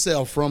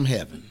himself from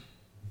heaven.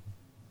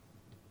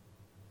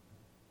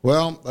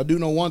 Well, I do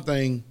know one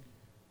thing.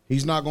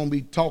 He's not going to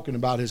be talking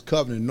about his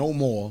covenant no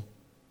more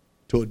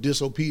to a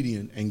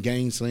disobedient and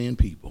gainsaying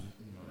people.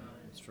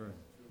 That's true.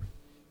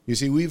 You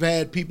see, we've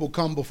had people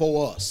come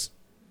before us,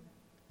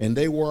 and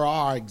they were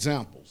our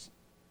examples.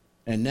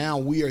 And now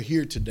we are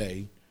here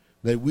today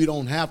that we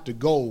don't have to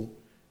go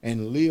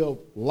and live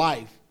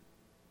life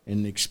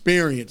and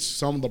experience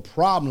some of the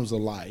problems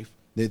of life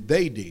that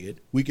they did.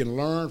 We can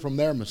learn from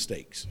their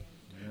mistakes.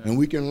 Yeah. And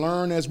we can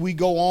learn as we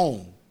go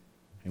on.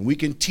 And we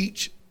can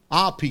teach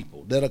our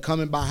people that are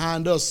coming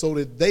behind us so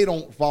that they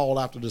don't fall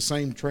after the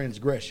same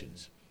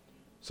transgressions.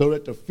 So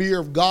that the fear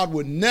of God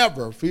would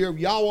never, fear of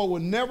Yahweh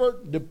would never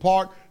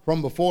depart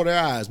from before their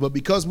eyes. But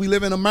because we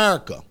live in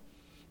America,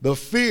 the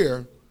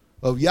fear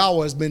of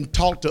Yahweh has been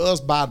taught to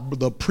us by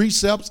the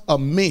precepts of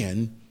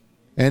men,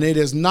 and it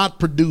has not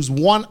produced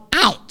 1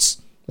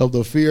 ounce of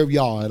the fear of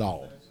Yahweh at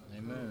all.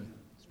 Amen.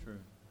 That's true.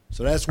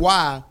 So that's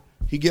why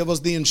he gave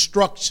us the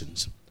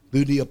instructions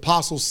through the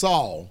apostle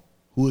Saul,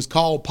 who is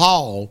called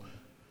Paul,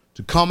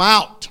 to come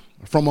out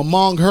from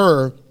among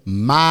her,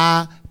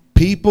 my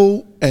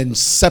people, and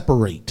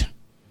separate.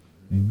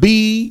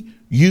 Be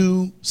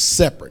you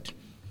separate.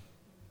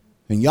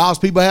 And y'all's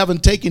people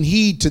haven't taken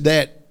heed to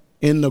that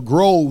in the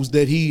groves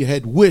that he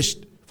had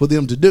wished for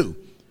them to do.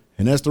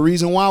 And that's the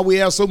reason why we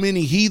have so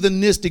many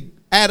heathenistic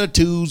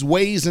attitudes,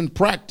 ways, and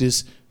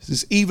practices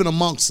even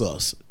amongst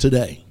us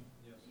today.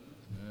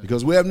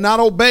 Because we have not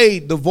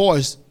obeyed the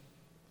voice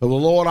of the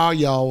Lord our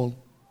Yahweh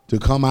to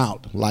come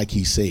out like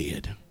he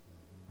said.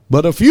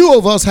 But a few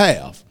of us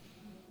have.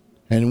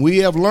 And we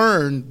have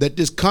learned that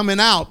this coming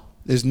out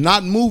is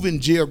not moving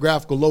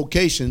geographical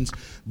locations,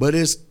 but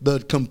it's the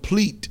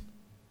complete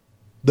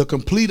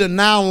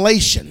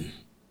annihilation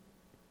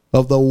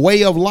of the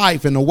way of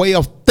life and the way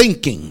of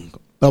thinking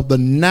of the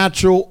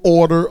natural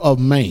order of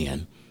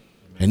man.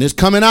 And this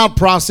coming out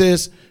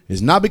process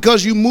is not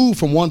because you move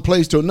from one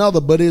place to another,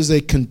 but is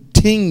a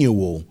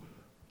continual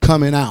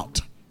coming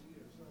out.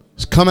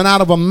 It's coming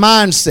out of a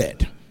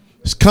mindset.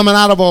 It's coming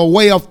out of a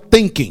way of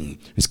thinking.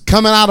 It's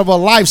coming out of a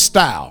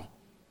lifestyle.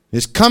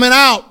 It's coming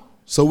out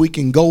so we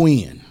can go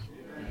in.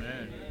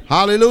 Amen.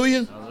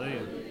 Hallelujah.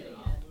 Hallelujah.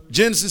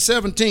 Genesis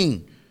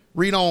 17.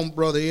 Read on,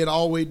 Brother Ed,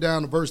 all the way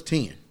down to verse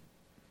 10.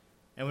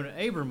 And when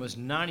Abram was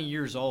 90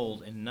 years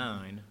old and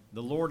 9,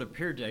 the Lord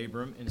appeared to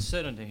Abram and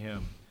said unto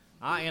him,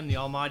 I am the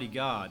Almighty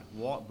God.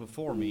 Walk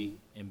before me,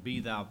 and be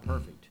thou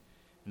perfect.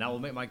 And I will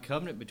make my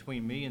covenant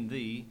between me and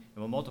thee,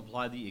 and will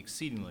multiply thee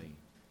exceedingly.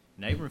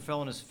 And Abram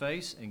fell on his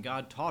face, and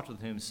God talked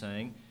with him,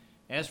 saying,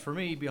 As for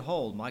me,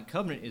 behold, my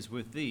covenant is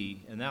with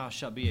thee, and thou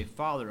shalt be a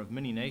father of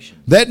many nations.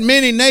 That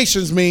many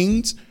nations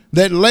means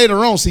that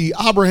later on, see,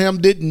 Abram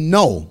didn't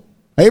know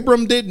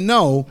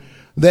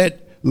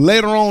that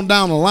later on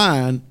down the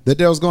line that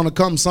there was going to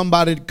come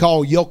somebody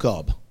called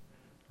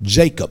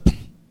Jacob,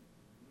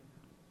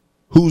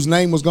 whose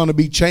name was going to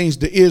be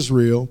changed to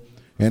Israel,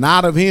 and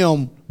out of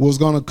him was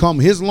going to come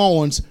his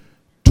loins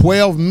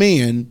 12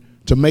 men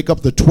to make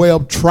up the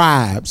 12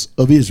 tribes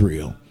of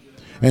Israel.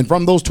 And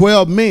from those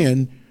 12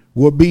 men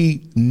will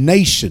be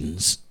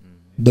nations,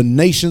 the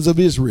nations of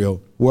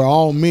Israel, where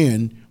all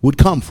men would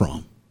come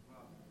from,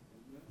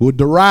 would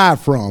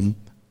derive from,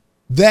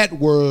 that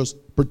was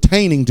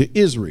pertaining to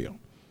Israel.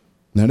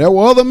 Now, there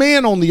were other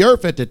men on the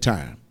earth at the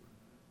time,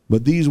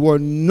 but these were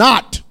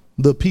not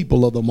the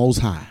people of the Most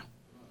High.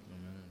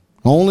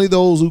 Only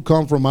those who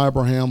come from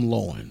Abraham's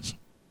loins.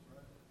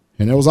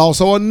 And there was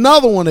also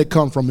another one that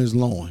come from his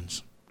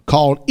loins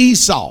called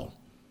Esau,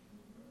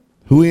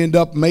 who ended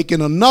up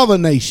making another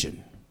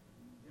nation.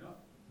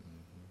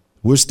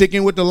 We're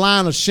sticking with the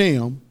line of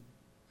Shem,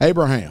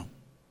 Abraham,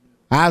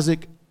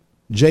 Isaac,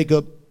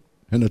 Jacob,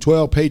 and the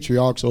 12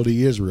 patriarchs or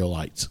the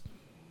Israelites.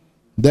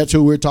 That's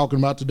who we're talking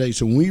about today.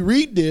 So when we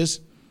read this,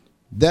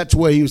 that's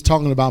where he was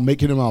talking about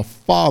making him a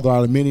father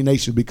out of many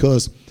nations,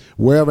 because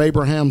wherever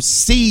Abraham's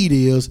seed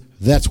is,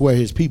 that's where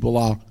his people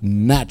are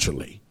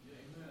naturally.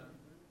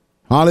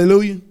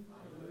 Hallelujah.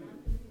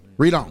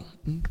 Read on.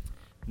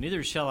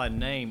 Neither shall thy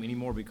name any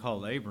more be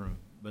called Abram,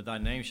 but thy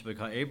name shall be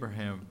called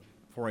Abraham,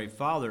 for a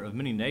father of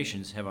many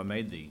nations have I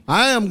made thee.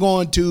 I am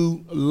going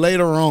to,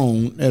 later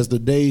on, as the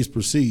days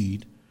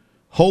proceed,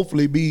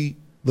 hopefully be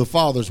the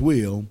Father's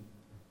will.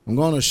 I'm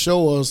going to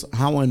show us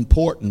how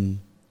important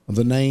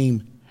the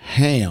name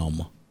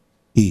Ham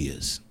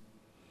is,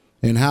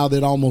 and how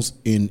that almost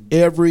in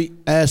every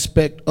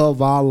aspect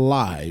of our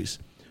lives,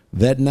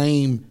 that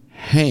name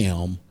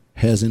Ham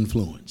has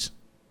influence.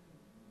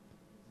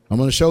 I'm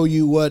going to show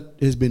you what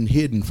has been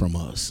hidden from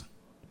us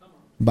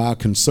by a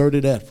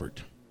concerted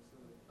effort.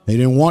 They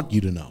didn't want you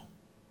to know.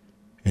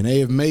 And they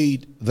have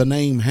made the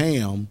name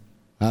Ham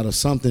out of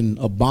something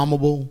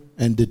abominable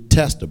and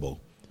detestable.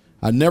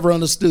 I never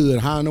understood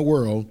how in the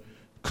world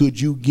could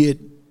you get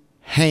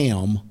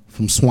ham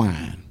from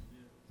swine.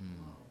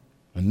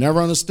 I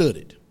never understood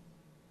it.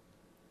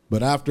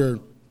 But after,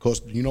 of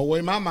course, you know the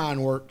way my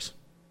mind works.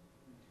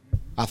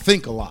 I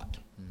think a lot.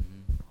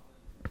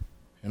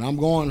 And I'm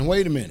going,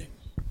 wait a minute.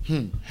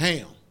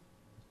 Ham.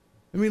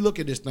 Let me look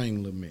at this thing a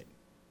little bit.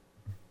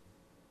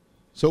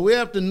 So we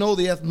have to know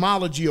the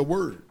etymology of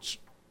words.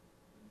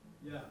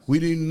 Yes. We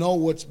didn't know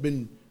what's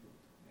been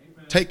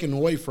taken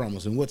away from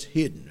us and what's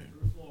hidden.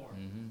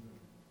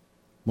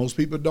 Most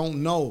people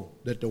don't know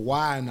that the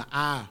Y and the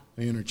I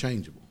are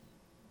interchangeable.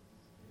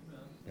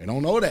 They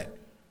don't know that.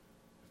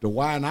 The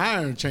Y and I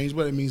are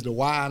interchangeable, it means the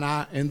Y and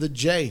I and the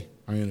J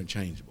are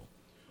interchangeable.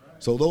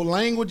 So those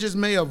languages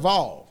may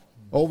evolve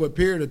over a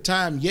period of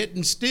time, yet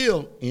and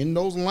still in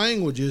those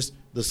languages,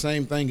 the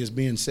same thing is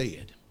being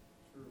said.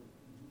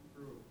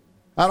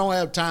 I don't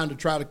have time to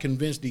try to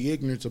convince the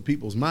ignorance of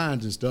people's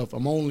minds and stuff.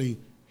 I'm only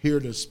here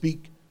to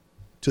speak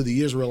to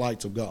the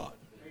Israelites of God,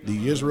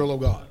 the Israel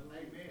of God.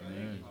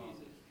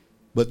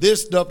 But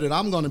this stuff that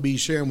I'm going to be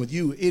sharing with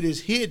you, it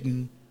is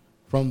hidden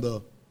from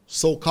the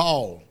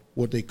so-called,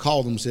 what they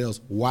call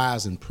themselves,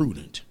 wise and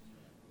prudent.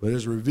 But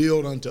it's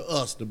revealed unto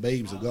us, the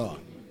babes of God.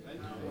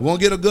 We're going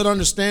to get a good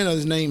understanding of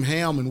his name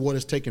Ham and what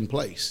has taken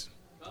place.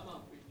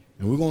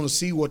 And we're going to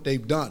see what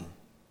they've done.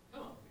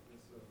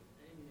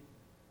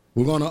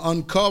 We're going to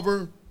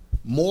uncover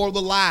more of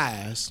the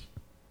lies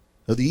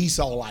of the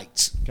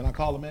Esauites. Can I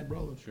call them that,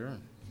 brother? Sure.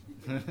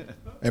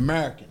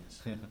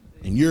 Americans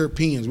and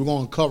Europeans. We're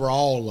going to cover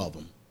all of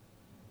them.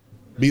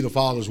 Be the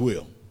Father's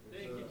will.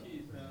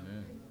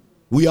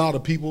 We are the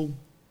people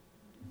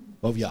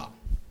of Yah.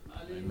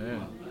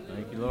 Amen.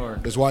 Thank you,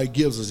 Lord. That's why he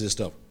gives us this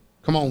stuff.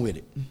 Come on with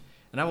it.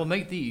 And I will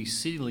make thee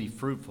exceedingly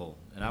fruitful,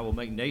 and I will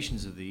make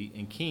nations of thee,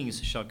 and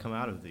kings shall come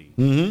out of thee.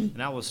 Mm-hmm.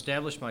 And I will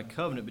establish my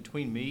covenant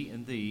between me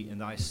and thee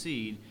and thy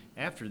seed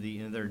after thee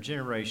and their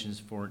generations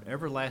for an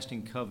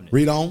everlasting covenant.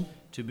 Read on.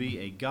 To be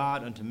a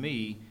God unto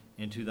me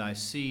and to thy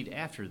seed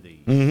after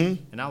thee.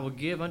 Mm-hmm. And I will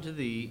give unto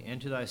thee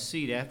and to thy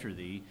seed after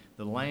thee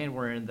the land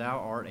wherein thou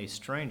art a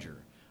stranger,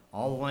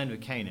 all the land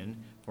of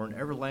Canaan, for an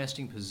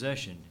everlasting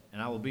possession, and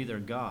and I will be their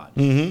God.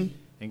 Mm-hmm.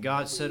 And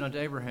God said unto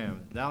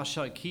Abraham, Thou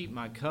shalt keep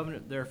my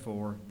covenant,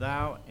 therefore,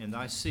 thou and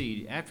thy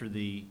seed after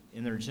thee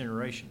in their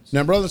generations.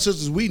 Now, brothers and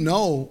sisters, we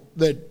know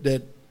that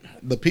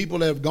the people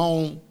that have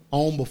gone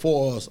on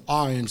before us,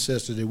 our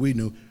ancestors that we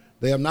knew,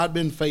 they have not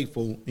been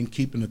faithful in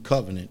keeping the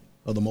covenant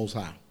of the Most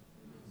High.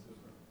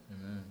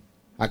 Amen.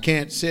 I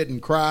can't sit and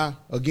cry.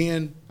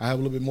 Again, I have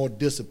a little bit more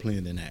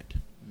discipline than that.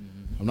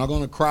 Mm-hmm. I'm not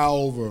going to cry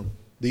over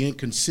the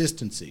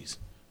inconsistencies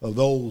of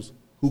those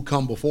who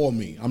come before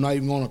me. I'm not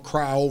even going to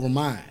cry over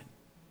mine.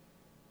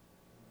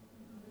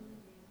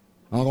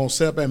 I'm not going to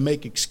sit up and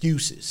make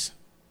excuses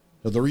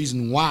of the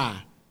reason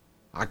why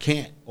I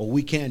can't or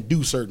we can't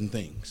do certain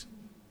things.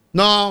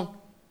 No,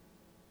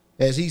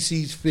 as he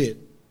sees fit,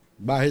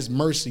 by his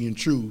mercy and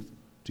truth,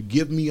 to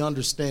give me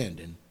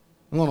understanding,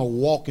 I'm going to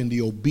walk in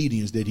the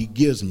obedience that he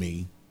gives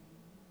me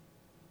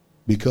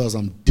because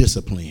I'm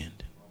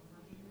disciplined.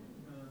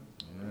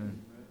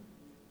 Amen.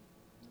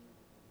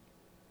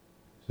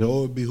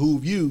 So it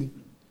behooves you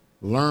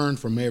learn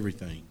from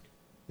everything,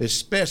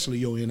 especially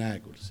your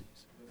inadequacies.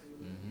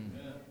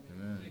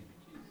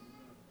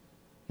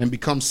 And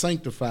become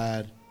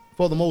sanctified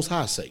for the Most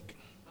High's sake.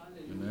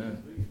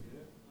 Amen.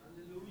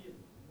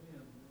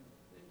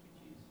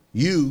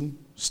 You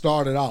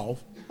started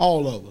off,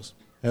 all of us,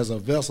 as a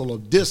vessel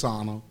of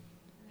dishonor.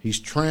 He's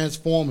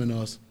transforming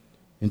us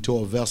into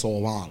a vessel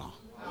of honor.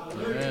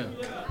 Amen.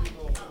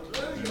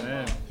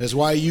 Amen. That's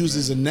why he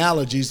uses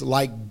analogies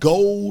like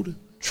gold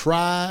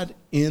tried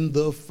in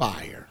the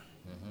fire.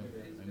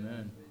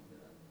 Amen.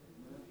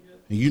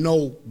 And you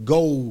know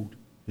gold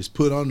is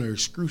put under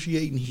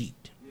excruciating heat.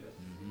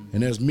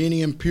 And there's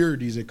many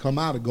impurities that come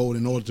out of gold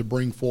in order to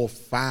bring forth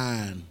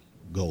fine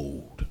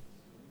gold.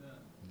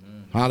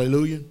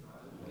 Hallelujah.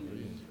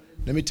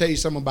 Let me tell you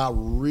something about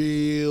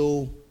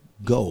real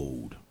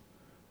gold.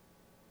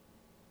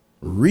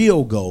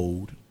 Real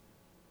gold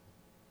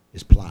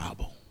is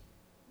pliable.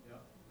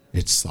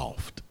 It's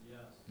soft.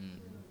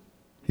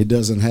 It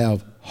doesn't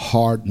have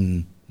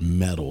hardened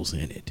metals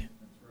in it.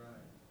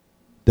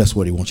 That's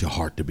what he wants your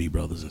heart to be,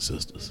 brothers and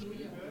sisters.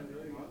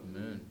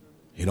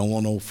 He don't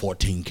want no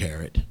 14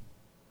 karat.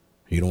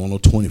 He don't want no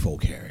 24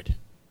 karat.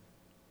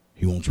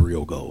 He wants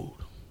real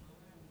gold.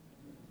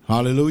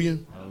 Hallelujah.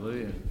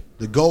 Hallelujah.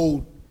 The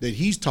gold that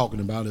he's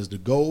talking about is the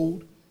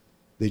gold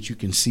that you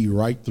can see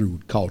right through,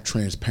 called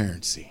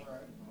transparency.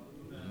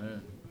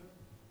 Amen.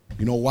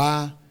 You know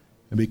why?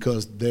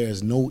 Because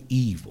there's no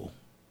evil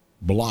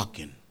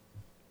blocking.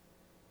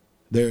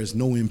 There's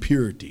no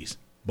impurities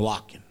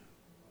blocking.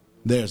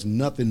 There's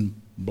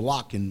nothing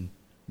blocking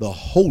the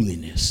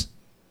holiness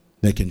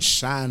that can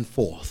shine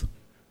forth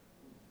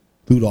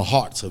through the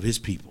hearts of his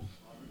people.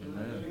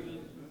 Amen.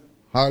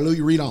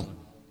 Hallelujah. Read on.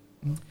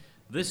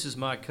 This is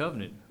my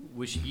covenant,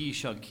 which ye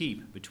shall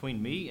keep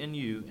between me and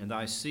you and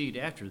thy seed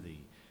after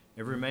thee.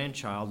 Every man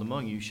child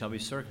among you shall be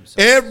circumcised.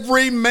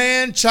 Every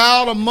man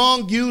child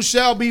among you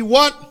shall be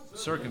what?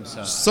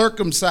 Circumcised.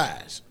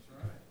 Circumcised.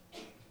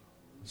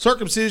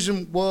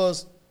 Circumcision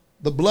was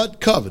the blood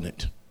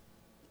covenant.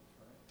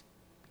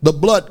 The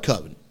blood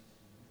covenant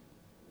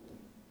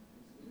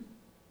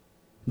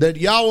that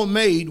Yahweh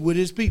made with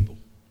his people.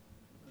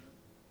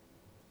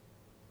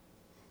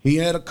 He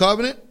had a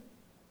covenant,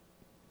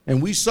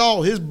 and we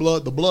saw his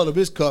blood, the blood of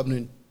his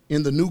covenant,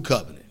 in the new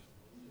covenant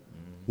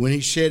when he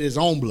shed his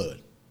own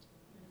blood.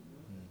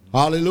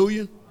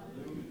 Hallelujah.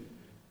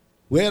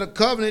 We had a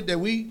covenant that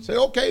we said,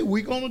 okay,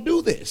 we're going to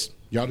do this.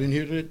 Y'all didn't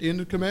hear that in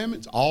the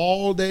commandments?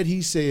 All that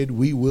he said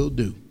we will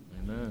do.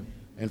 Amen.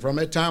 And from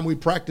that time, we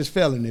practiced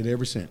felling it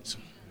ever since.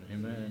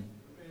 Amen.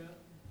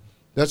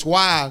 That's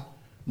why,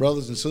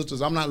 brothers and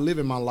sisters, I'm not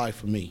living my life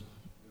for me.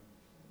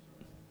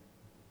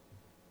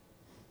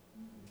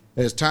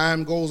 As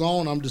time goes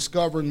on, I'm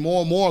discovering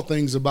more and more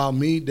things about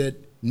me that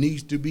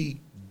needs to be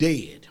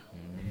dead.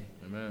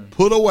 Amen.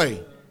 Put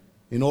away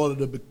in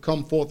order to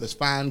come forth as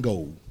fine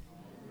gold.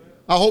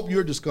 I hope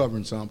you're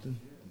discovering something.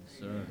 Yes,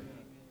 sir.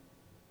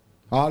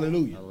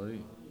 Hallelujah.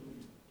 Hallelujah.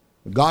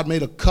 God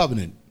made a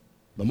covenant.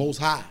 The Most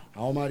High,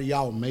 Almighty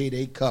Yahweh, made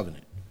a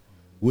covenant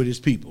with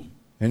his people.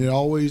 And it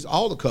always,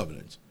 all the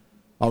covenants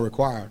are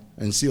required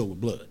and sealed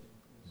with blood.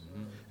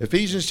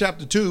 Ephesians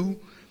chapter 2,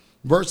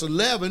 verse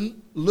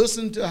 11,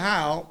 listen to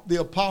how the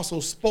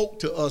apostle spoke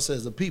to us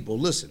as a people.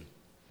 Listen.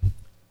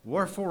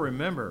 Wherefore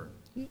remember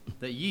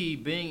that ye,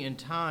 being in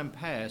time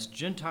past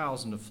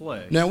Gentiles in the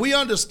flesh. Now, we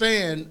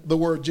understand the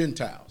word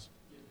Gentiles.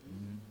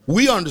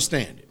 We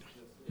understand it.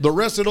 The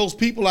rest of those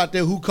people out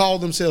there who call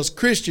themselves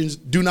Christians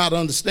do not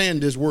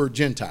understand this word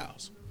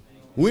Gentiles.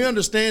 We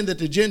understand that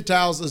the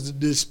Gentiles is the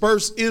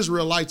dispersed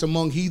Israelites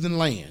among heathen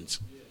lands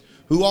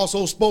who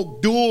also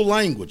spoke dual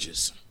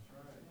languages.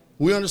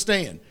 We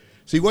understand.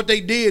 See, what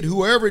they did,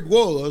 whoever it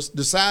was,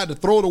 decided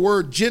to throw the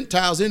word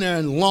Gentiles in there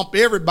and lump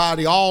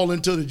everybody all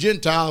into the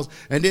Gentiles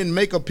and then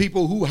make a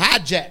people who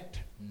hijacked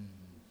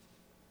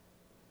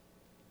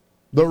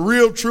the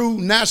real true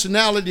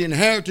nationality and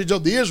heritage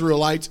of the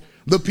Israelites,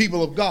 the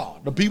people of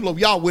God, the people of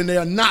Yahweh, when they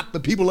are not the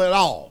people at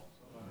all.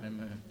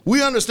 Amen.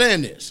 We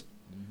understand this.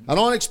 I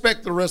don't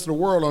expect the rest of the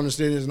world to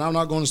understand this, and I'm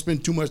not going to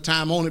spend too much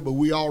time on it, but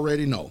we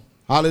already know.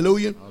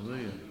 Hallelujah.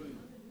 Hallelujah.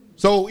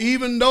 So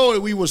even though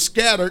we were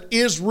scattered,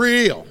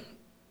 Israel,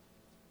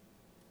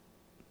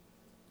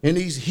 in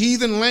these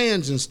heathen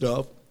lands and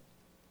stuff,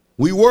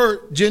 we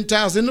were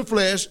Gentiles in the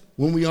flesh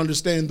when we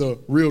understand the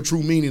real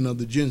true meaning of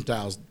the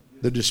Gentiles,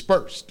 the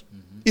dispersed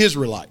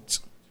Israelites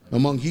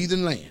among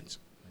heathen lands,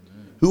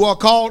 who are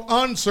called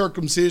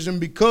uncircumcision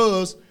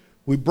because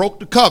we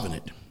broke the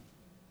covenant.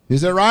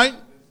 Is that right?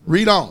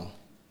 Read on.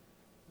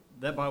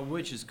 That by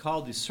which is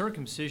called the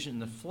circumcision in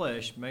the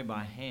flesh made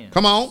by hands.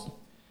 Come on.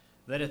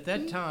 That at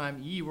that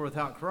time ye were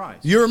without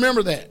Christ. You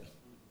remember that?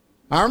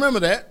 I remember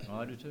that. Oh,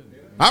 I do too.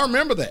 I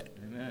remember that.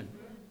 Amen.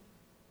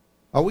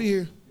 Are we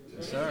here?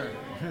 Yes, sir.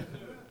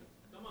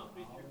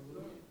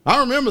 I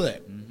remember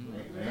that.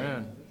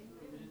 Amen.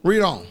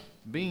 Read on.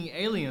 Being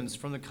aliens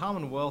from the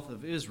commonwealth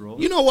of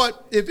Israel. You know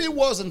what? If it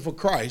wasn't for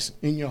Christ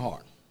in your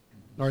heart,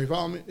 are you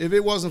following me? If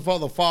it wasn't for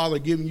the Father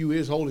giving you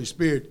his Holy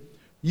Spirit,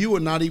 you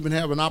would not even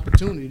have an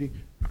opportunity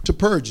to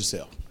purge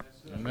yourself.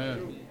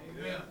 Amen.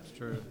 It's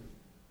true.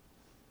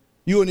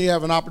 You wouldn't even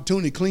have an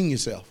opportunity to clean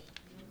yourself.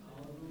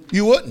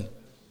 You wouldn't.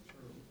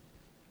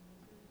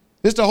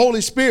 It's the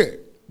Holy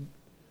Spirit,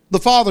 the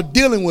Father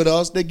dealing with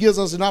us, that gives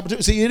us an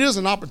opportunity. See, it is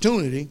an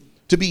opportunity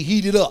to be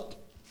heated up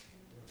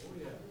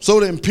so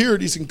the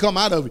impurities can come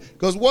out of it.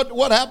 Because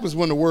what happens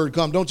when the word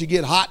comes? Don't you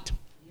get hot?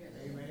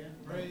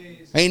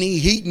 Ain't he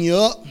heating you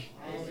up?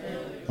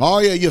 Oh,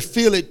 yeah, you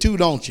feel it too,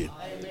 don't you?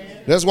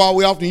 That's why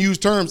we often use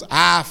terms,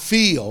 I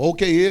feel.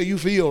 Okay, yeah, you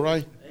feel,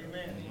 right?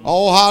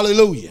 Oh,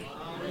 hallelujah.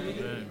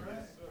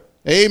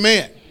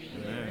 Amen.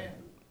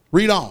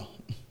 Read on.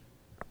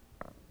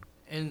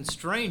 And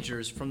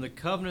strangers from the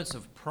covenants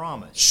of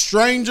promise.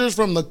 Strangers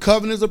from the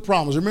covenants of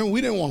promise. Remember,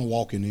 we didn't want to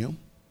walk in them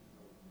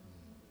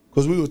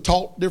because we were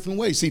taught different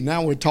ways. See,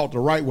 now we're taught the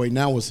right way.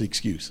 Now it's the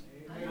excuse.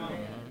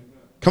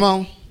 Come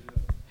on.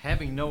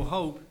 Having no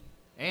hope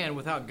and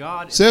without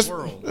God in Says, the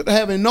world.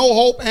 having no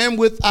hope and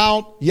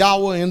without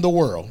Yahweh in the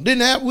world. We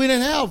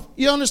didn't have,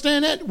 you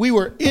understand that? We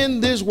were in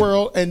this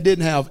world and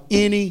didn't have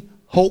any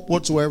hope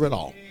whatsoever at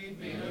all.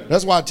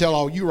 That's why I tell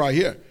all you right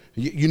here,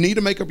 you need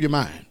to make up your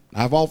mind.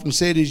 I've often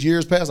said this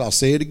years past, I'll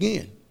say it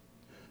again.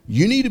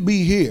 You need to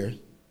be here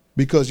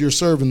because you're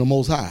serving the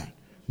Most High.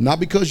 Not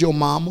because your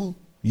mama,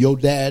 your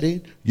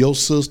daddy, your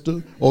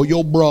sister, or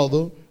your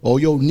brother, or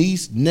your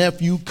niece,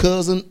 nephew,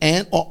 cousin,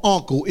 aunt, or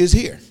uncle is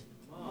here.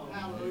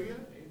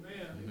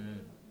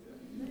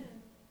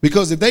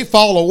 Because if they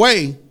fall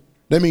away,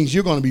 that means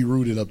you're going to be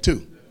rooted up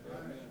too.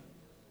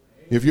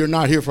 If you're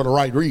not here for the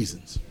right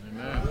reasons.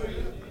 Amen.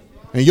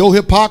 And your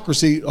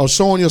hypocrisy or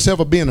showing yourself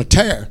of being a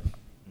tare.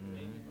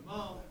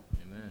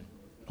 Amen.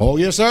 Oh,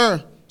 yes,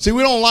 sir. See,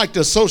 we don't like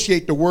to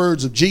associate the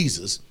words of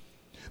Jesus.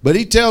 But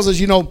he tells us,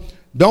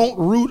 don't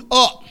root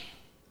up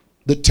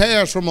the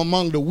tares from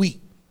among the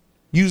wheat.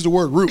 Use the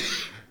word root.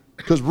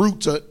 Because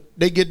roots,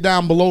 they get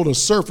down below the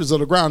surface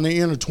of the ground. They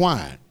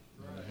intertwine.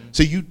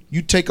 So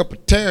you take up a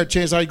tare,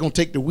 chances are you're going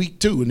to take the wheat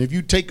too. And if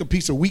you take a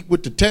piece of wheat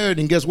with the tare,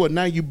 then guess what?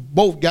 Now you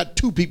both got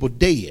two people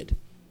dead.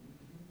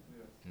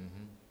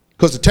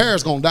 Because the tare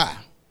is going to die.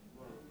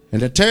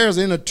 And the tare is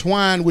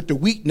intertwined with the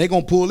wheat, and they're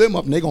going to pull them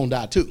up, and they're going to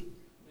die too.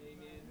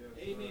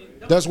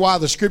 That's why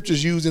the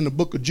scriptures used in the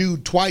book of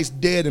Jude, twice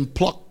dead and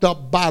plucked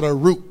up by the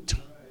root.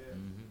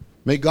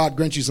 May God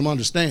grant you some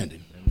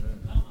understanding.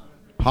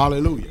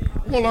 Hallelujah.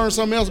 We're going to learn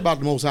something else about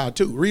the Most High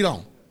too. Read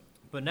on.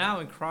 But now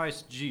in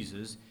Christ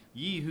Jesus,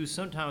 ye who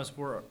sometimes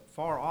were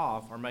far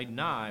off are made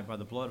nigh by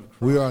the blood of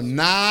Christ. We are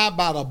nigh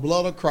by the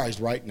blood of Christ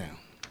right now.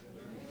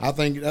 I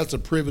think that's a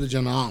privilege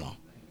and an honor.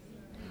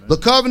 Amen. The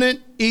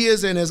covenant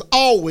is and has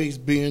always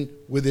been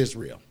with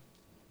Israel,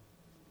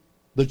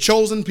 the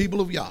chosen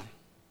people of Yah.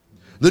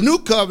 The new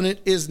covenant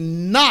is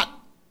not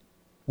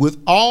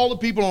with all the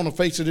people on the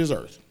face of this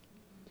earth.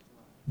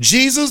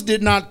 Jesus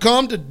did not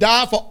come to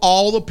die for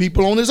all the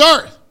people on this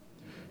earth.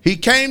 He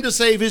came to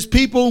save his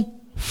people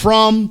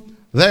from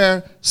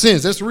their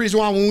sins. That's the reason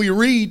why when we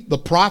read the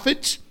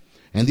prophets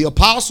and the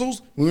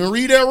apostles, when we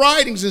read their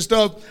writings and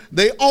stuff,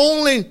 they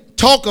only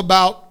talk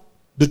about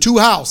the two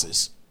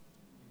houses.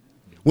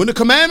 When the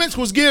commandments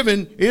was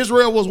given,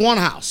 Israel was one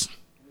house.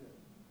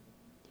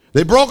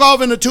 They broke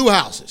off into two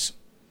houses.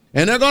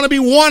 And they're going to be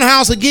one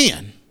house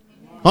again,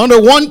 under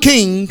one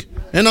king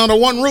and under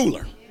one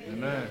ruler.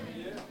 Amen.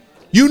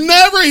 You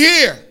never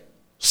hear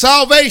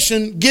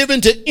salvation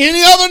given to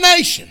any other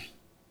nation.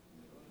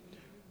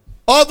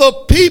 Other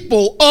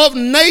people of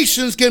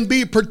nations can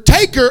be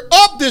partaker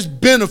of this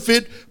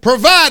benefit,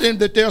 providing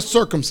that they're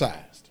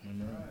circumcised.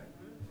 Amen.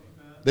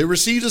 They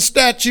receive the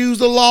statutes,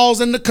 the laws,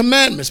 and the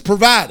commandments,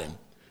 providing.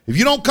 If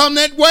you don't come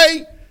that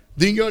way,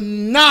 then you're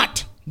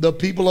not the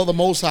people of the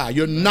Most High.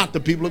 You're not the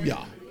people of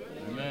Yah.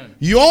 Amen.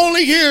 You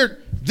only hear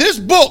this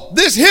book,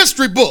 this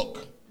history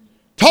book,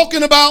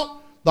 talking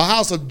about the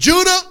house of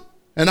Judah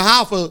and the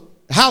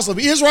house of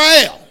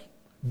Israel.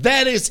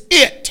 That is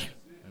it.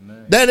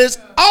 Amen. That is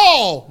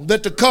all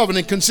that the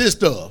covenant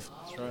consists of.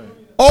 That's right.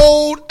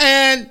 Old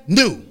and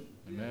new.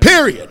 Amen.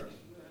 Period.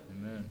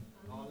 Amen.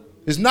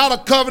 It's not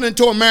a covenant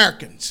to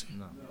Americans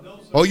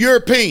or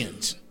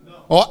Europeans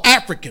or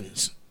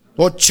Africans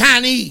or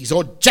Chinese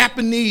or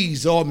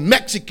Japanese or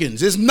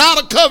Mexicans. It's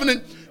not a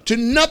covenant to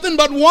nothing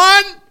but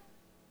one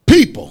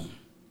people.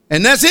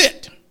 And that's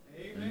it.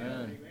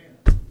 Amen.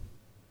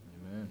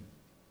 Amen.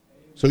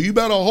 So you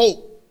better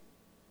hope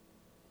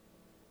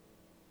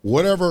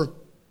whatever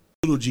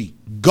little g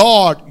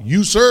God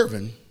you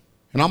serving,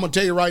 and I'm going to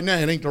tell you right now,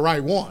 it ain't the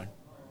right one.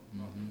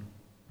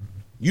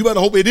 You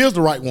better hope it is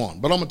the right one.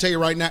 But I'm going to tell you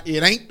right now,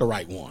 it ain't the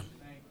right one.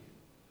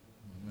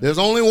 There's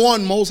only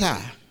one Most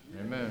High.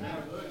 Amen.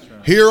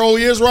 Hear, O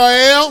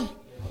Israel.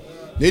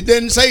 It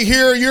didn't say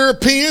hear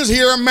Europeans,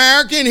 hear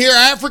American, hear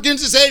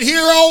Africans. It said hear,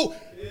 O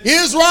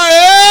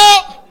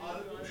Israel.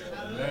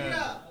 Amen.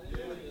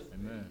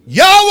 Amen.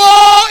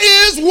 Yahweh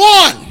is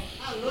one.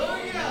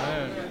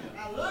 Amen.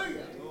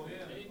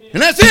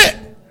 And that's it.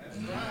 Amen.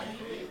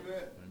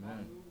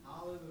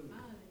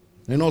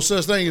 Ain't no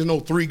such thing as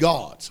no three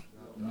gods.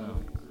 No.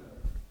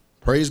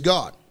 Praise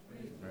God.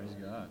 Praise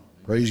God.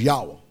 Praise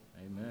Yahweh.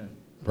 Amen.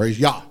 Praise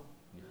Yah.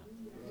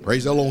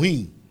 Praise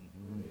Elohim.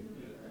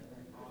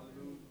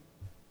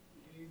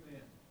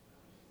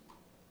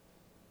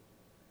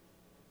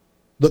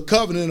 The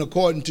covenant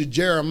according to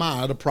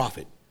Jeremiah the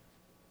prophet.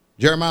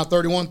 Jeremiah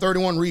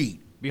 31:31, read.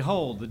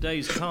 Behold, the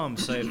days come,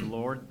 saith the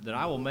Lord, that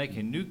I will make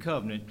a new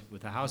covenant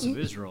with the house of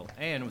Israel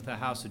and with the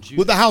house of Judah.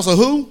 With the house of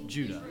who?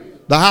 Judah.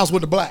 The house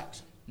with the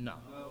blacks. No.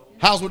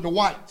 House with the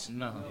whites.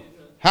 No.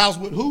 House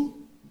with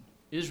who?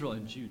 Israel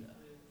and Judah.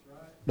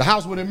 The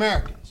house with the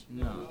Americans.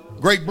 No.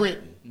 Great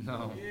Britain.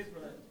 No.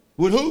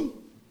 With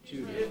who?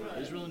 Judah.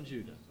 Israel and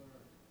Judah.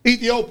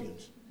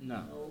 Ethiopians.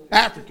 No.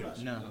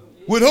 Africans. No.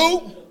 With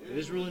who?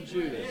 Israel and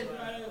Judah.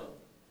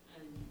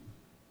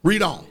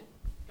 Read on.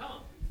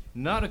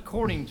 Not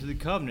according to the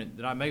covenant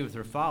that I made with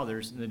their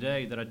fathers in the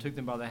day that I took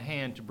them by the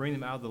hand to bring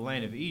them out of the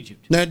land of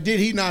Egypt. Now, did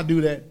he not do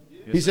that?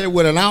 Yes, He sir. said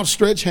with an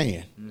outstretched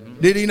hand.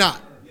 Did he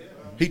not?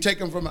 He take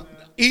them from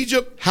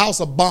Egypt, house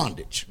of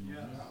bondage.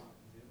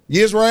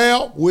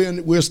 Israel,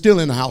 we're still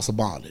in the house of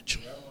bondage.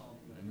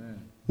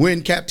 Amen. We're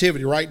in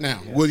captivity right now.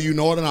 Whether you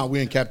know it or not,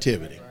 we're in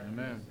captivity.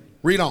 Amen.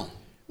 Read on.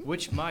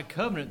 Which my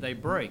covenant they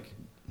break,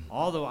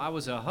 although I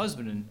was a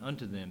husband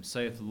unto them,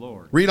 saith the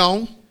Lord. Read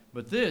on.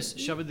 But this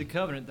shall be the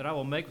covenant that I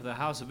will make with the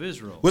house of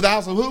Israel. With the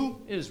house of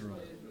who? Israel.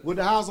 With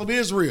the house of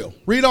Israel.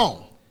 Read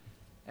on.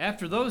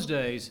 After those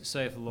days,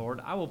 saith the Lord,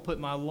 I will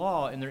put my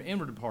law in their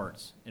inward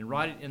parts, and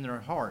write it in their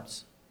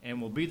hearts, and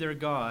will be their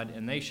God,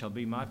 and they shall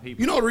be my people.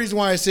 You know the reason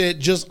why I said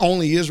just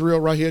only Israel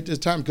right here at this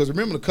time? Because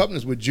remember the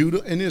covenants with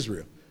Judah and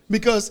Israel.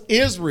 Because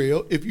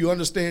Israel, if you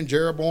understand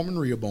Jeroboam and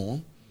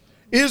Rehoboam,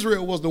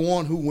 Israel was the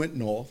one who went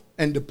north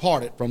and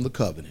departed from the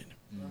covenant.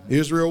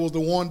 Israel was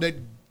the one that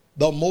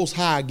the Most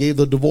High gave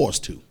the divorce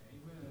to.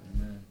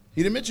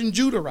 He didn't mention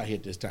Judah right here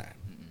at this time.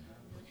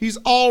 He's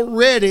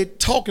already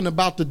talking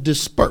about the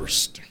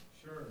dispersed.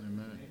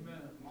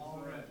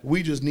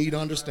 We just need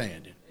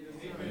understanding.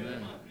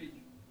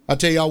 I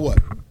tell y'all what,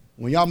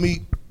 when y'all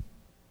meet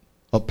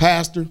a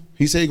pastor,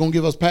 he said he's going to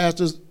give us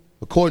pastors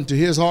according to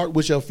his heart,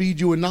 which shall feed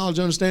you with knowledge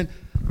and understanding.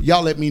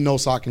 Y'all let me know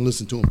so I can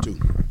listen to them too.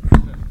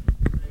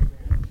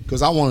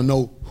 Because I want to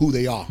know who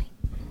they are.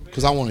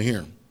 Because I want to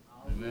hear them.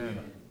 Amen.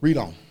 Read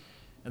on.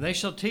 And they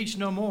shall teach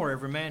no more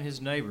every man his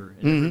neighbor,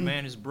 and every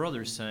man his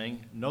brother,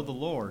 saying, Know the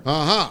Lord.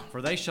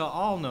 For they shall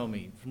all know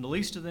me, from the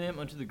least of them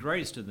unto the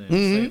greatest of them,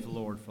 saith the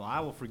Lord. For I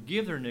will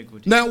forgive their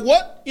iniquity. Now,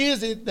 what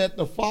is it that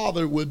the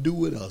Father would do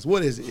with us?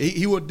 What is it?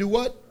 He would do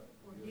what?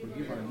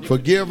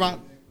 Forgive.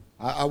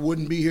 I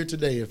wouldn't be here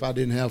today if I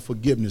didn't have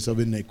forgiveness of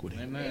iniquity.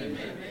 Amen.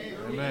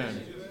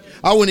 Amen.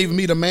 I wouldn't even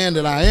meet a man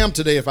that I am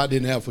today if I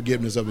didn't have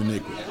forgiveness of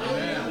iniquity.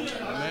 Amen.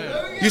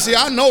 Amen. You see,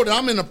 I know that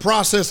I'm in the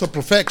process of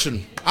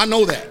perfection. I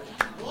know that.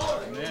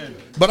 Amen.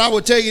 But I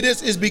will tell you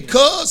this, is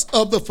because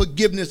of the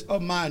forgiveness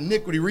of my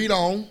iniquity. Read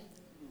on.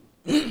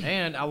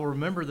 And I will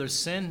remember their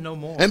sin no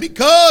more. And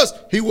because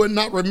he would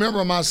not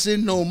remember my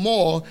sin no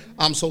more,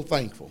 I'm so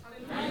thankful.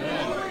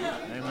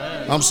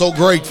 Amen. I'm so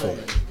grateful.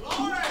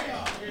 Amen.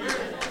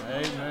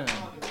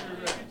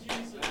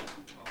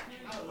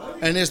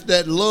 And it's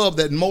that love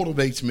that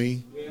motivates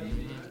me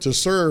to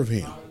serve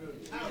him.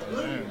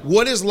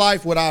 What is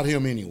life without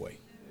him anyway?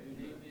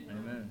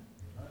 Amen.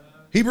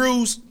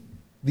 Hebrews,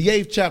 the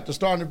 8th chapter,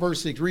 starting at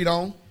verse 6. Read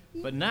on.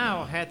 But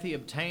now hath he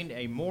obtained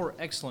a more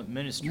excellent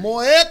ministry.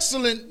 More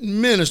excellent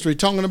ministry,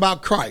 talking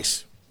about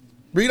Christ.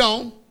 Read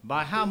on.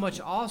 By how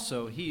much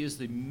also he is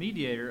the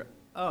mediator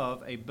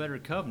of a better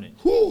covenant,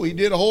 Whew, he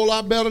did a whole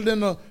lot better than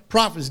the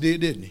prophets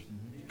did, didn't he?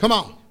 Come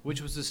on.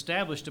 which was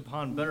established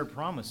upon better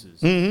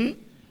promises. Mm-hmm.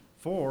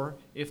 For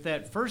if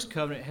that first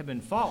covenant had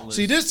been faultless...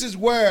 See, this is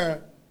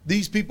where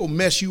these people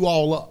mess you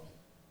all up.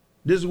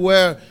 This is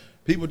where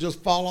people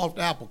just fall off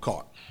the apple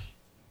cart.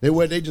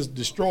 Where they just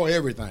destroy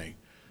everything.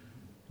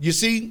 You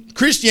see,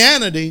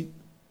 Christianity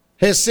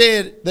has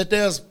said that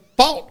there's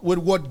fault with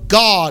what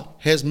God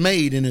has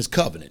made in his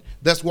covenant.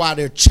 That's why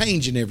they're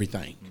changing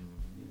everything.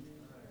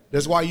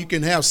 That's why you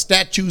can have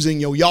statues in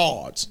your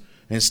yards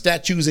and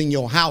statues in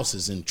your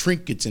houses and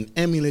trinkets and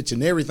amulets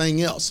and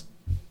everything else.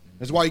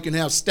 That's why you can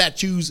have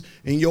statues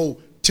in your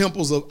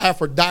temples of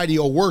Aphrodite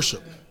or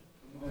worship.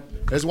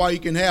 That's why you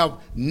can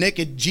have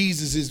naked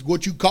Jesuses,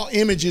 what you call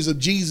images of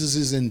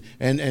Jesuses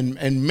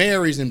and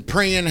Marys and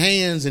praying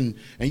hands. And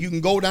you can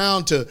go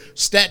down to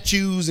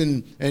statues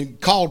and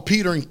call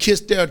Peter and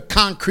kiss their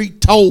concrete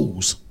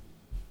toes.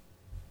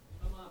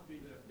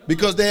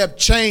 Because they have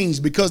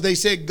changed. Because they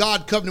said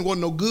God covenant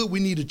wasn't no good. We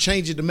need to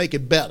change it to make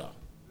it better.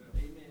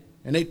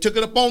 And they took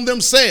it upon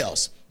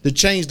themselves to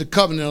change the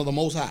covenant of the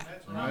Most High.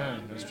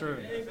 Amen. That's true.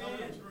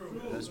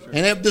 That's true.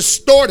 And have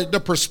distorted the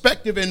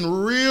perspective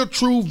and real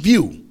true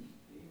view.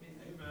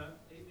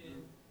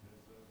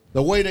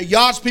 The way that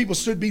God's people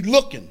should be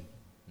looking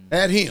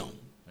at him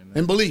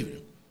and believing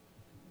him.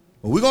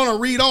 But we're going to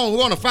read on. We're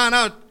going to find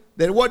out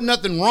that it wasn't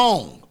nothing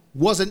wrong.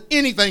 Wasn't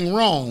anything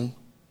wrong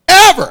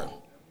ever.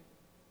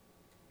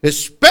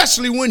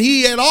 Especially when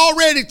he had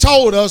already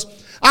told us,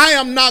 I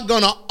am not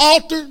going to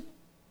alter,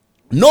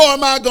 nor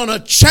am I going to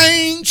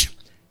change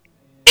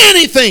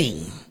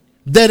anything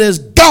that has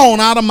gone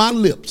out of my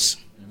lips.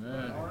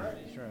 Amen.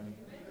 That's right.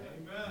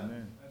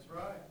 Amen. That's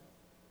right.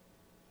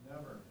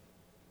 Never.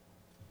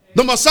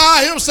 The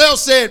Messiah himself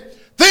said,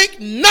 think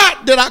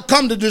not that I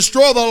come to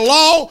destroy the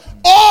law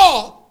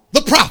or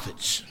the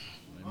prophets.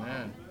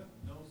 Amen.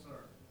 No, sir.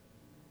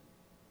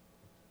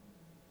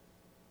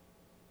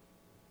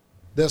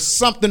 There's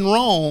something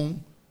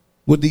wrong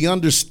with the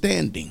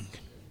understanding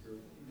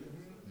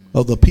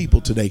of the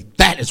people today.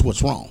 That is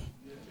what's wrong.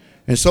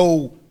 And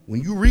so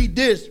when you read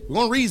this, we're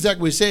going to read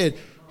exactly what it said.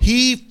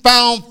 He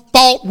found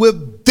fault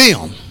with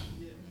them,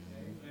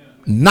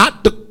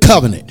 not the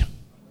covenant.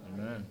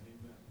 Amen.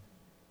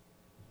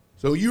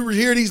 So you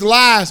hear these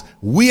lies,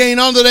 we ain't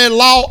under that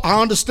law.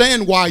 I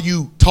understand why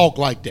you talk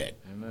like that.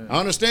 Amen. I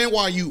understand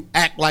why you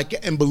act like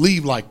that and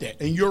believe like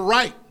that. And you're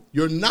right.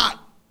 You're not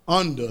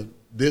under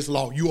this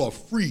law. You are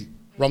free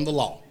from the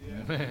law.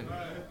 Amen.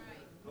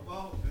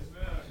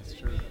 That's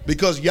true.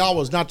 Because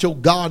Yahweh's not your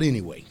God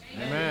anyway.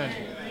 Amen.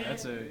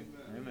 That's it.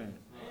 Amen.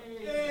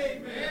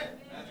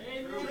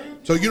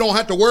 So you don't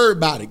have to worry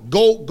about it.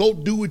 Go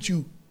do what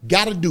you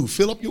got to do.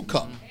 Fill up your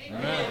cup.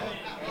 Amen.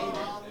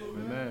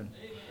 Amen.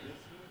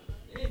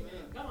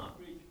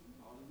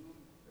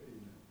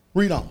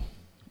 Read on.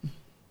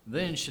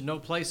 Then should no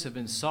place have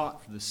been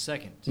sought for the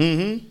second.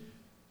 Mm-hmm.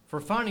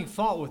 For finding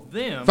fault with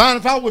them.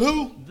 Finding fault with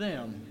who?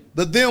 Them.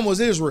 The them was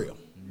Israel.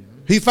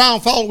 He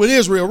found fault with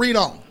Israel. Read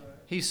on.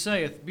 He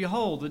saith,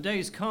 behold, the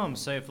days come,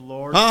 saith the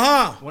Lord,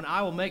 when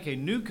I will make a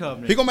new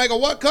covenant. He going to make a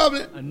what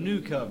covenant? A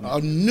new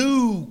covenant. A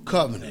new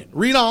covenant.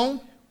 Read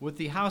on. With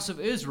the house of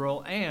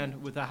Israel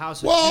and with the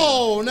house of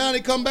Whoa, now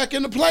they come back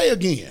into play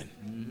again.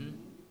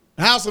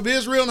 Mm-hmm. House of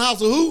Israel and house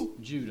of who?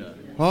 Judah.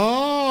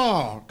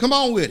 Oh, come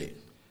on with it.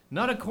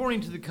 Not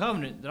according to the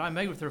covenant that I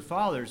made with their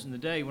fathers in the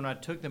day when I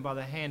took them by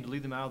the hand to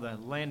lead them out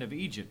of the land of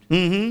Egypt,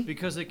 Mm-hmm.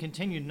 because they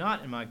continued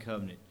not in my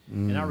covenant,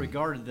 and I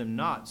regarded them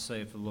not,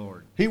 saith the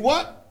Lord. He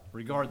what?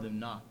 Regard them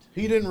not.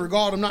 He didn't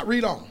regard them not.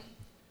 Read on.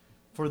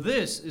 For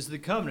this is the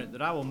covenant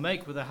that I will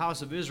make with the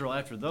house of Israel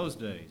after those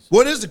days.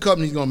 What is the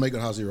covenant he's going to make with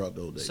the house of Israel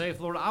those days? Saith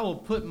the Lord, I will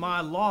put my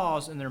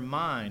laws in their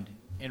mind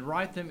and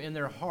write them in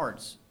their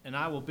hearts, and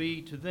I will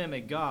be to them a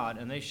God,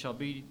 and they shall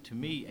be to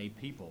me a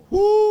people.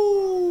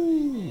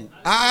 Woo!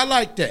 I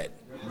like that.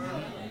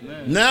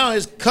 Amen. Now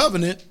his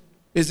covenant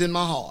is in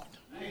my heart.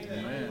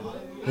 Amen.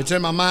 It's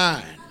in my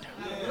mind.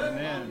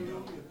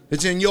 Amen.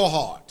 It's in your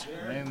heart.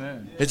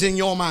 Amen. It's in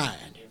your mind.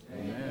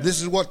 Amen. This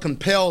is what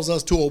compels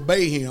us to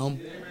obey him,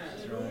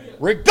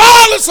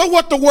 regardless of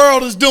what the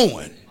world is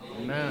doing.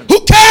 Amen. Who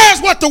cares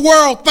what the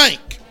world think?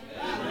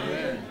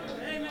 Amen.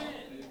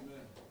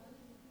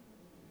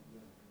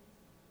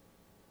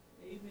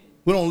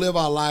 We don't live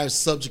our lives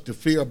subject to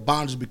fear of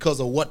bondage because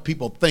of what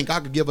people think. I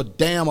could give a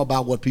damn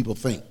about what people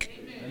think.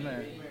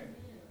 Amen.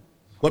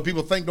 What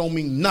people think don't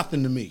mean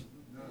nothing to me.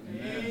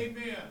 Amen.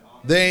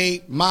 They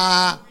ain't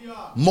my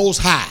most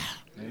high.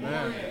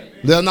 Amen.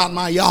 They're not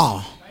my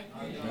Yah.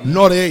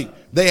 No, they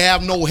ain't. They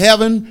have no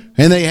heaven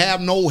and they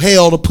have no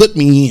hell to put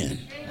me in.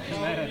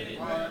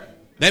 Amen.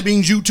 That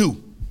means you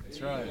too.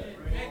 That's right.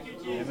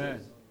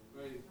 Amen.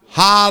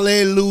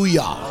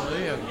 Hallelujah.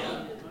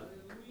 Hallelujah.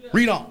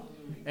 Read on.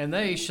 And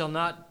they shall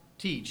not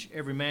teach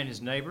every man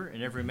his neighbor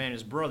and every man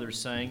his brother,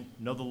 saying,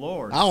 Know the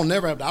Lord. I don't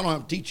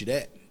have to teach you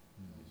that.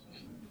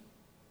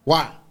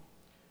 Why?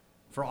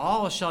 For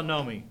all shall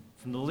know me,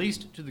 from the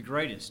least to the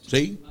greatest.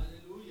 See?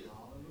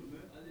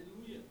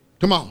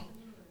 Come on.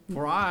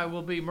 For I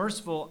will be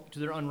merciful to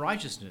their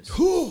unrighteousness.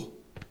 Whew.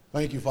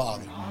 Thank you,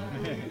 Father.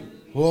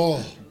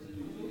 Oh,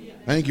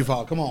 thank you,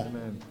 Father. Come on.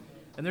 Amen.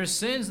 And their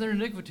sins and their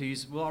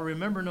iniquities will I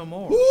remember no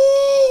more.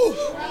 Woo.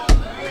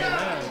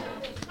 Amen.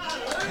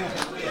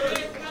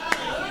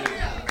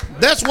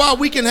 That's why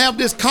we can have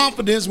this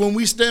confidence when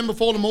we stand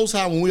before the Most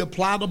High, when we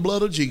apply the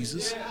blood of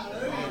Jesus.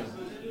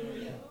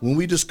 When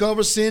we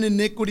discover sin,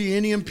 iniquity,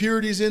 any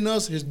impurities in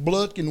us, his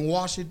blood can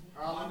wash it,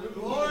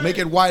 make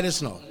it white as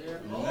snow.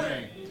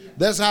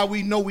 That's how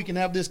we know we can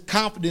have this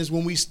confidence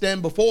when we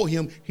stand before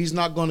him. He's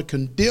not going to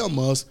condemn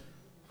us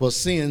for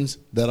sins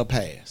that are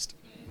past.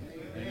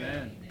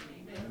 Amen.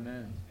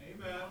 Amen.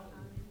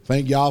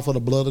 Thank y'all for the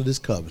blood of this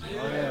covenant.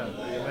 Oh, yeah.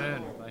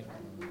 Amen. Thank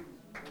you.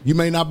 You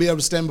may not be able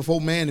to stand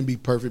before man and be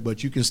perfect,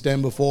 but you can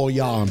stand before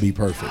y'all and be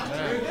perfect.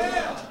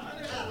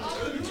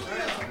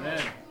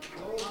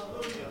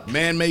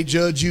 Man may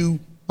judge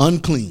you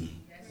unclean,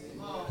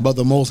 but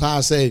the Most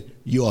High said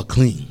you are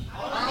clean.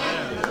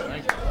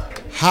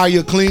 How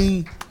you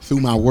clean? Through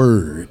my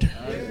word.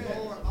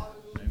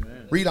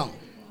 Amen. Read on.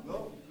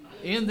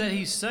 In that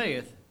he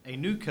saith, a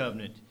new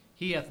covenant,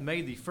 he hath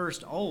made the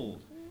first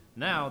old.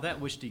 Now that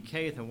which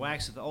decayeth and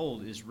waxeth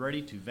old is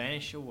ready to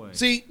vanish away.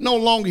 See, no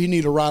longer you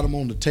need to write them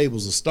on the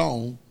tables of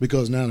stone,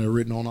 because now they're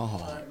written on our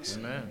hearts.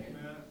 Amen.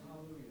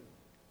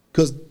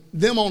 Because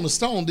them on the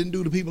stone didn't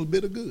do the people a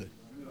bit of good.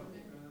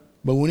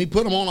 But when he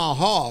put them on our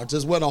hearts,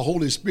 that's where the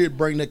Holy Spirit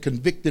bring that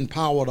convicting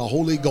power of the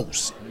Holy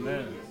Ghost.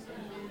 Amen.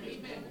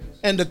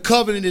 And the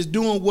covenant is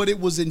doing what it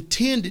was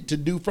intended to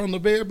do from the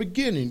very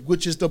beginning,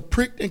 which is to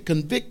prick and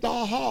convict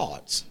our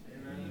hearts.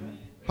 Amen.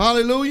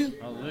 Hallelujah.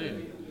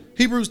 Hallelujah.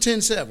 Hebrews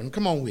 10:7.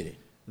 Come on with it.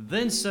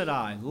 Then said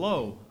I,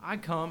 Lo, I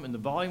come in the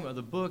volume of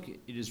the book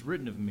it is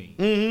written of me,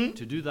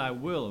 to do thy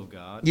will, O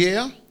God.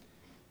 Yeah.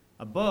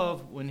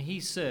 Above, when he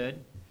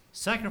said,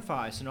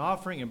 Sacrifice and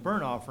offering and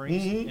burnt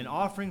offerings, and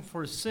offering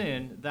for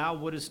sin thou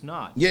wouldest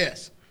not.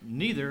 Yes.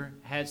 Neither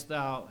hadst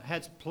thou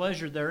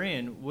pleasure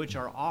therein, which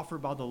are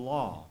offered by the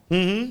law.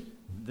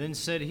 Then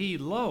said he,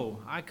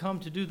 Lo, I come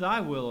to do thy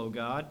will, O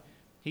God.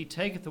 He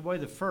taketh away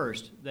the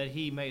first, that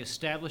he may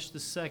establish the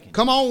second.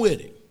 Come on with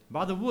it.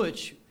 By the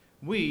which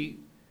we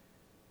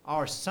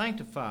are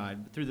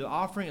sanctified through the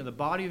offering of the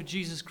body of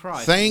Jesus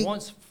Christ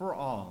once for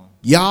all.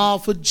 Y'all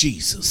for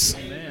Jesus.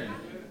 Amen.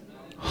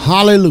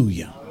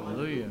 Hallelujah.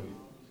 Hallelujah.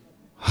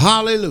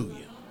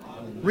 Hallelujah.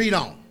 Read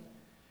on.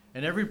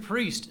 And every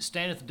priest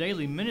standeth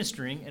daily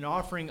ministering and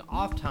offering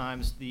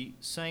ofttimes the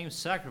same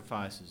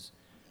sacrifices,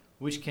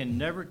 which can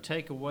never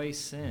take away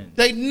sin.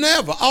 They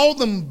never, all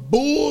them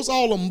bulls,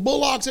 all them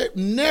bullocks, it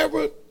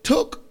never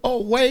took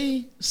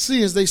away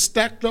sins. They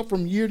stacked up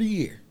from year to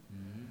year.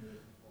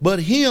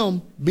 But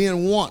him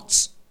being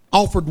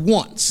offered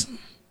once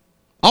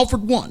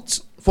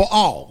for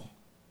all,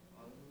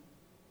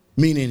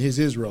 meaning his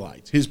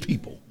Israelites, his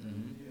people.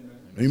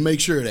 Let me make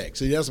sure of that.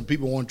 See, there's some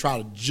people want to try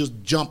to just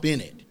jump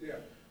in it.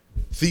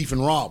 Thief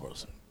and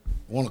robbers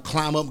want to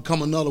climb up and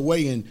come another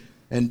way and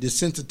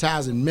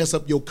desensitize and mess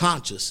up your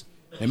conscience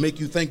and make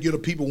you think you're the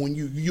people when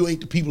you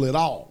ain't the people at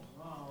all.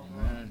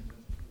 Amen.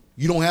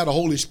 You don't have the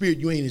Holy Spirit,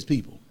 you ain't his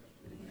people.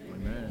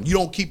 Amen. You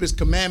don't keep his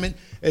commandment,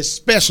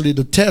 especially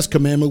the 10th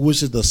commandment,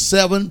 which is the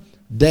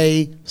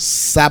 7-day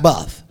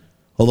Sabbath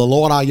of the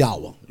Lord our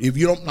Yahweh. If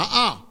you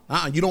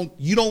don't,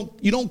 you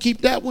don't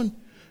keep that one.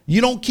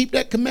 You don't keep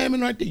that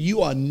commandment right there.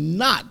 You are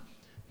not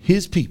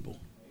his people.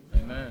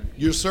 Amen.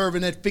 You're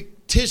serving that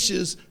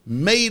fictitious,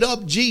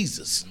 made-up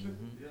Jesus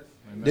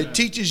that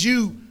teaches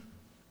you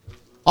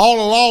all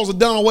the laws are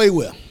done away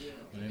with.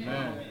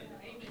 Amen.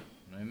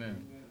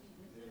 Amen.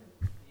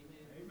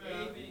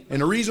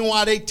 And the reason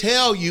why they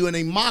tell you and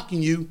they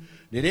mocking you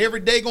that every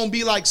day going to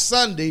be like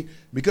Sunday,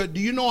 because do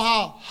you know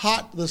how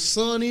hot the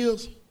sun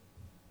is?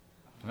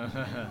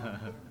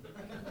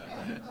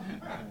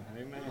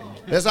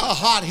 That's how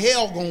hot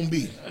hell going to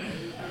be.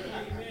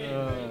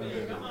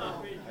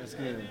 That's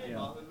good.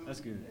 Yeah, that's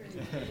good.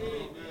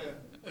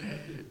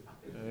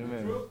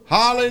 Amen.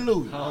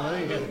 Hallelujah.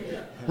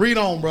 Hallelujah. Read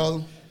on,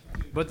 brother.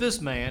 But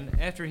this man,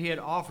 after he had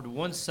offered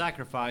one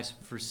sacrifice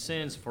for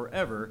sins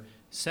forever,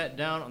 sat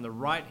down on the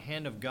right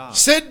hand of God.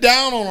 Sit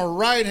down on the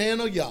right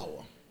hand of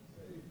Yahweh.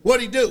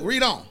 What'd he do?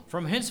 Read on.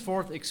 From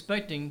henceforth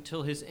expecting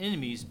till his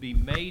enemies be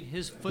made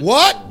his footstool.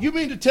 What? You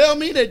mean to tell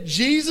me that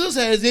Jesus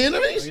has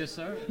enemies? Oh, yes,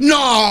 sir. No.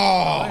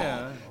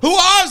 Yeah. Who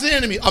are his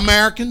enemies?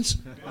 Americans,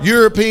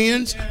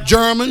 Europeans,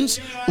 Germans,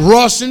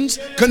 Russians,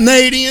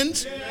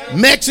 Canadians,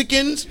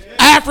 Mexicans,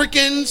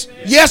 Africans.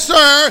 Yes,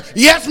 sir.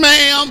 Yes,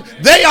 ma'am.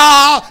 They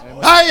are.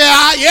 Oh,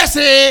 yeah. Yes,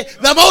 sir.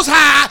 The Most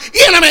High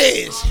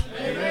enemies.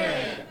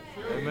 Amen.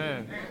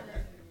 Amen.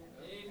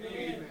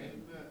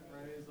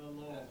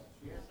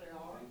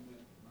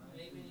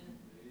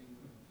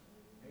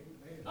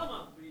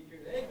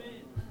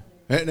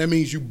 That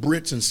means you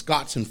Brits and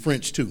Scots and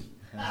French too.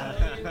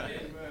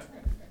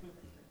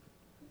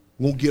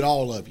 Won't get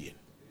all of you.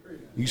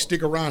 You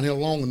stick around here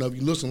long enough,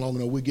 you listen long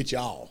enough, we'll get you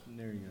all.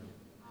 There you go.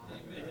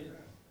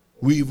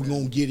 We even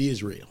gonna get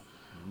Israel.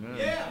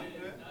 Yeah.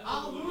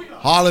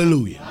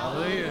 Hallelujah.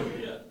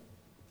 Hallelujah.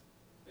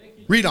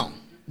 Read on.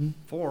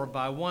 For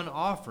by one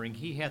offering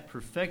he hath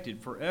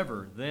perfected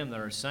forever them that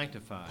are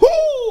sanctified.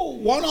 Whoo!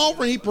 One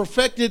offering he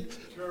perfected.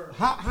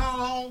 How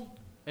long?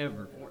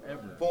 Ever.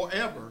 Forever.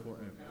 Forever.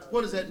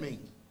 What does that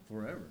mean?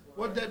 Forever.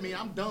 What does that mean?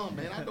 I'm dumb,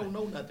 man. I don't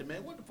know nothing,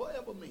 man. What does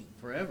forever mean?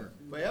 Forever.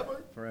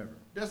 Forever? Forever.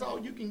 That's all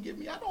you can give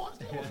me. I don't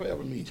understand what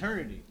forever means.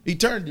 Eternity.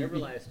 Eternity.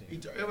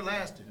 Everlasting.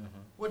 Everlasting.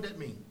 What that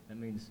mean? That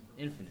means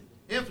infinite.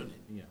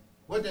 Infinite. Yeah.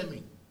 What that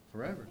mean?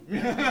 Forever.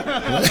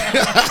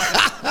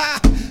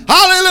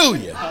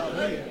 Hallelujah.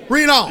 Hallelujah.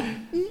 Read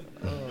on.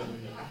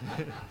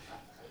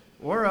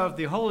 Whereof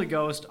the Holy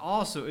Ghost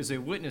also is a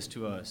witness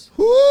to us.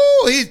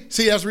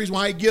 See, that's the reason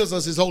why he gives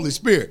us his Holy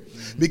Spirit,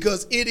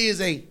 because it is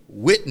a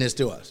witness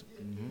to us.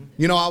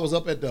 You know, I was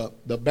up at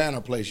the banner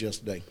place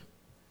yesterday,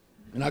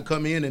 and I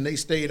come in, and they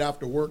stayed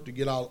after work to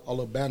get all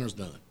the banners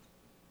done.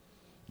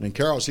 And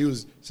Carol, she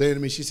was saying to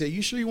me, she said,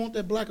 "You sure you want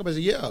that black up?" I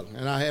said, "Yeah."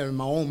 And I had in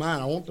my own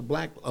mind, I want the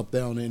black up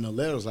down in the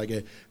letters like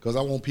that, because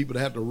I want people to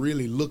have to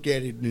really look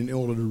at it in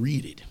order to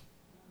read it.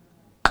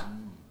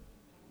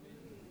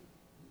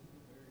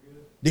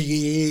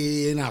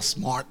 Yeah, not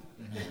smart.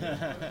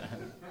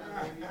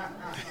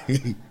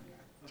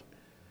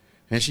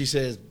 And she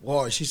says,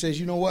 "Boy," she says,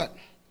 "You know what?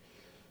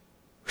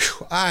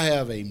 Whew, I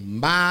have a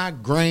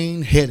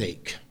migraine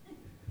headache."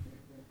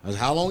 I said,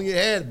 "How long you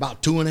had?"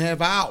 "About 2.5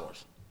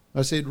 hours."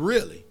 I said,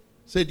 "Really?"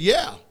 I said,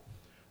 "Yeah."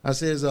 I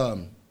says,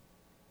 "How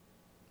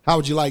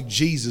would you like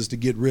Jesus to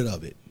get rid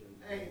of it?"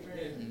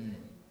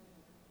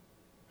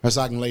 I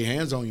said, "I can lay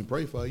hands on you and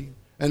pray for you."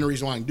 And the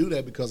reason why I can do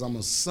that, because I'm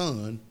a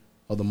son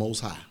of the Most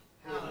High.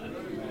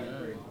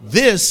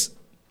 This,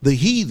 the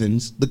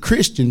heathens, the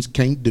Christians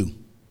can't do.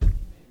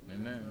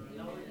 Amen.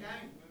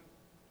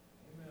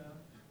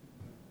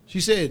 She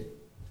said,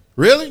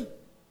 "Really?"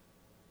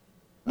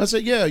 I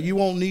said, "Yeah, you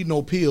won't need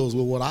no pills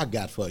with what I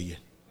got for you."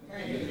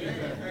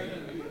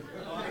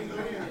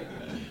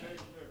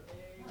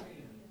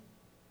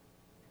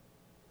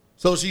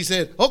 So she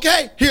said,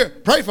 "Okay,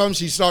 here, pray for him."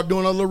 She started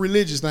doing a little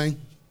religious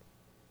thing.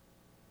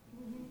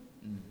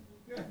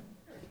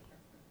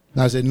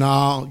 And I said,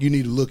 "No, you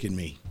need to look at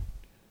me.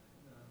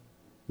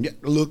 Yeah,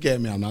 look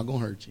at me. I'm not going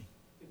to hurt you."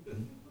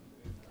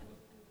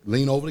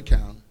 Lean over the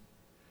counter.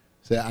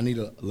 Say, "I need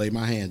to lay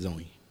my hands on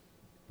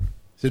you."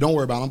 Say, "Don't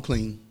worry about it. I'm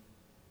clean."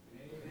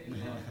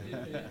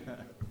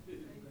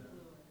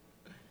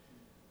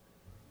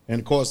 And,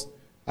 of course,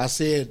 I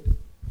said,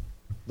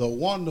 the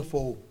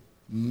wonderful,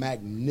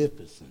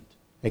 magnificent,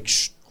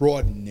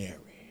 extraordinary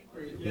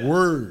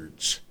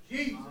words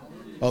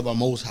of the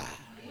Most High.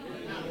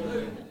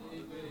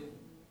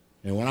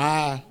 And when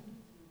I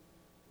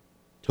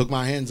took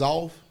my hands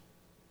off,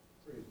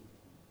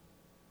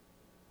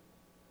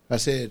 I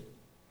said,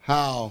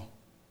 "How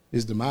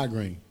is the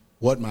migraine?"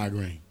 "What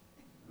migraine?"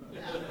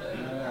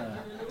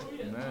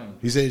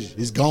 He says,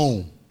 "It's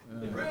gone."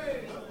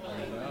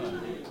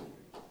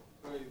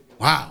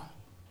 Wow.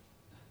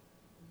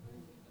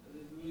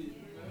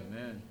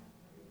 Amen.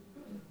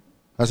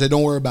 I said,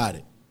 "Don't worry about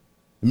it.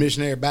 The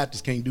Missionary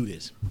Baptist can't do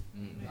this.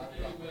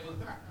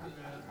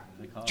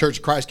 Church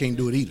of Christ can't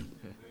do it either.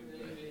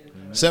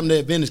 Seventh-day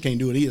Adventists can't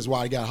do it either. That's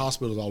why they got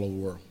hospitals all over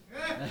the world."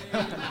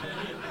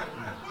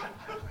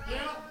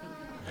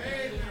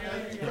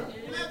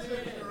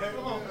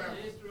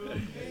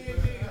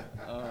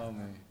 Oh,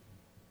 man.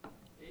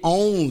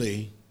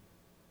 Only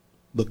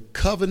the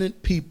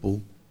covenant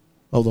people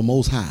of the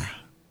Most High,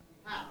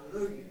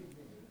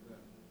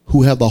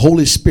 who have the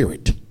Holy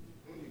Spirit,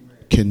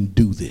 can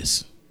do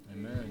this.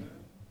 Amen.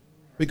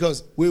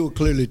 Because we will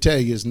clearly tell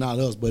you it's not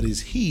us, but it's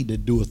he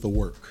that doeth the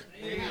work.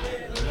 Amen.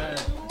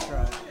 That's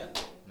right.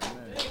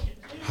 Amen.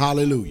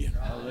 Hallelujah.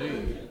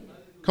 Hallelujah.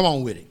 Come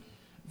on with it.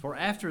 For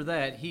after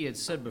that he had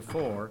said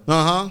before,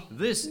 Uh-huh.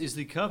 "This is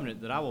the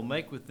covenant that I will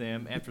make with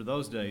them after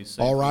those days,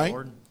 saith All the right.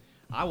 Lord.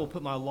 I will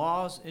put my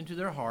laws into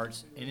their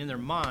hearts, and in their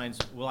minds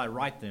will I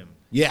write them.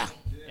 Yeah.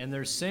 And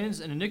their sins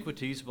and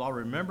iniquities will I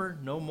remember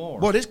no more."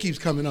 Boy, this keeps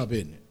coming up,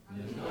 isn't it?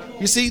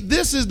 You see,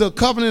 this is the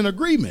covenant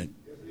agreement.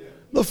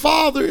 The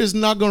Father is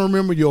not going to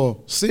remember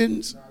your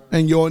sins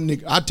and your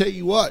iniquity. I tell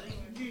you what,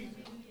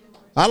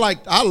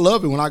 I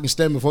love it when I can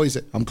stand before you and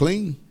say, "I'm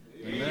clean."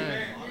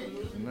 Amen.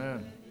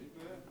 Amen.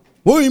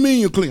 "What do you mean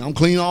you're clean?" "I'm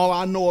clean all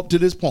I know up to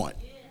this point.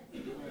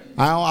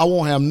 I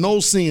won't have no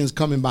sins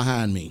coming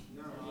behind me.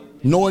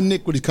 No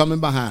iniquity coming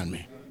behind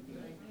me.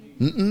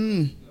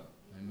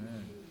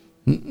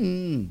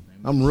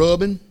 I'm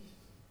rubbing,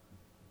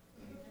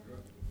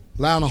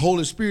 allowing the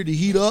Holy Spirit to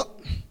heat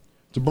up,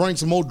 to bring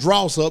some more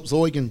dross up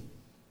so he can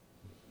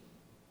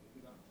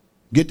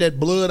get that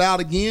blood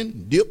out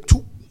again, dip,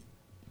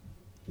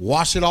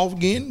 wash it off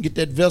again, get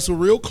that vessel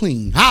real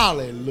clean."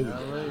 Hallelujah.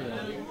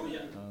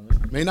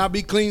 May not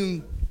be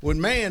clean with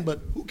man, but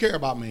who care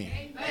about man?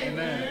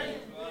 Amen.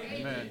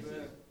 Amen.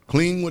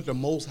 Clean with the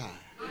Most High.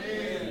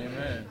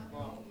 Amen.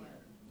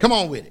 Come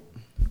on with it.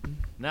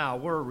 Now,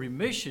 where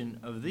remission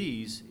of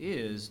these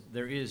is,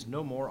 there is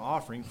no more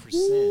offering for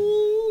sin.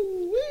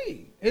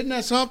 Ooh-wee. Isn't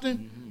that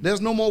something?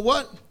 There's no more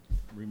what?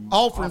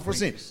 Offering for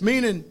sin.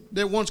 Meaning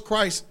that once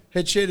Christ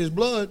had shed his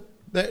blood,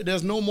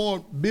 there's no more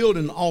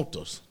building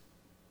altars.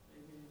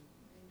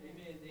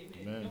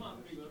 Amen.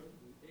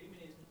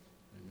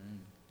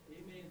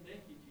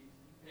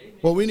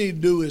 What we need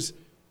to do is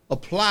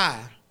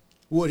apply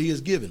what he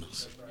has given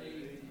us.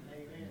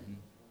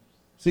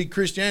 See,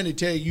 Christianity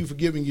tell you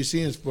forgiving your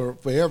sins for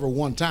forever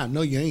one time.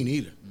 No, you ain't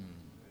either.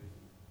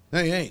 No,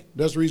 you ain't.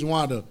 That's the reason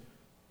why the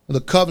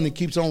covenant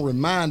keeps on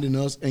reminding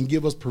us and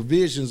give us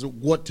provisions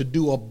of what to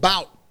do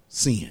about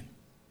sin.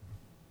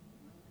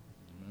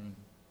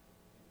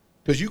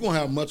 Because you're going to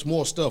have much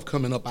more stuff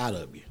coming up out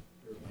of you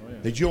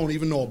that you don't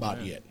even know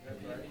about yet.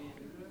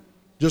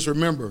 Just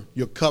remember,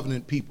 you're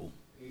covenant people.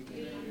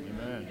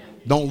 Amen.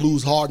 Don't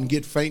lose heart and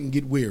get faint and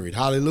get wearied.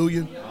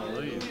 Hallelujah.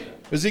 Hallelujah.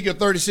 Ezekiel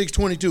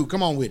 36:22.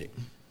 Come on with it.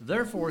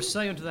 Therefore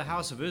say unto the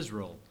house of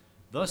Israel,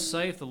 Thus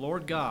saith the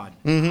Lord God,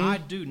 Mm-hmm. I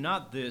do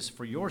not this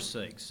for your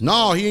sakes,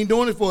 No, he ain't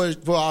doing it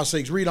for our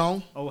sakes. Read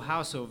on. O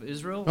house of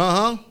Israel,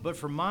 Uh-huh. but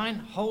for mine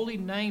holy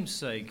name's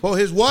sake. For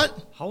his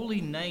what?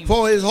 Holy name.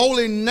 For his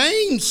holy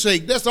name's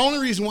sake. That's the only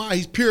reason why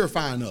he's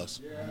purifying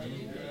us.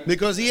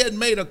 Because he had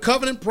made a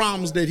covenant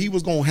promise that he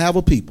was going to have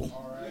a people.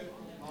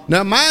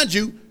 Now, mind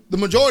you, the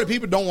majority of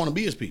people don't want to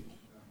be his people.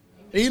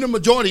 Even the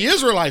majority of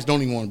Israelites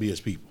don't even want to be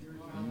his people.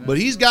 But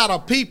he's got a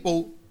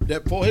people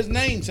that for his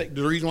name's sake,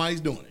 the reason why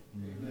he's doing it.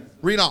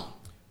 Read on.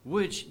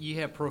 Which ye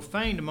have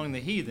profaned among the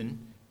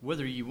heathen,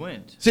 whither ye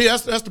went. See,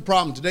 that's the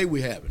problem today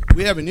we have.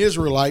 We having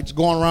Israelites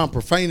going around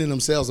profaning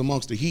themselves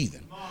amongst the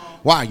heathen.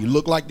 Why? You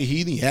look like the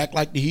heathen, you act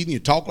like the heathen, you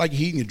talk like the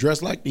heathen, you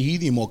dress like the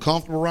heathen, you're more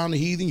comfortable around the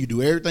heathen, you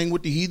do everything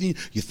with the heathen,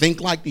 you think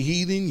like the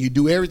heathen, you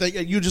do everything,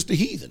 you're just a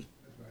heathen.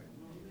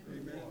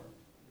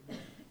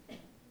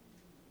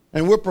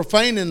 And we're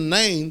profaning the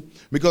name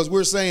because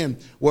we're saying,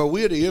 well,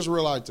 we're the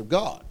Israelites of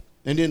God.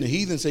 And then the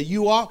heathen say,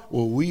 you are?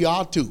 Well, we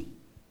are too.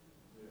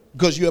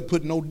 Because you have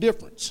put no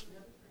difference.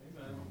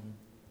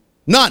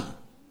 None.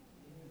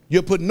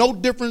 You put no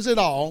difference at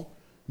all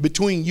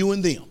between you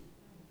and them.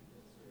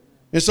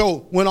 And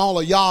so when all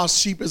of y'all's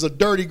sheep is a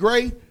dirty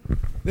gray,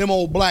 them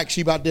old black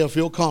sheep out there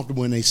feel comfortable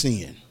when they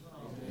sin.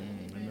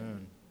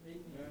 Amen.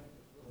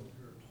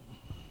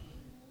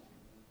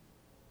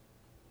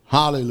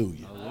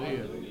 Hallelujah.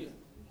 Hallelujah.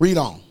 Read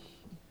on.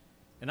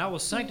 And I will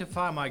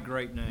sanctify my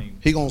great name.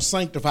 He's going to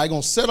sanctify. He's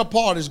going to set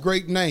apart his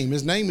great name.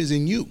 His name is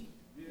in you.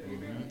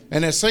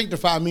 And that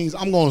sanctify means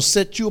I'm going to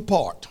set you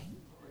apart.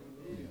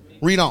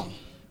 Read on.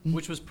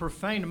 Which was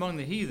profaned among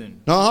the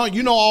heathen.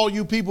 You know all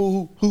you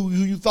people who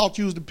you thought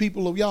you was the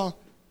people of y'all,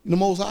 the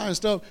Most High and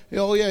stuff.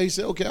 Oh, yeah, he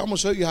said, okay, I'm going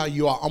to show you how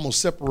you are. I'm going to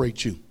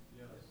separate you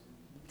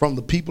from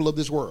the people of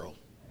this world.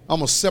 I'm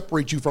going to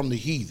separate you from the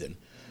heathen.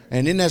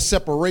 And in that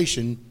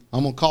separation,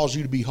 I'm going to cause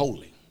you to be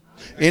holy.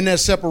 In that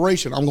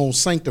separation, I'm going to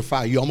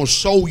sanctify you. I'm going to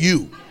show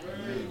you.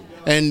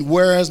 And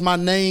whereas my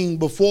name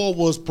before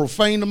was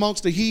profaned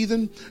amongst the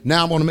heathen,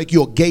 now I'm going to make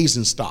you a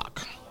gazing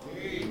stock.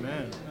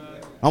 Amen.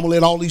 I'm gonna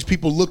let all these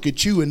people look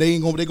at you, and they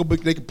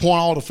can point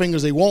all the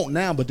fingers they want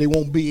now, but they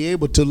won't be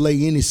able to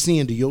lay any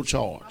sin to your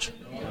charge.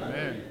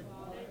 Amen.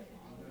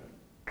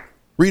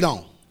 Read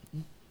on.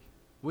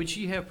 Which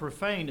ye have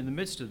profaned in the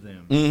midst of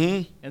them.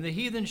 Mm-hmm. And the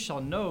heathen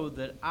shall know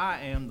that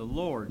I am the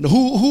Lord.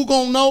 Who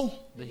gonna know?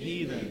 The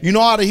heathen. You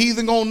know how the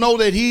heathen gonna know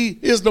that he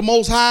is the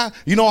Most High?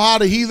 You know how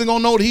the heathen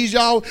gonna know that he's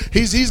y'all?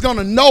 He's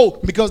gonna know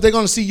because they're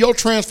gonna see your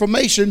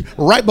transformation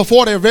right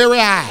before their very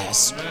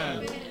eyes. Amen.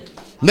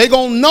 They're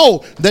going to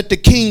know that the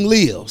king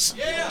lives.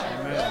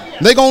 Amen.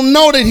 They're going to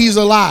know that he's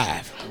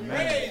alive.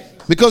 Amen.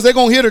 Because they're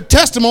going to hear the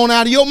testimony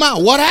out of your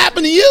mouth. What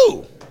happened to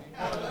you?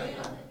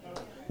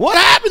 What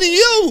happened to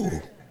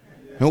you?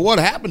 And what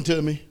happened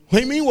to me? What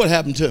do you mean what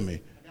happened to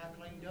me?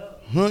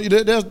 Huh?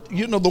 There's,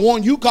 the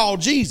one you call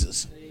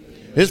Jesus.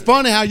 It's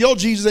funny how your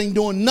Jesus ain't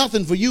doing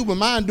nothing for you, but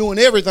mine doing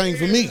everything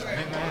for me.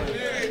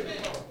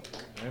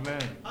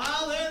 Amen.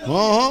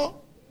 Uh-huh.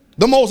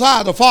 The Most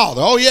High, the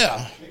Father. Oh,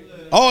 yeah.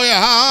 Oh,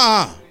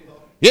 yeah,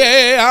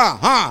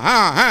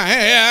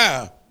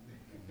 yeah.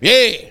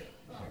 Yeah.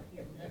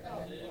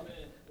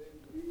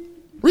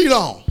 Read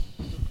on.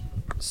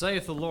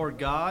 Saith the Lord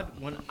God,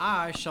 when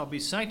I shall be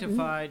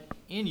sanctified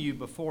in you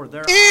before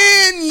their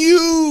eyes. In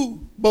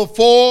you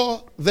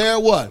before their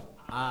what?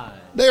 Eyes.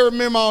 They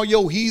remember all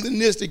your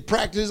heathenistic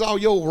practices, all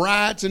your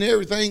riots and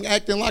everything,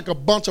 acting like a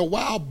bunch of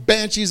wild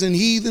banshees and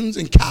heathens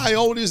and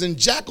coyotes and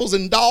jackals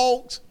and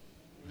dogs.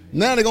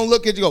 Now they're going to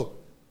look at you and go,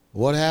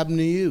 what happened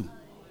to you?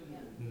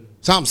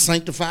 So I'm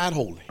sanctified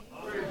holy.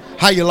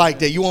 How you like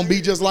that? You want to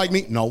be just like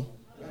me? No.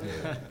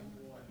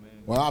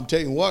 Well, I'm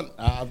telling you what,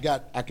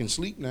 I can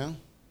sleep now.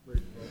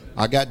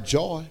 I got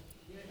joy.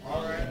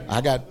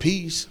 I got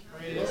peace.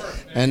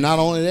 And not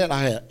only that,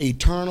 I have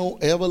eternal,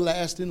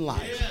 everlasting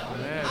life.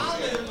 Amen.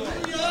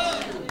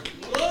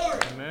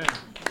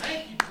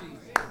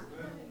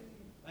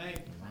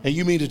 Amen. And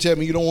you mean to tell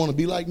me you don't want to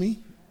be like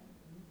me?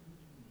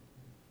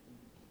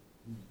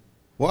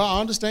 Well, I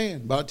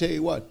understand, but I'll tell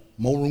you what,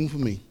 more room for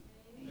me.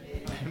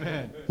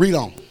 Amen. Read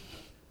on.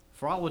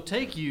 For I will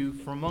take you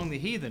from among the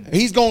heathen.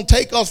 He's going to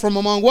take us from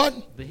among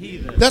what? The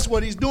heathen. That's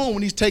what he's doing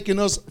when he's taking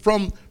us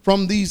from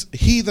these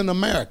heathen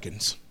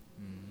Americans.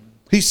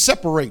 He's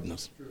separating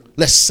us.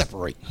 Let's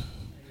separate.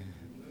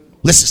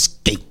 Let's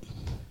escape.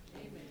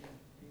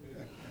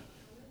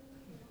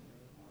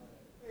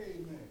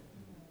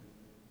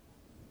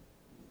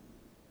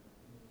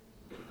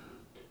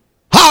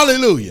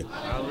 Hallelujah.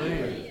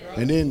 Hallelujah.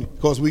 And then, of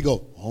course, we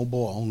go, oh,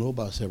 boy, I don't know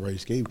about separate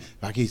escape.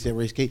 If I can't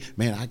separate escape,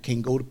 man, I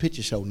can't go to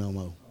picture show no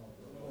more.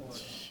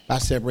 If I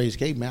separate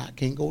escape, man, I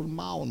can't go to the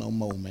mall no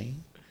more,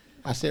 man.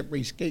 I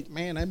separate escape,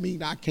 man, that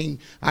means I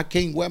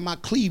can't wear my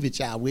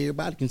cleavage out where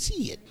everybody can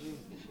see it.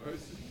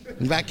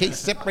 If I can't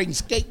separate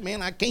escape,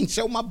 man, I can't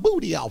show my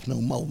booty off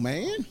no more,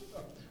 man.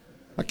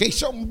 I can't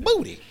show my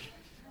booty.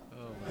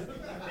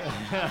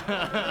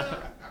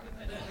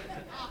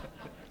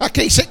 I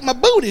can't shake my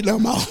booty no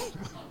more.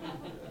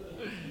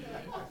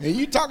 And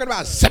you talking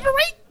about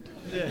separate?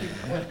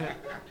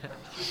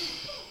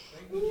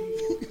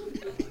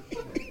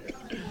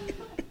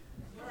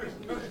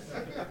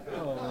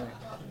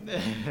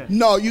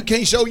 No, you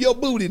can't show your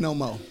booty no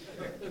more.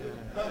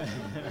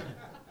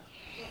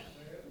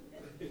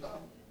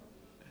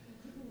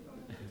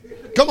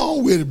 Come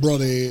on with it,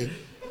 brother Ed.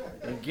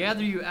 And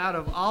gather you out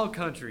of all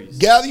countries.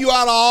 Gather you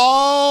out of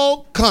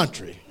all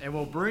country. And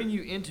will bring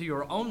you into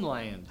your own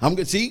land. I'm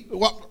gonna see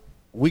what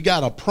we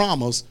got a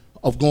promise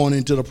of going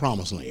into the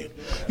promised land.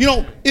 You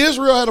know,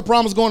 Israel had a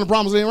promise going to the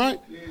promised land, right?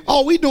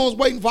 All we doing is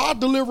waiting for our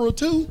deliverer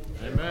too.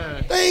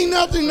 Amen. There ain't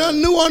nothing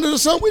new under the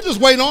sun. We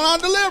just waiting on our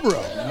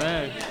deliverer.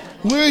 Amen.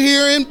 We're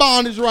here in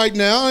bondage right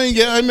now, and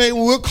yeah, I mean,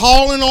 we're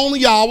calling on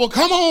Yahweh.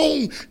 Come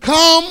on,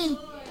 come.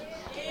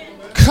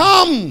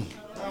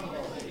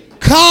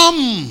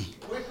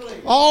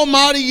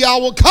 Almighty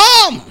Yahweh,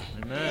 come.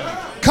 Amen.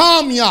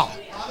 Come, Yah.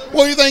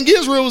 What do you think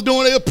Israel was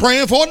doing? They were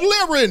praying for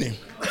delivering him.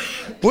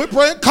 We're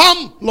praying,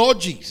 come, Lord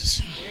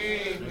Jesus.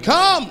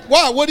 Come.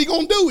 Why? What are he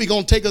going to do? He's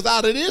going to take us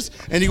out of this,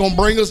 and he's going to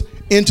bring us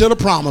into the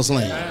promised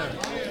land.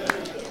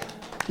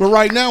 But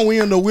right now,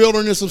 we're in the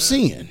wilderness of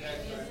sin.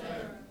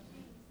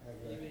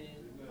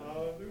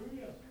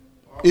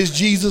 Is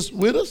Jesus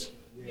with us?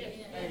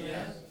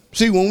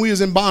 See, when we was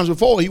in bonds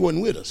before, he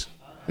wasn't with us.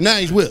 And now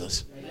he's with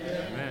us.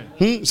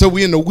 So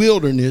we're in the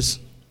wilderness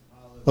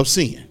of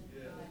sin.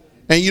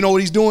 And you know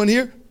what he's doing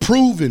here?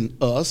 Proving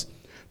us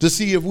to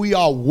see if we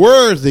are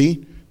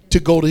worthy to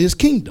go to his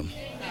kingdom.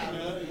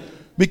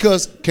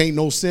 Because can't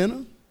no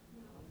sinner,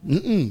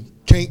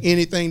 can't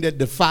anything that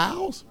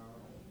defiles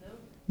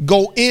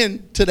go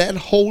into that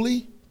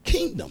holy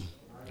kingdom.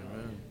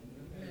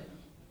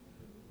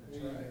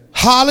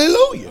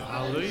 Hallelujah.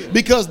 Hallelujah.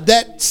 Because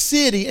that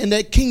city and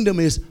that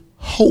kingdom is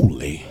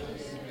holy.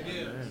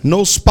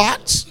 No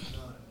spots,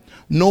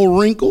 no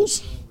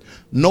wrinkles,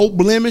 no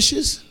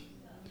blemishes,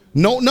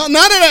 none of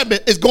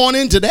that is going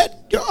into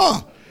that.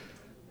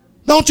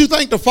 Don't you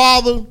thank the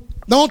Father?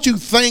 Don't you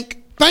thank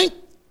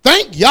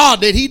Yah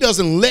that he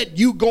doesn't let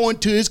you go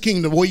into his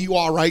kingdom where you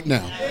are right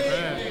now.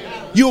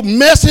 Amen. You'll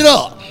mess it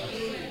up.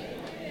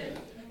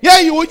 Yeah,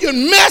 you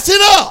mess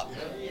it up.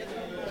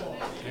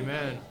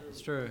 Amen.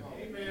 It's true.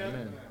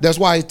 Amen. That's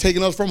why he's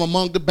taking us from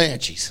among the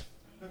banshees,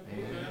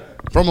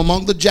 from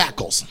among the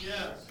jackals,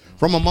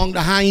 from among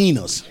the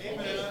hyenas.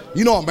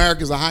 You know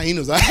Americans are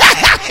hyenas.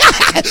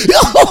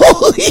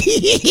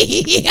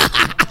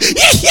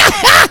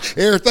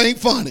 Everything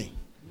funny.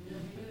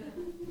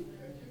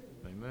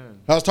 Amen.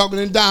 I was talking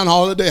in Down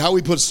Hall today how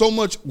we put so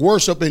much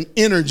worship and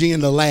energy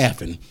into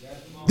laughing.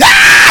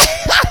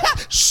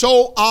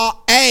 So our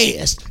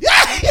ass.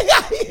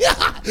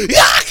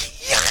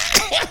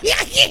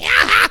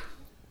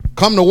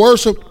 Come to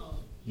worship.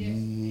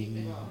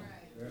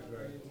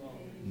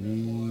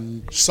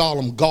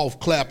 Solemn golf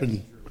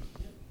clapping.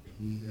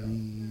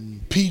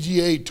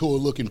 PGA tour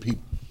looking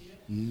people.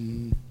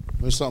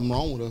 There's something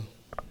wrong with her.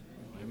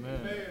 Amen.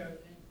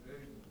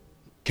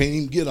 Can't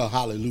even get a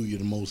hallelujah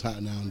the Most High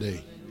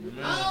nowadays.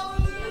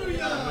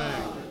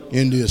 Hallelujah.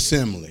 In the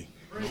assembly.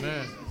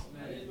 Amen.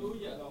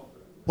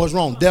 What's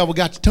wrong? Devil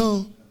got your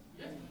tongue?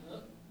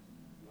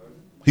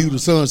 He who the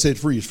Son set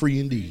free is free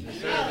indeed.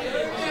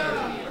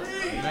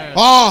 Amen.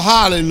 Oh,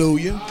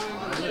 hallelujah.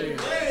 Amen.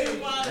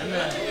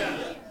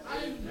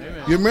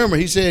 You remember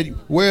he said,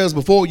 whereas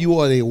before you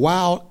are a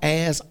wild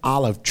ass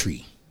olive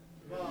tree.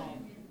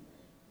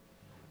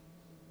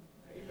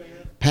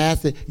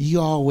 Pastor,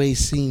 you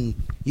seem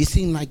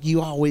like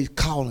you always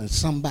calling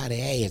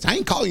somebody ass. I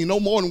ain't calling you no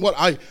more than what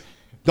I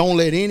don't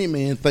let any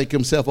man think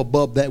himself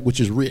above that which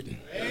is written.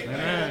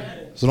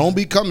 Amen. So don't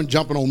be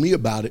jumping on me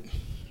about it.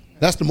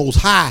 That's the Most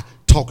High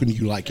talking to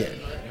you like that.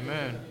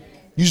 Amen.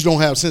 You just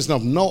don't have sense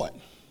enough to know it.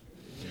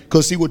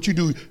 Because see what you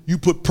do, you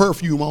put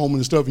perfume on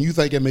and stuff and you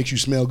think that makes you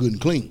smell good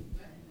and clean.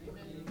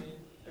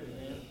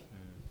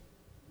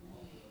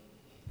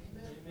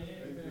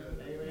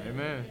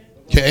 Amen.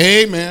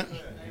 Okay, amen.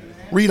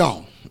 Read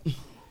on.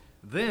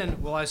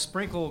 Then will I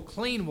sprinkle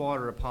clean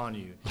water upon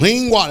you.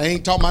 Clean water.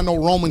 Ain't talking about no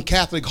Roman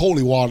Catholic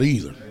holy water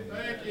either.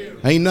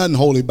 Ain't nothing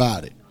holy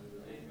about it.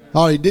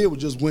 All he did was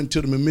just went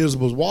to the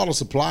municipal water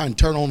supply and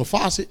turn on the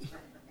faucet.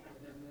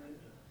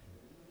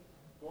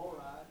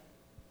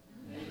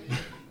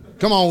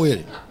 Come on with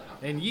it.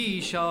 And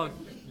ye shall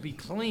be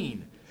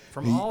clean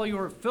from all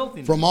your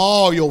filthiness. From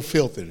all your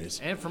filthiness.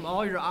 And from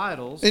all your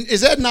idols. And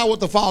is that not what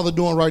the Father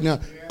doing right now?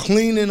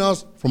 Cleaning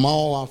us from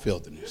all our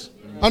filthiness.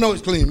 I know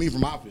he's cleaning me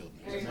from our filthiness.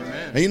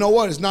 Amen. And you know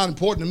what? It's not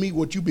important to me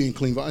what you being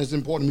clean from. It's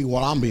important to me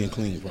what I'm being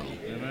clean from.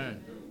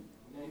 Amen.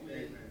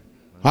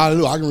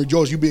 Hallelujah. I can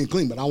rejoice you being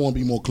clean, but I want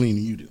to be more clean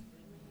than you do.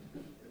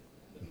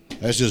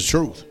 That's just the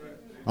truth.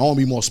 I want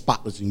to be more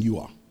spotless than you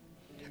are.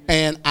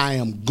 And I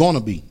am going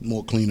to be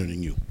more cleaner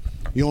than you.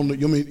 You want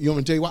me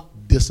to tell you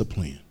what?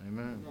 Discipline.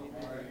 Amen.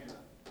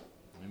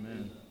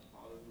 Amen.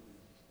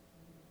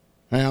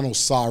 I ain't no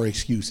sorry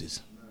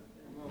excuses.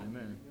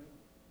 Amen.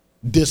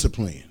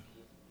 Discipline.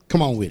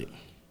 Come on with it.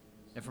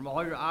 And from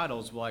all your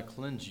idols will I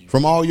cleanse you.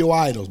 From all your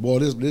idols. Boy,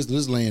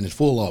 this land is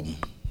full of them.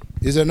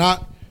 Is it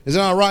not? Is it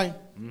not right?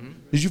 Mm-hmm.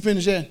 Did you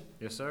finish that?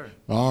 Yes, sir.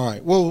 All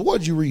right. Well, what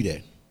did you read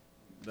at?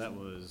 That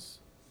was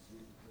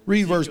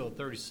Read verse. Ezekiel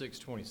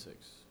 36:26.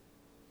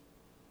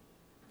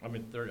 I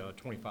mean,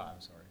 25,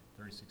 sorry.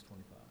 36:25.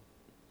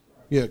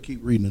 Yeah, keep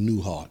reading the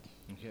new heart.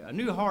 Okay. A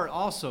new heart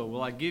also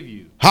will I give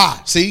you.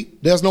 Ha! See,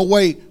 there's no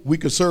way we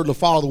could serve the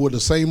Father with the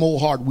same old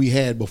heart we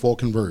had before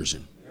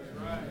conversion.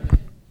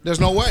 There's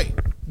no way.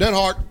 That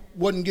heart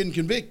wasn't getting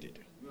convicted.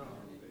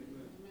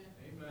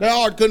 That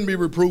heart couldn't be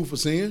reproved for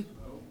sin.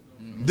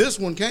 This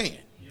one can.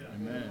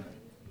 Amen.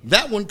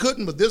 That one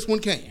couldn't, but this one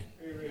can.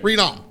 Read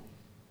on.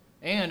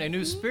 And a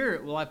new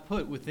spirit will I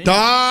put within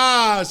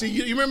Ah, see,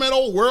 you remember that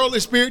old worldly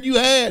spirit you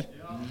had?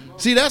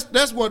 See,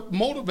 that's what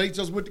motivates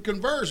us with the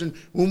conversion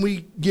when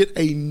we get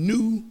a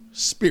new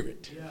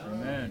spirit.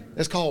 Amen.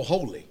 That's called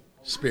Holy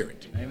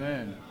Spirit.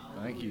 Amen.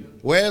 Thank you.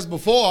 Whereas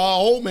before, our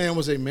old man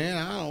would say, man,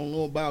 I don't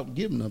know about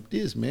giving up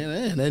this, man.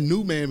 And that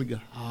new man would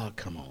go, oh,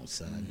 come on,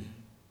 son.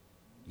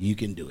 You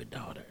can do it,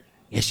 daughter.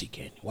 Yes, you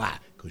can. Why?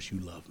 Because you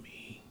love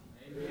me.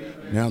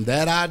 Amen. Now,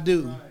 that I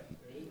do.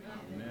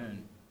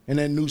 Amen. And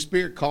that new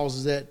spirit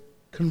causes that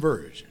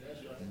conversion.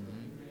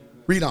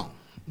 Read on.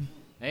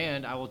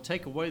 And I will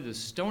take away the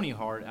stony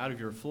heart out of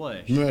your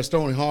flesh. Remember that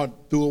stony heart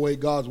threw away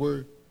God's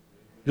word?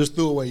 Just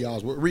threw away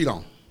y'all's word. Read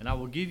on. And I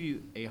will give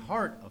you a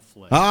heart of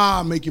flesh.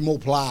 Ah, make you more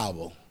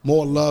pliable,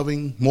 more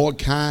loving, more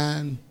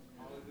kind,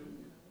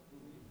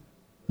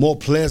 more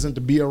pleasant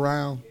to be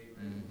around.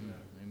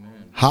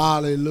 Amen.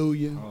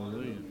 Hallelujah.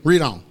 Hallelujah.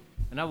 Read on.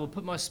 And I will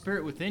put my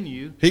spirit within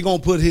you. He going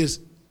to put his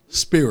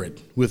spirit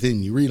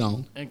within you. Read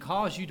on. And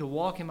cause you to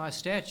walk in my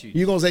statutes.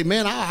 You're going to say,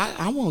 man,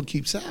 I want to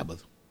keep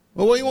Sabbath.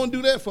 Well, what do you want to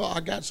do that for?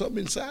 I got something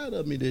inside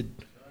of me that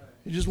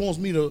he just wants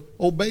me to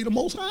obey the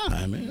Most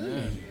High, man.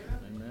 Amen.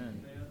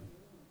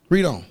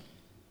 Read on.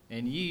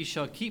 And ye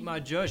shall keep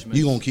my judgments.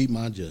 You're going to keep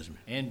my judgment.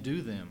 And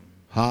do them.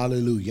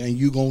 Hallelujah. And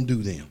you're going to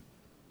do them.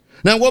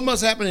 Now, what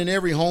must happen in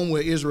every home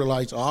where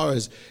Israelites are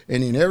is,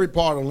 and in every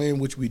part of the land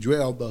which we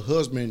dwell, the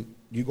husband,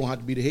 you're going to have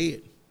to be the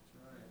head.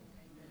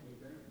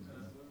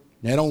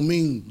 That don't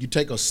mean you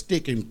take a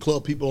stick and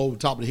club people over the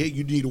top of the head.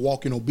 You need to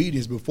walk in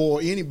obedience before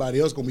anybody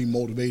else going to be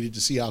motivated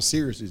to see how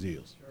serious this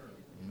is.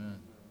 Amen.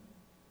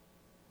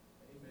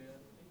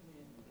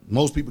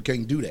 Most people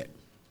can't do that.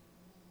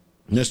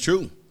 And that's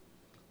true.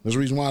 That's the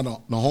reason why the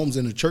homes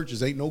and the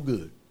churches ain't no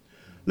good.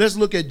 Let's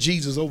look at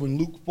Jesus over in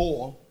Luke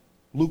 4,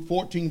 Luke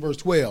 14, verse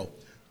 12.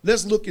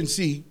 Let's look and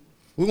see.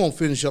 We're going to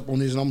finish up on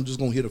this, and I'm just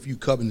going to hit a few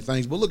covenant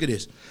things. But look at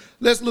this.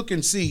 Let's look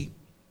and see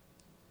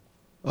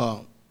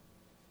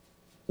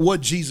what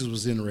Jesus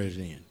was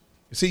interested in.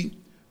 You see,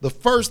 the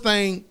first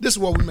thing, this is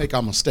where we make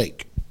our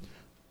mistake.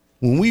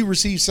 When we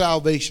receive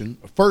salvation,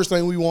 the first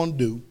thing we want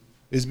to do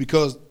is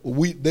because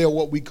they're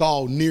what we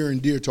call near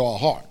and dear to our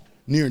heart,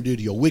 near and dear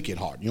to your wicked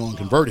heart, your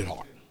unconverted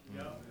heart.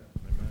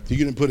 So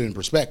you can put it in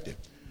perspective.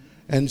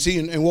 And see,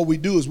 and what we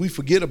do is we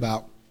forget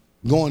about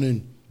going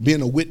and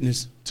being a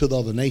witness to the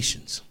other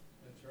nations.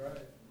 That's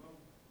right.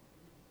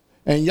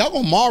 And y'all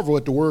going to marvel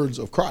at the words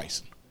of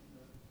Christ.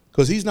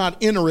 Because he's not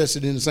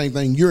interested in the same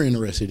thing you're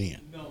interested in.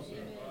 No, sir.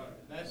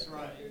 That's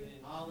right.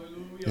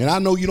 Hallelujah. And I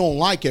know you don't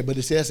like it, but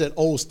it says that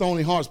old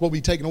stony heart supposed to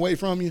be taken away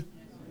from you.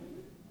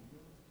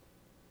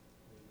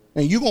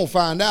 And you're going to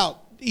find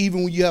out,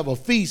 even when you have a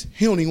feast,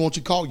 he don't even want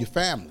you to call your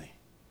family.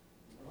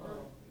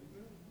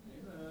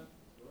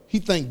 He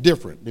think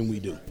different than we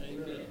do.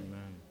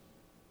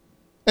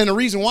 And the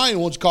reason why he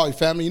don't want you to call your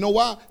family, you know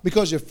why?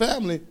 Because your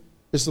family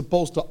is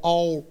supposed to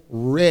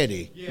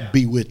already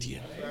be with you.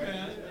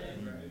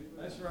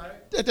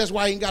 That's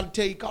why he ain't got to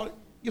tell you call it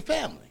your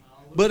family.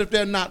 But if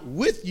they're not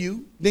with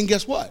you, then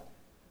guess what?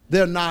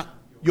 They're not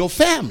your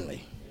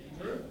family.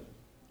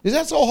 Is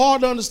that so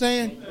hard to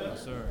understand?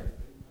 Yes, sir.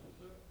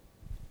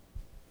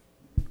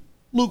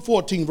 Luke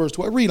 14, verse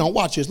 12. Read on.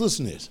 Watch this.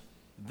 Listen to this.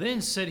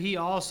 Then said he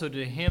also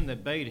to him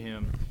that bade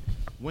him,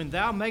 when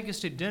thou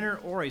makest a dinner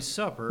or a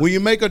supper, When you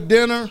make a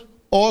dinner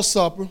or a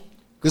supper,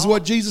 this is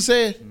what Jesus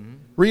said.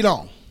 Read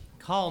on.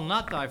 call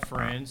not thy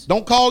friends,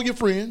 Don't call your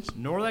friends.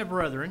 nor thy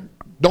brethren,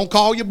 Don't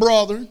call your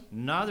brother.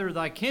 neither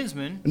thy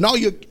kinsmen, No,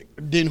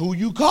 then who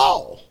you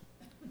call?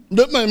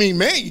 I mean,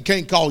 man, you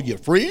can't call your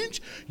friends.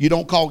 You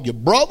don't call your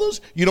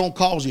brothers. You don't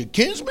call your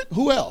kinsmen.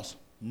 Who else?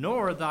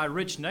 nor thy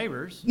rich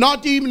neighbors,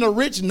 Not even the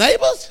rich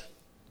neighbors.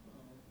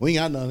 We ain't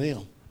got none of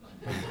them.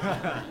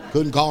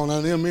 Couldn't call none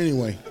of them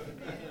anyway.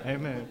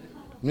 amen,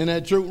 Isn't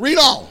that true? Read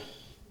on.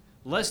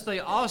 lest they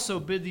also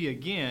bid thee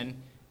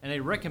again, and a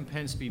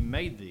recompense be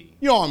made thee.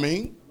 You know what I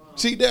mean?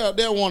 See,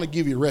 they'll want to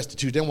give you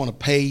restitution. They want to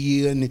pay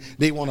you, and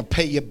they want to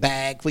pay you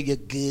back for your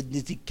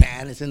goodness and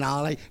kindness and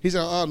all that. He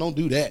said, don't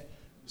do that.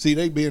 See,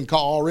 they being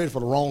called already for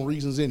the wrong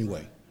reasons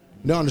anyway.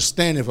 They're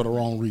understanding for the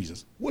wrong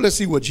reasons. Well, let's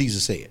see what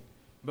Jesus said.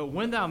 But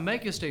when thou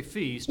makest a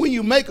feast, When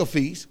you make a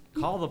feast,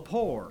 call the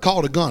poor,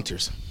 call the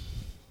Gunters,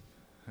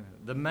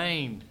 the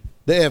maimed,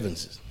 the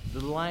Evanses.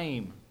 the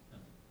lame,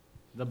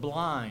 the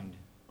blind.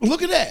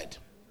 Look at that.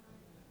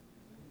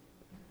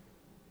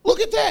 Look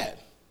at that.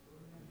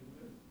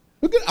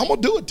 Look at, I'm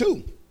going to do it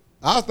too.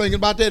 I was thinking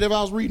about that if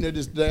I was reading it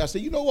this day. I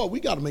said, you know what? We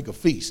got to make a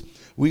feast.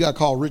 We got to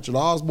call Richard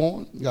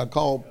Osborne. We got to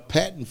call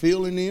Pat and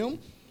Phil and them.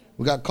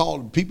 We got to call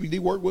the people they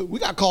work with. We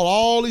got to call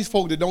all these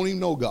folk that don't even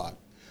know God.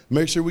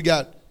 Make sure we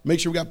got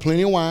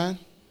plenty of wine.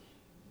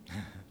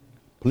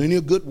 Plenty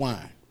of good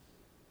wine.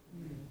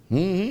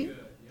 Mm-hmm.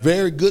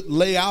 Very good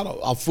layout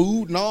of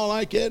food and all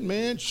like that,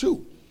 man.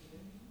 Shoot.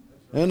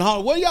 And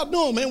what y'all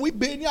doing, man? We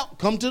bidding y'all.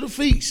 Come to the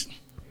feast.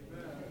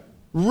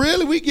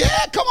 Really?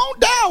 Come on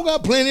down. We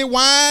got plenty of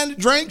wine to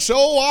drink.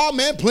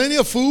 Man, plenty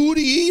of food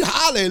to eat.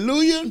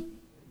 Hallelujah.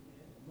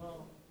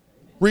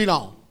 Read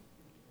on.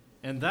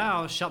 And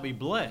thou shalt be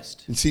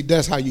blessed. And see,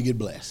 that's how you get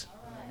blessed.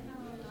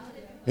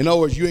 In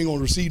other words, you ain't going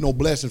to receive no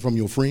blessing from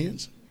your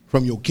friends,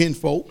 from your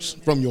kinfolks,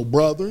 from your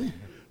brother,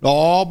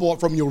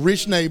 from your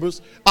rich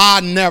neighbors.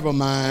 Never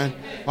mind.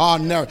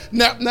 Never.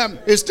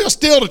 It's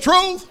still the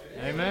truth.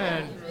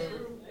 Amen.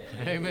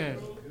 Amen.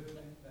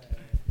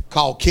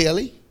 Call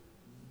Kelly.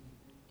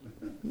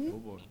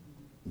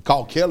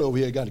 Call Kelly over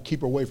here. Got to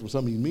keep her away from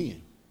some of these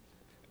men.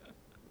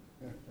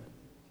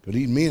 Because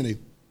these men,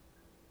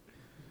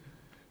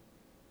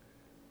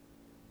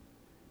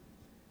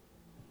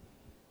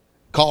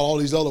 call all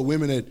these other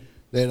women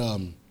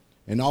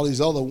and all these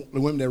other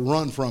women that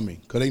run from me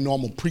because they know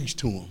I'm going to preach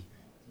to them.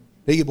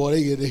 They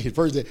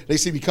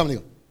see me coming.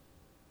 They go,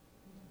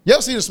 you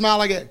ever seen a smile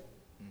like that?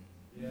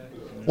 Yeah.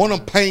 One of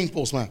them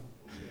painful smiles.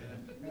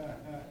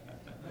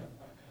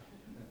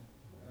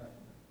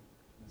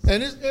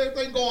 And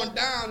everything going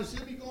down and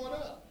she'll be going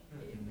up.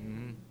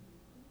 Mm-hmm.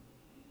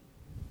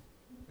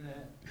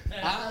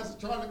 Eyes are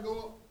trying to go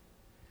up.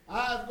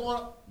 Eyes going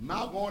up.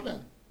 Mouth going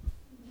down.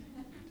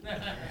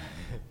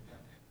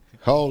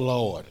 Oh,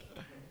 Lord.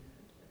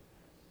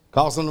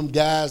 Call some of them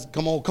guys.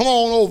 Come on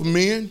over,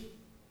 men.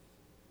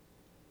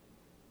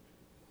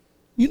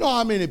 You know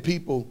how many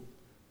people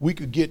we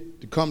could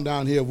get to come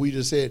down here if we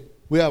just said,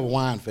 we have a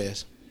wine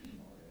fest.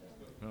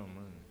 Oh,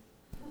 man.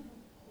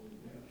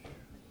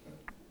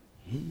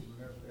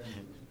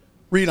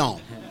 Read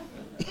on.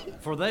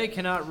 For they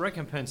cannot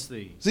recompense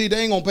thee. See,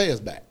 they ain't going to pay us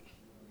back.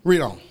 Read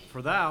on.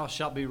 For thou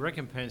shalt be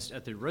recompensed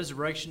at the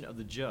resurrection of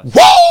the just.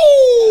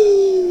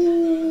 Whoa!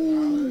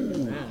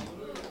 Amen.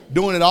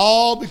 Doing it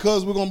all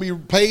because we're going to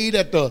be paid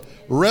at the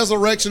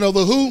resurrection of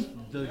the who?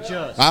 The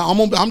just.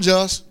 I'm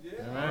just.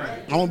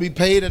 Amen. I'm going to be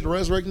paid at the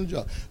resurrection of the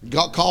just.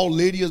 God called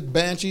Lydia's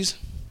banshees.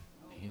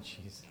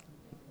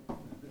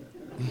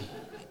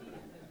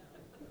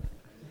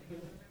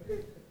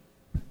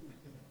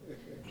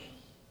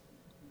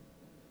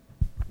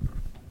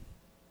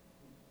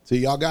 See,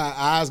 y'all got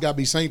eyes got to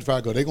be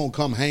sanctified because they're going to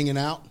come hanging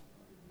out.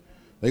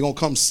 They're going to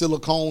come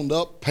siliconed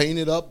up,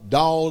 painted up,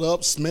 dolled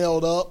up,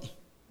 smelled up.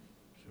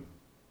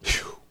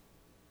 Whew.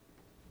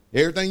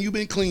 Everything you've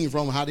been clean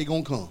from, how they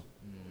going to come.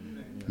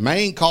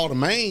 Main called a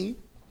main,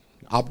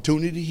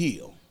 opportunity to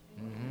heal.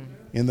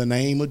 In the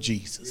name of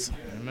Jesus.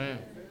 Amen.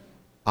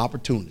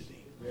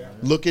 Opportunity.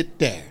 Look at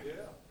that.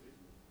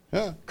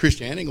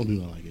 Christianity ain't going to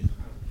do nothing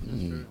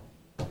like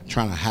it.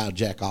 Trying to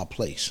hijack our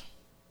place.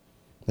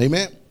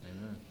 Amen.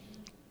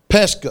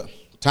 Pesca,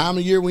 time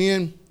of year we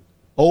in,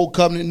 Old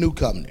Covenant, New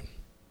Covenant.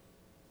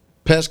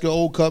 Pesca,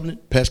 Old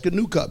Covenant, Pesca,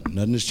 New Covenant.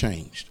 Nothing has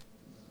changed.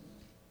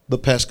 The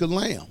Pesca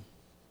lamb.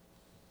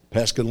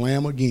 Pesca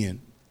lamb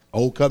again.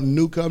 Old Covenant,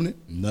 New Covenant,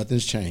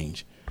 nothing's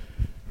changed.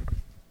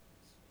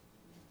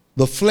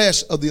 The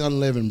flesh of the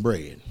unleavened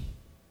bread.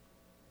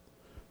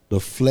 The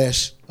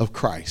flesh of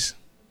Christ.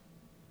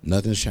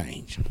 Nothing's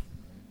changed.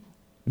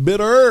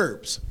 Bitter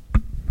herbs.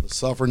 The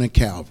suffering of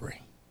Calvary.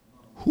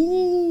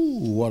 Whoo,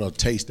 what a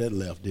taste that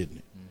left, didn't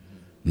it?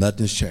 Mm-hmm.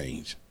 Nothing's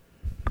changed.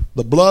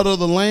 The blood of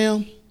the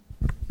Lamb,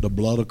 the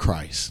blood of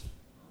Christ.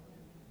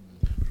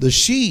 The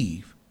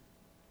sheaf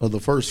of the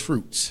first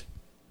fruits,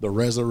 the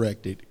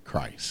resurrected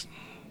Christ.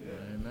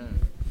 Amen.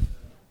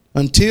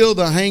 Until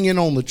the hanging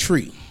on the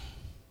tree.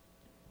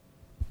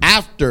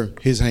 After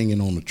his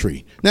hanging on the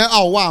tree.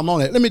 Now, while I'm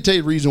on that, let me tell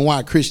you the reason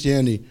why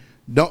Christianity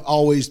don't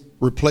always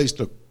replace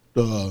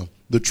the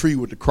tree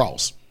with the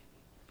cross.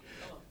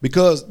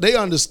 Because they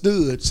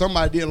understood,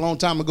 somebody did a long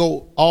time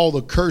ago, all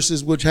the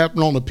curses which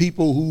happen on the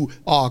people who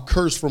are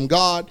cursed from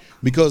God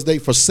because they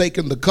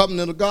forsaken the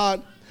covenant of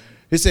God.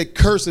 It said,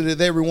 cursed is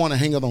everyone that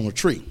hangeth on a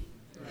tree.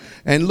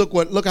 And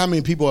look how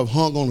many people have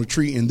hung on a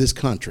tree in this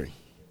country.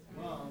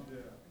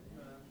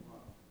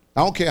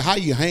 I don't care how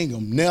you hang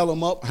them, nail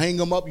them up, hang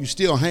them up, you're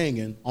still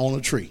hanging on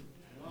a tree.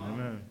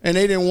 Amen. And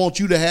they didn't want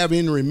you to have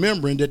any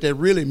remembering that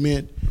really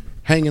meant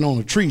hanging on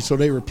a tree, so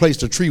they replaced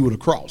the tree with a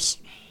cross.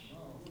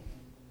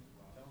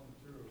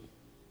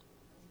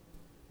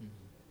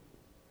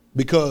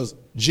 Because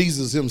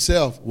Jesus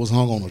himself was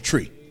hung on a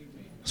tree.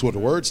 That's what the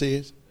word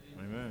says.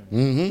 Amen.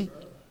 Mm-hmm.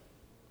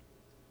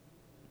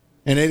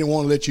 And they didn't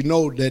want to let you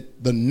know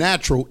that the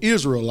natural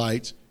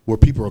Israelites were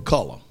people of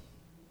color.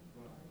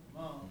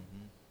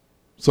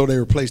 So they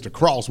replaced the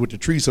cross with the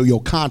tree so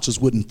your conscience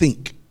wouldn't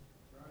think.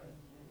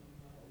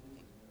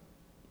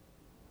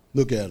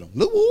 Look at them.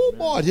 Look, ooh,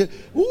 boy.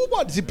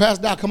 See,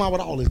 Pastor Doc come out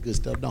with all this good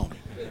stuff, don't he?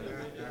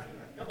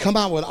 Come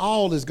out with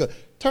all this good.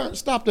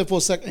 Stop there for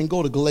a second and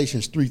go to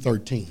Galatians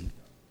 3:13.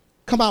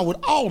 Come out with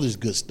all this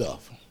good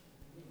stuff.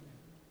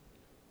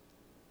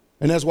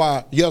 And that's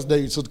why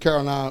yesterday, Sister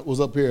Carol and I was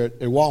up here at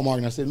Walmart,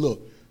 and I said,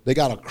 look, they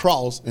got a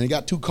cross, and they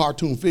got 2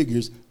 cartoon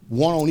figures,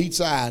 one on each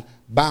side,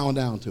 bowing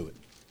down to it.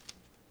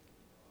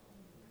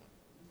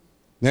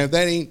 Now, if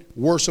that ain't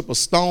worship of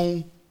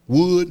stone,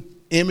 wood,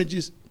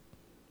 images,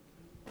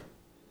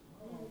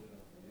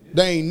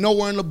 there ain't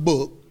nowhere in the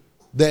book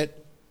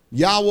that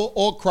Yahweh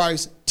or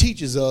Christ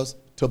teaches us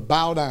to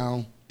bow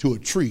down to a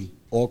tree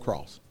or a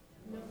cross.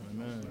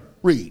 Amen.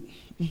 Read.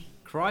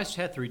 Christ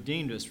hath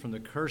redeemed us from the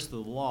curse of the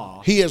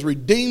law. He has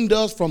redeemed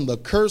us from the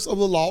curse of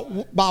the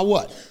law by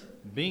what?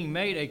 Being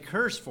made a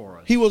curse for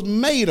us. He was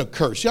made a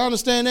curse. Y'all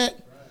understand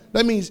that?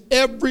 That means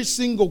every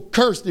single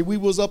curse that we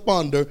was up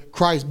under,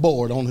 Christ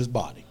bore it on his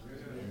body.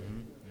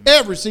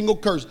 Every single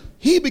curse.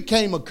 He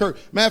became a curse.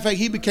 Matter of fact,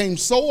 he became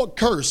so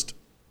accursed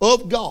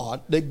of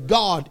God that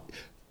God,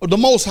 the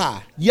Most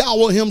High,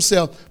 Yahweh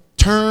himself,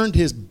 turned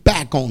his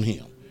back on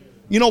him.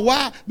 You know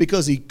why?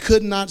 Because he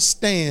could not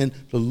stand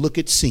to look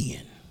at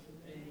sin.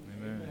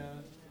 Amen.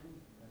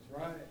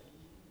 That's right.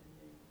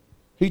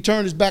 He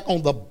turned his back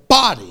on the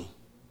body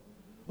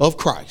of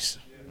Christ.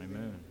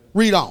 Amen.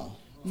 Read on.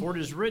 For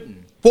it is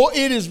written, For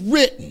it is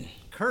written,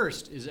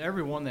 cursed is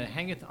everyone that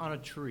hangeth on a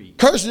tree.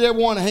 cursed is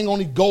everyone that hang on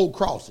these gold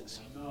crosses.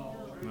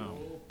 No.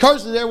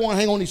 Cursed is everyone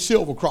that hang on these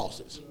silver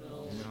crosses.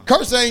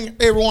 Cursed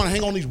ain't everyone that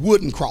hang on these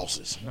wooden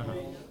crosses.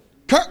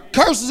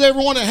 Cursed is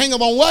everyone that hang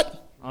up on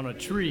what? On a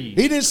tree.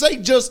 He didn't say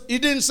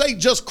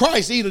just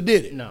Christ either,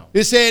 did it? No.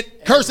 It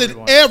said cursed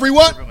Everyone. every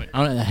what?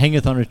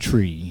 Hangeth on a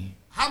tree.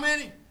 How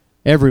many?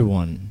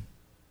 Everyone.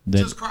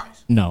 Just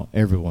Christ. No,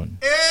 everyone.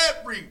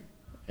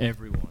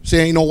 Everyone. See,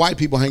 ain't no white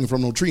people hanging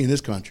from no tree in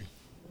this country.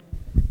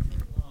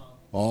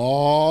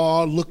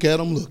 Oh, look at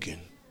them looking.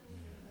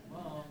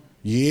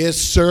 Yes,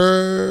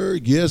 sir.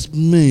 Yes,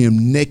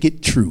 ma'am.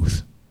 Naked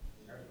truth.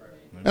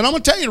 And I'm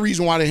going to tell you the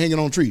reason why they're hanging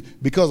on a tree.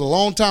 Because a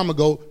long time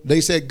ago, they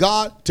said,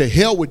 God, to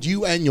hell with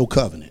you and your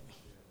covenant.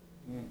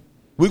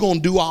 We're going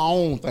to do our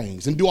own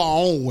things and do our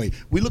own way.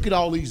 We look at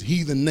all these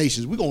heathen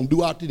nations. We're going to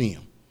do out to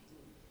them.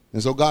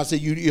 And so God said,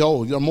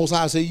 the Most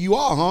High said, you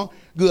are, huh?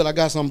 Good, I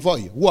got something for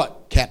you.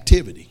 What?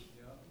 Captivity.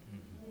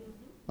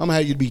 I'm going to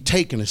have you to be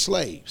taken as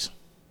slaves.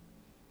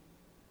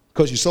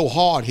 Because you're so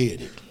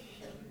hard-headed.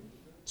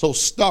 So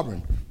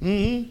stubborn.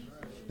 And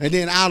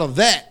then out of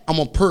that, I'm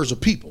going to purge the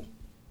people.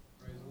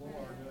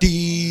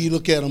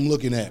 Look at them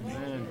looking at me.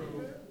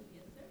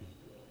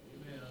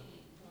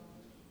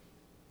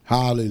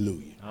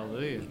 Hallelujah.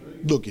 Hallelujah.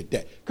 Look at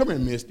that. Come here,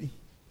 Misty.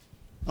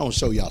 I want to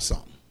show y'all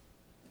something.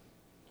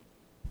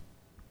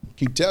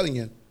 Keep telling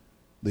you,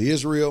 the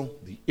Israel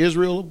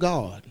of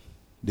God,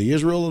 the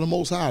Israel of the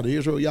Most High, the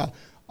Israel of Yah,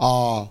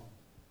 are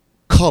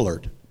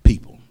colored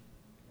people.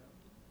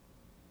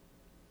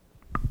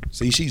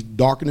 See, she's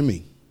darker than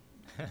me.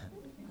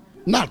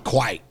 Not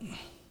quite,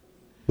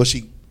 but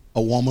she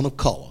a woman of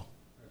color.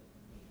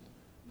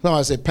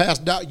 Somebody said,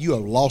 Pastor Doc, you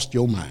have lost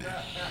your mind.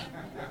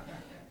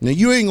 Now,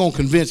 you ain't going to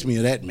convince me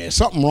of that mess.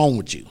 Something wrong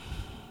with you.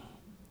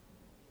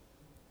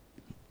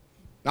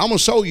 I'm going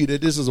to show you that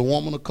this is a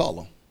woman of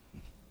color.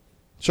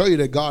 Show you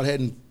that God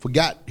hadn't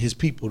forgot his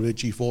people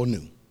that ye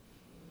foreknew.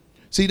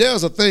 See,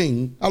 there's a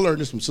thing, I learned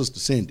this from Sister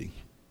Cindy,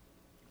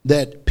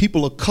 that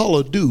people of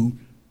color do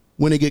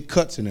when they get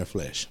cuts in their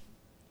flesh.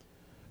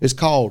 It's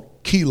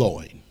called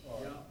keloid.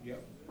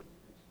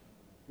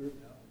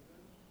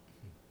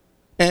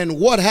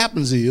 And what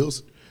happens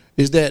is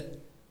that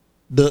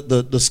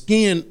the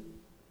skin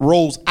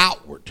rolls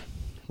outward,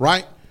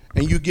 right?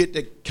 And you get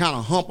that kind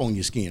of hump on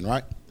your skin,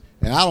 right?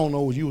 And I don't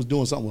know if you was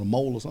doing something with a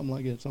mole or something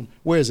like that.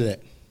 Where is it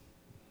at?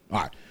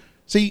 All right.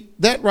 See,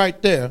 that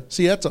right there,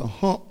 see, that's a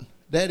hump.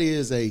 That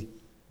is a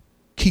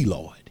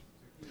keloid.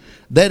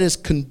 That is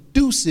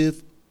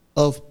conducive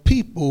of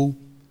people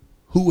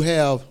who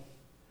have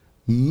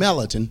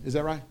melanin. Is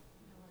that right?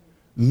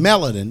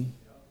 Melanin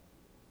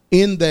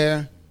in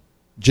their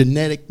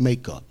genetic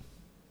makeup.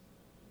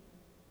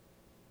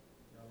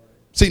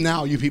 See,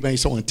 now you people ain't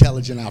so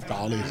intelligent after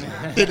all this.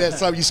 Isn't that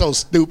something? You're so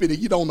stupid that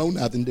you don't know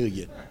nothing, do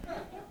you?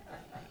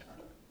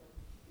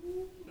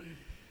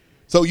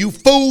 So you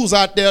fools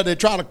out there that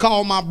try to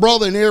call my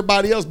brother and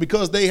everybody else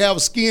because they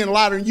have skin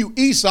lighter than you,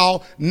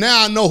 Esau,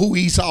 now I know who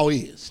Esau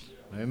is.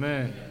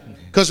 Amen.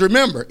 Because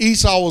remember,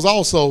 Esau was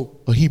also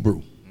a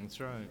Hebrew. That's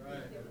right.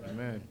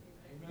 Amen.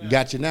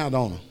 Got you now,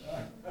 don't I?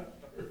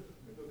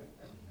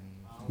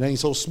 They ain't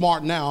so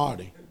smart now, are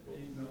they?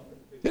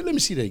 Hey, let me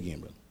see that again,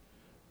 brother.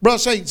 Brother,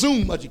 say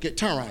zoom much you can.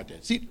 Turn around there.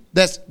 See,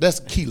 that's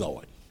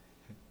keloid.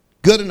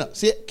 Good enough.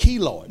 See it?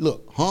 Keloid.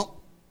 Look, hump.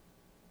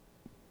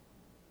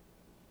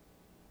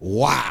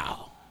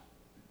 Wow.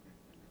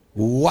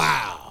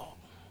 Wow.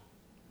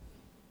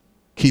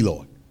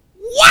 Keloid.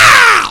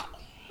 Wow.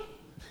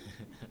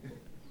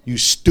 You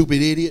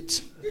stupid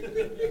idiots.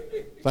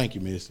 Thank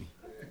you, Missy.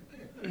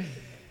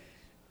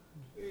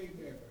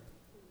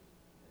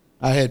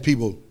 I had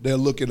people, they'll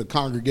look at the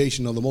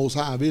congregation of the Most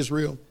High of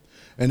Israel,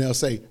 and they'll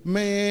say,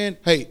 man,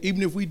 hey,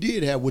 even if we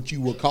did have what you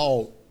would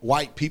call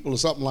white people or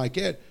something like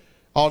that,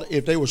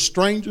 if they were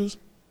strangers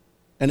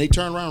and they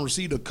turn around and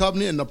receive the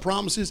covenant and the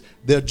promises,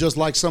 they're just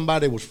like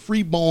somebody that was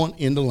freeborn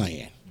in the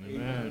land.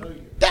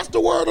 Amen. That's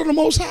the word of the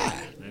Most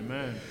High.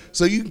 Amen.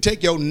 So you can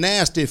take your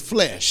nasty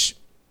flesh,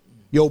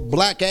 your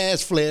black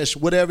ass flesh,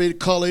 whatever the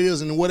color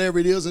is and whatever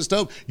it is and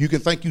stuff, you can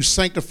think you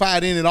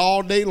sanctified in it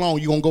all day long,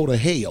 you're going to go to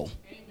hell.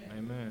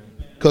 Amen.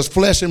 Because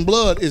flesh and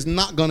blood is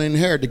not going to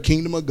inherit the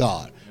kingdom of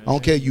God. I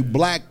don't care you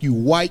black, you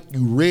white,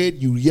 you red,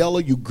 you yellow,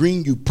 you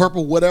green, you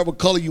purple, whatever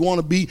color you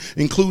want to be,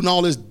 including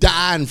all this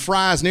dye and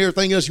fries and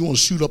everything else you want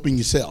to shoot up in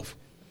yourself.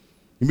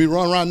 You be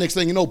running around, next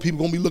thing you know, people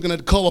going to be looking at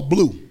the color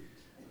blue.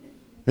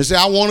 And say,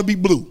 I want to be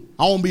blue.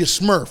 I want to be a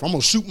Smurf. I'm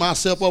going to shoot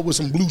myself up with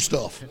some blue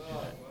stuff.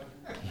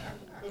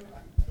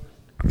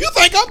 You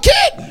think I'm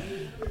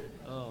kidding?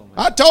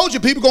 I told you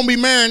people going to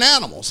be marrying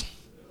animals.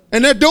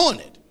 And they're doing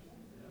it.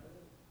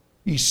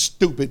 You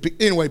stupid.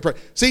 Anyway,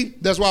 see,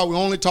 that's why we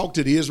only talk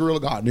to the Israel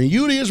of God. And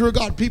you, the Israel of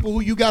God, people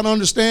who you got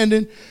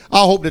understanding,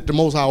 I hope that the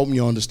Most High open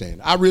your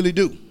understanding. I really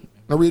do.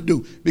 I really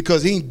do.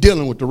 Because he ain't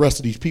dealing with the rest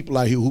of these people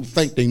out here who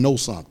think they know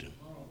something.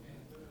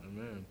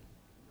 Amen.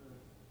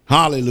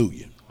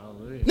 Hallelujah.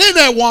 Hallelujah. Isn't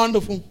that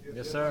wonderful?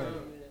 Yes, sir.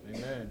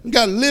 Amen. We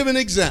got living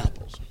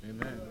examples.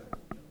 Amen.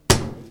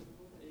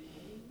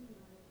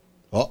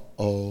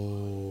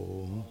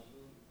 Uh-oh.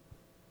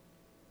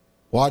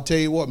 Well, I tell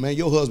you what, man,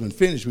 your husband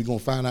finished. We're going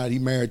to find out he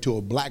married to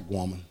a black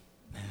woman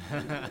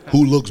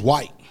who looks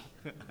white.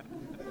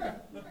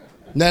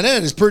 Now,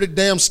 that is pretty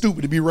damn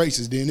stupid to be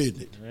racist then,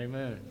 isn't it?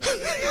 Amen.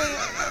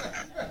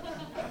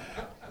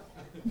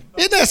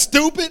 Isn't that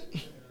stupid?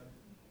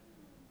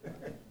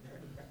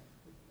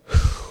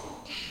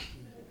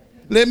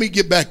 Let me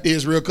get back to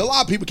Israel, because a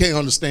lot of people can't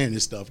understand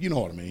this stuff. You know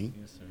what I mean?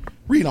 Yes, sir.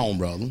 Read on,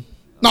 brother.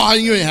 No,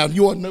 you ain't have.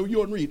 You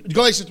wouldn't read.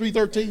 Galatians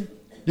 3:13.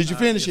 Did you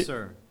finish yes, it?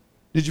 Sir.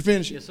 Did you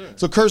finish it? Yes, sir.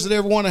 So cursed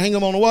everyone to hang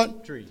him on the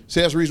what? Tree. See,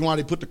 that's the reason why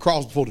they put the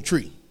cross before the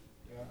tree.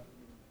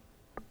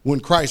 When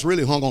Christ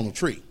really hung on the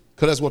tree.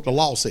 Because that's what the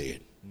law said.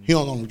 He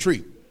hung on the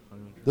tree.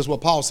 That's what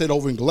Paul said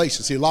over in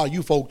Galatians. See, a lot of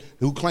you folk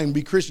who claim to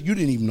be Christian, you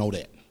didn't even know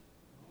that.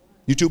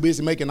 You're too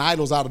busy making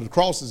idols out of the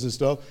crosses and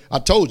stuff. I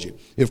told you,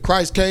 if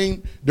Christ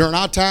came during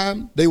our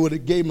time, they would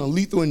have gave him a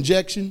lethal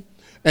injection,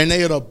 and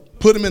they would have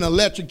put him in an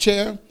electric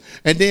chair,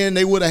 and then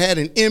they would have had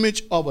an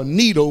image of a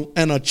needle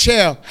and a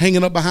chair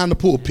hanging up behind the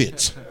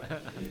pulpits.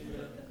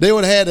 They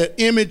would have had an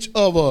image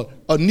of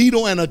a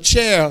needle and a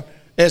chair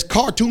as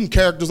cartoon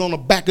characters on the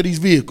back of these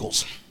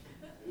vehicles.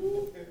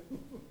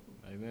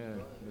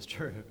 Amen. That's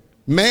true.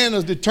 Man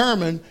is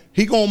determined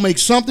he going to make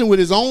something with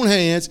his own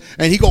hands,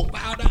 and he going to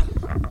bow down.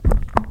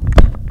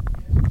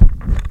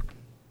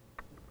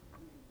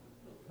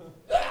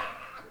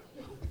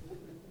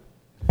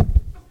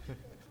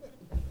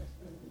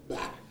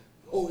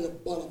 Oh,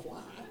 that butterfly.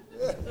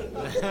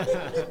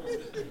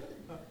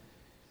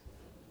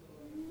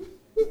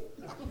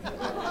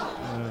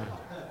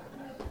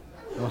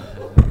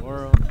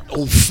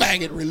 Old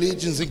faggot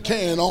religions and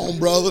carrying on,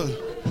 brother.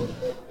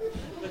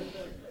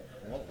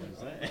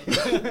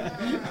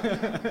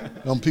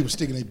 Them people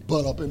sticking their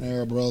butt up in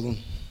there, brother.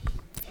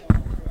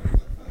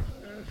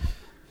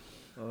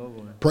 Oh,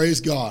 boy. Praise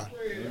God.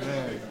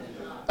 Amen.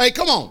 Hey,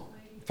 come on.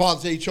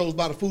 Father said he chose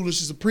by the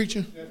foolishness of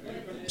preaching.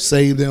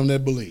 Save them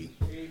that believe.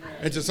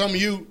 And to some of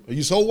you, are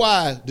you so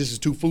wise, this is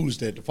too foolish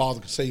that the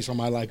Father could save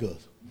somebody like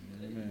us.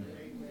 Amen.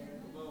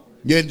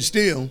 Yet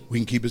still, we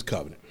can keep his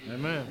covenant.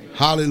 Amen.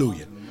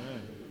 Hallelujah.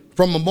 Amen.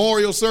 From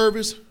memorial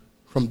service,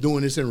 from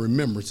doing this in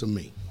remembrance of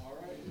me.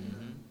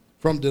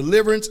 From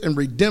deliverance and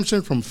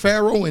redemption from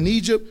Pharaoh in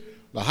Egypt,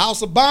 the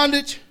house of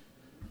bondage,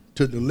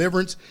 to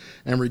deliverance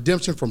and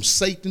redemption from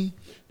Satan,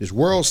 this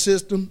world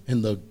system,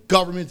 and the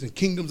governments and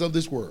kingdoms of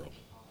this world.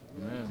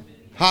 Amen.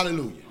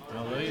 Hallelujah.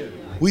 Hallelujah.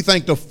 We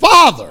thank the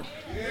Father,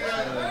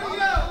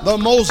 the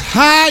Most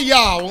High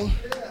Yahweh,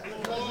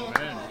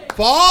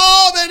 for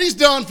all that he's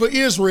done for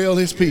Israel,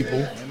 his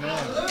people,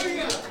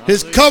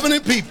 his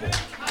covenant people.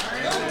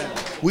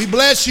 We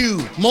bless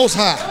you, Most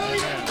High,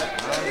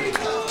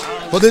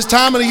 for this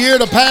time of the year,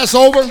 the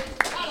Passover.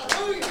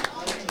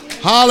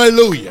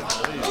 Hallelujah.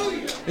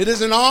 It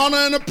is an honor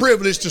and a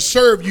privilege to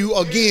serve you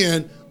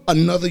again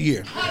another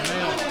year.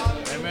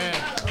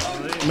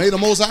 May the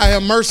Most High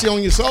have mercy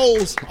on your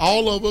souls.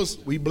 All of us,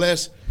 we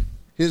bless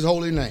his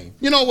holy name.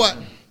 You know what?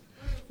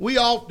 We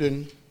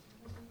often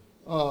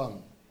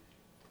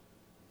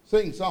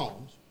sing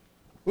songs.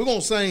 We're going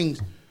to sing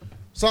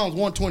Psalms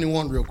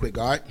 121 real quick,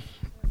 all right?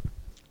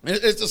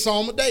 It's the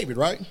Psalm of David,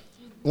 right?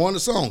 One of the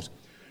songs.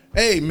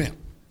 Amen.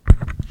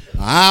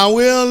 I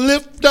will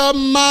lift up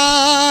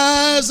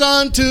my eyes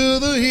unto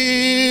the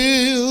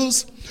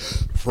hills,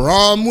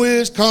 from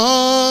which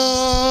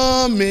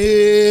cometh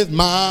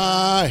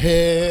my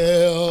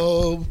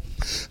help.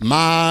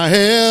 My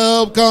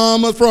help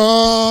cometh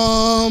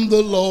from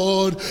the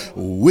Lord,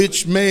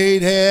 which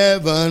made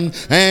heaven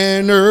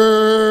and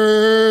earth.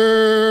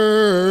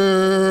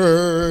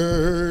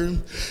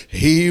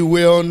 He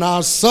will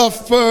not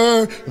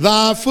suffer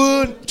thy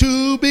foot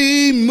to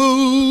be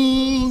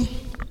moved.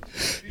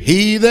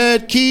 He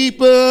that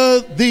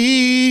keepeth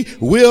thee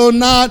will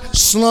not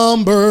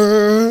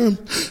slumber.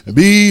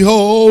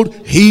 Behold,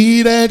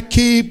 he that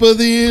keepeth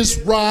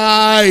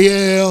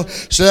Israel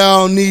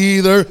shall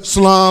neither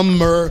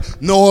slumber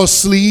nor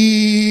sleep.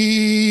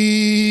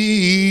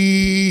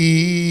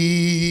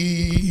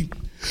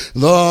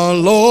 The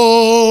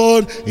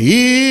Lord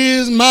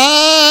is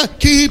my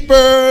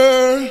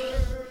keeper.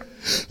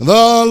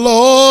 The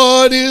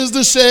Lord is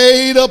the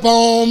shade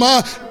upon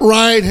my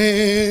right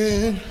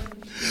hand.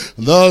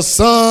 The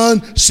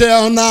sun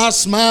shall not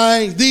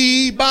smite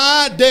thee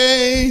by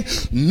day,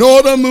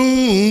 nor the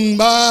moon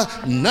by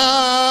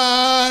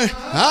night.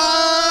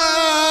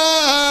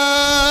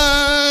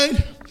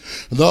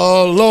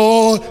 The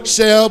Lord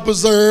shall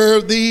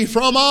preserve thee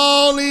from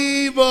all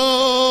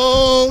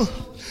evil.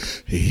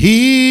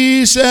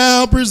 He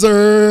shall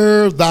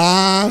preserve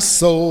thy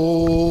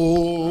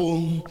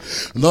soul.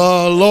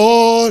 The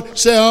Lord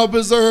shall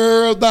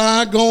preserve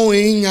thy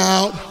going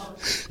out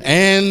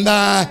and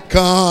thy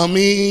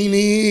coming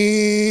in.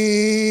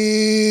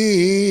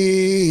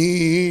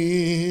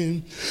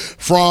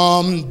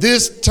 From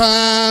this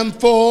time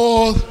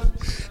forth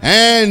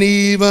and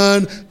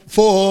even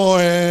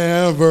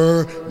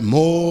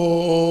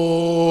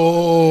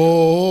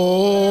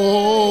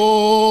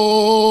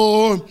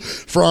forevermore.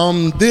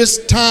 From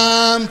this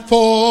time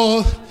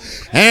forth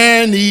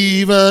and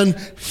even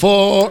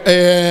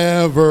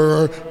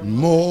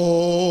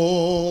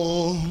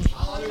forevermore.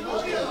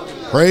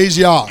 Praise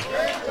y'all.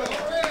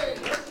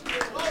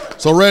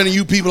 So rather than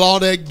you people all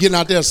that getting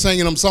out there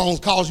singing them songs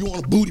cause you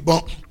want a booty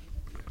bump,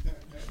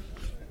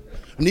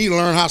 you need to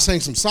learn how to sing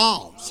some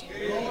songs.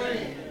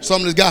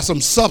 Something that's got some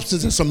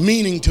substance and some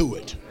meaning to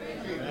it.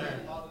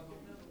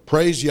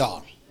 Praise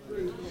y'all.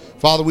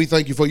 Father, we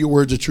thank you for your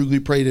words of truth.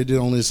 We pray that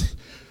on this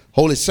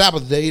Holy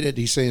Sabbath day that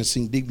he's saying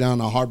sing deep down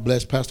in our heart.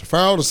 Bless Pastor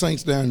Farrell, the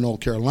saints there in North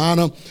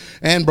Carolina,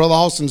 and Brother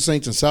Austin, the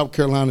saints in South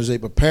Carolina as they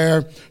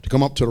prepare to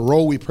come up to the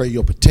road. We pray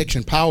your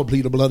protection, power,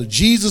 plead the blood of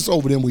Jesus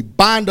over them. We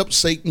bind up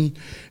Satan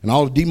and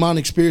all the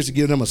demonic spirits to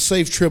give them a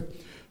safe trip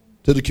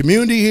to the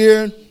community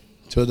here,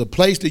 to the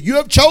place that you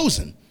have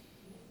chosen.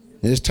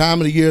 It's time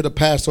of the year, the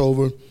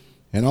Passover,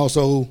 and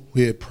also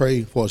we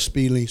pray for a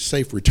speedily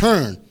safe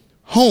return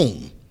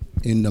home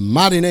in the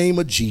mighty name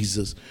of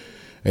Jesus.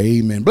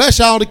 Amen. Bless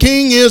y'all. The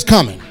King is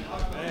coming.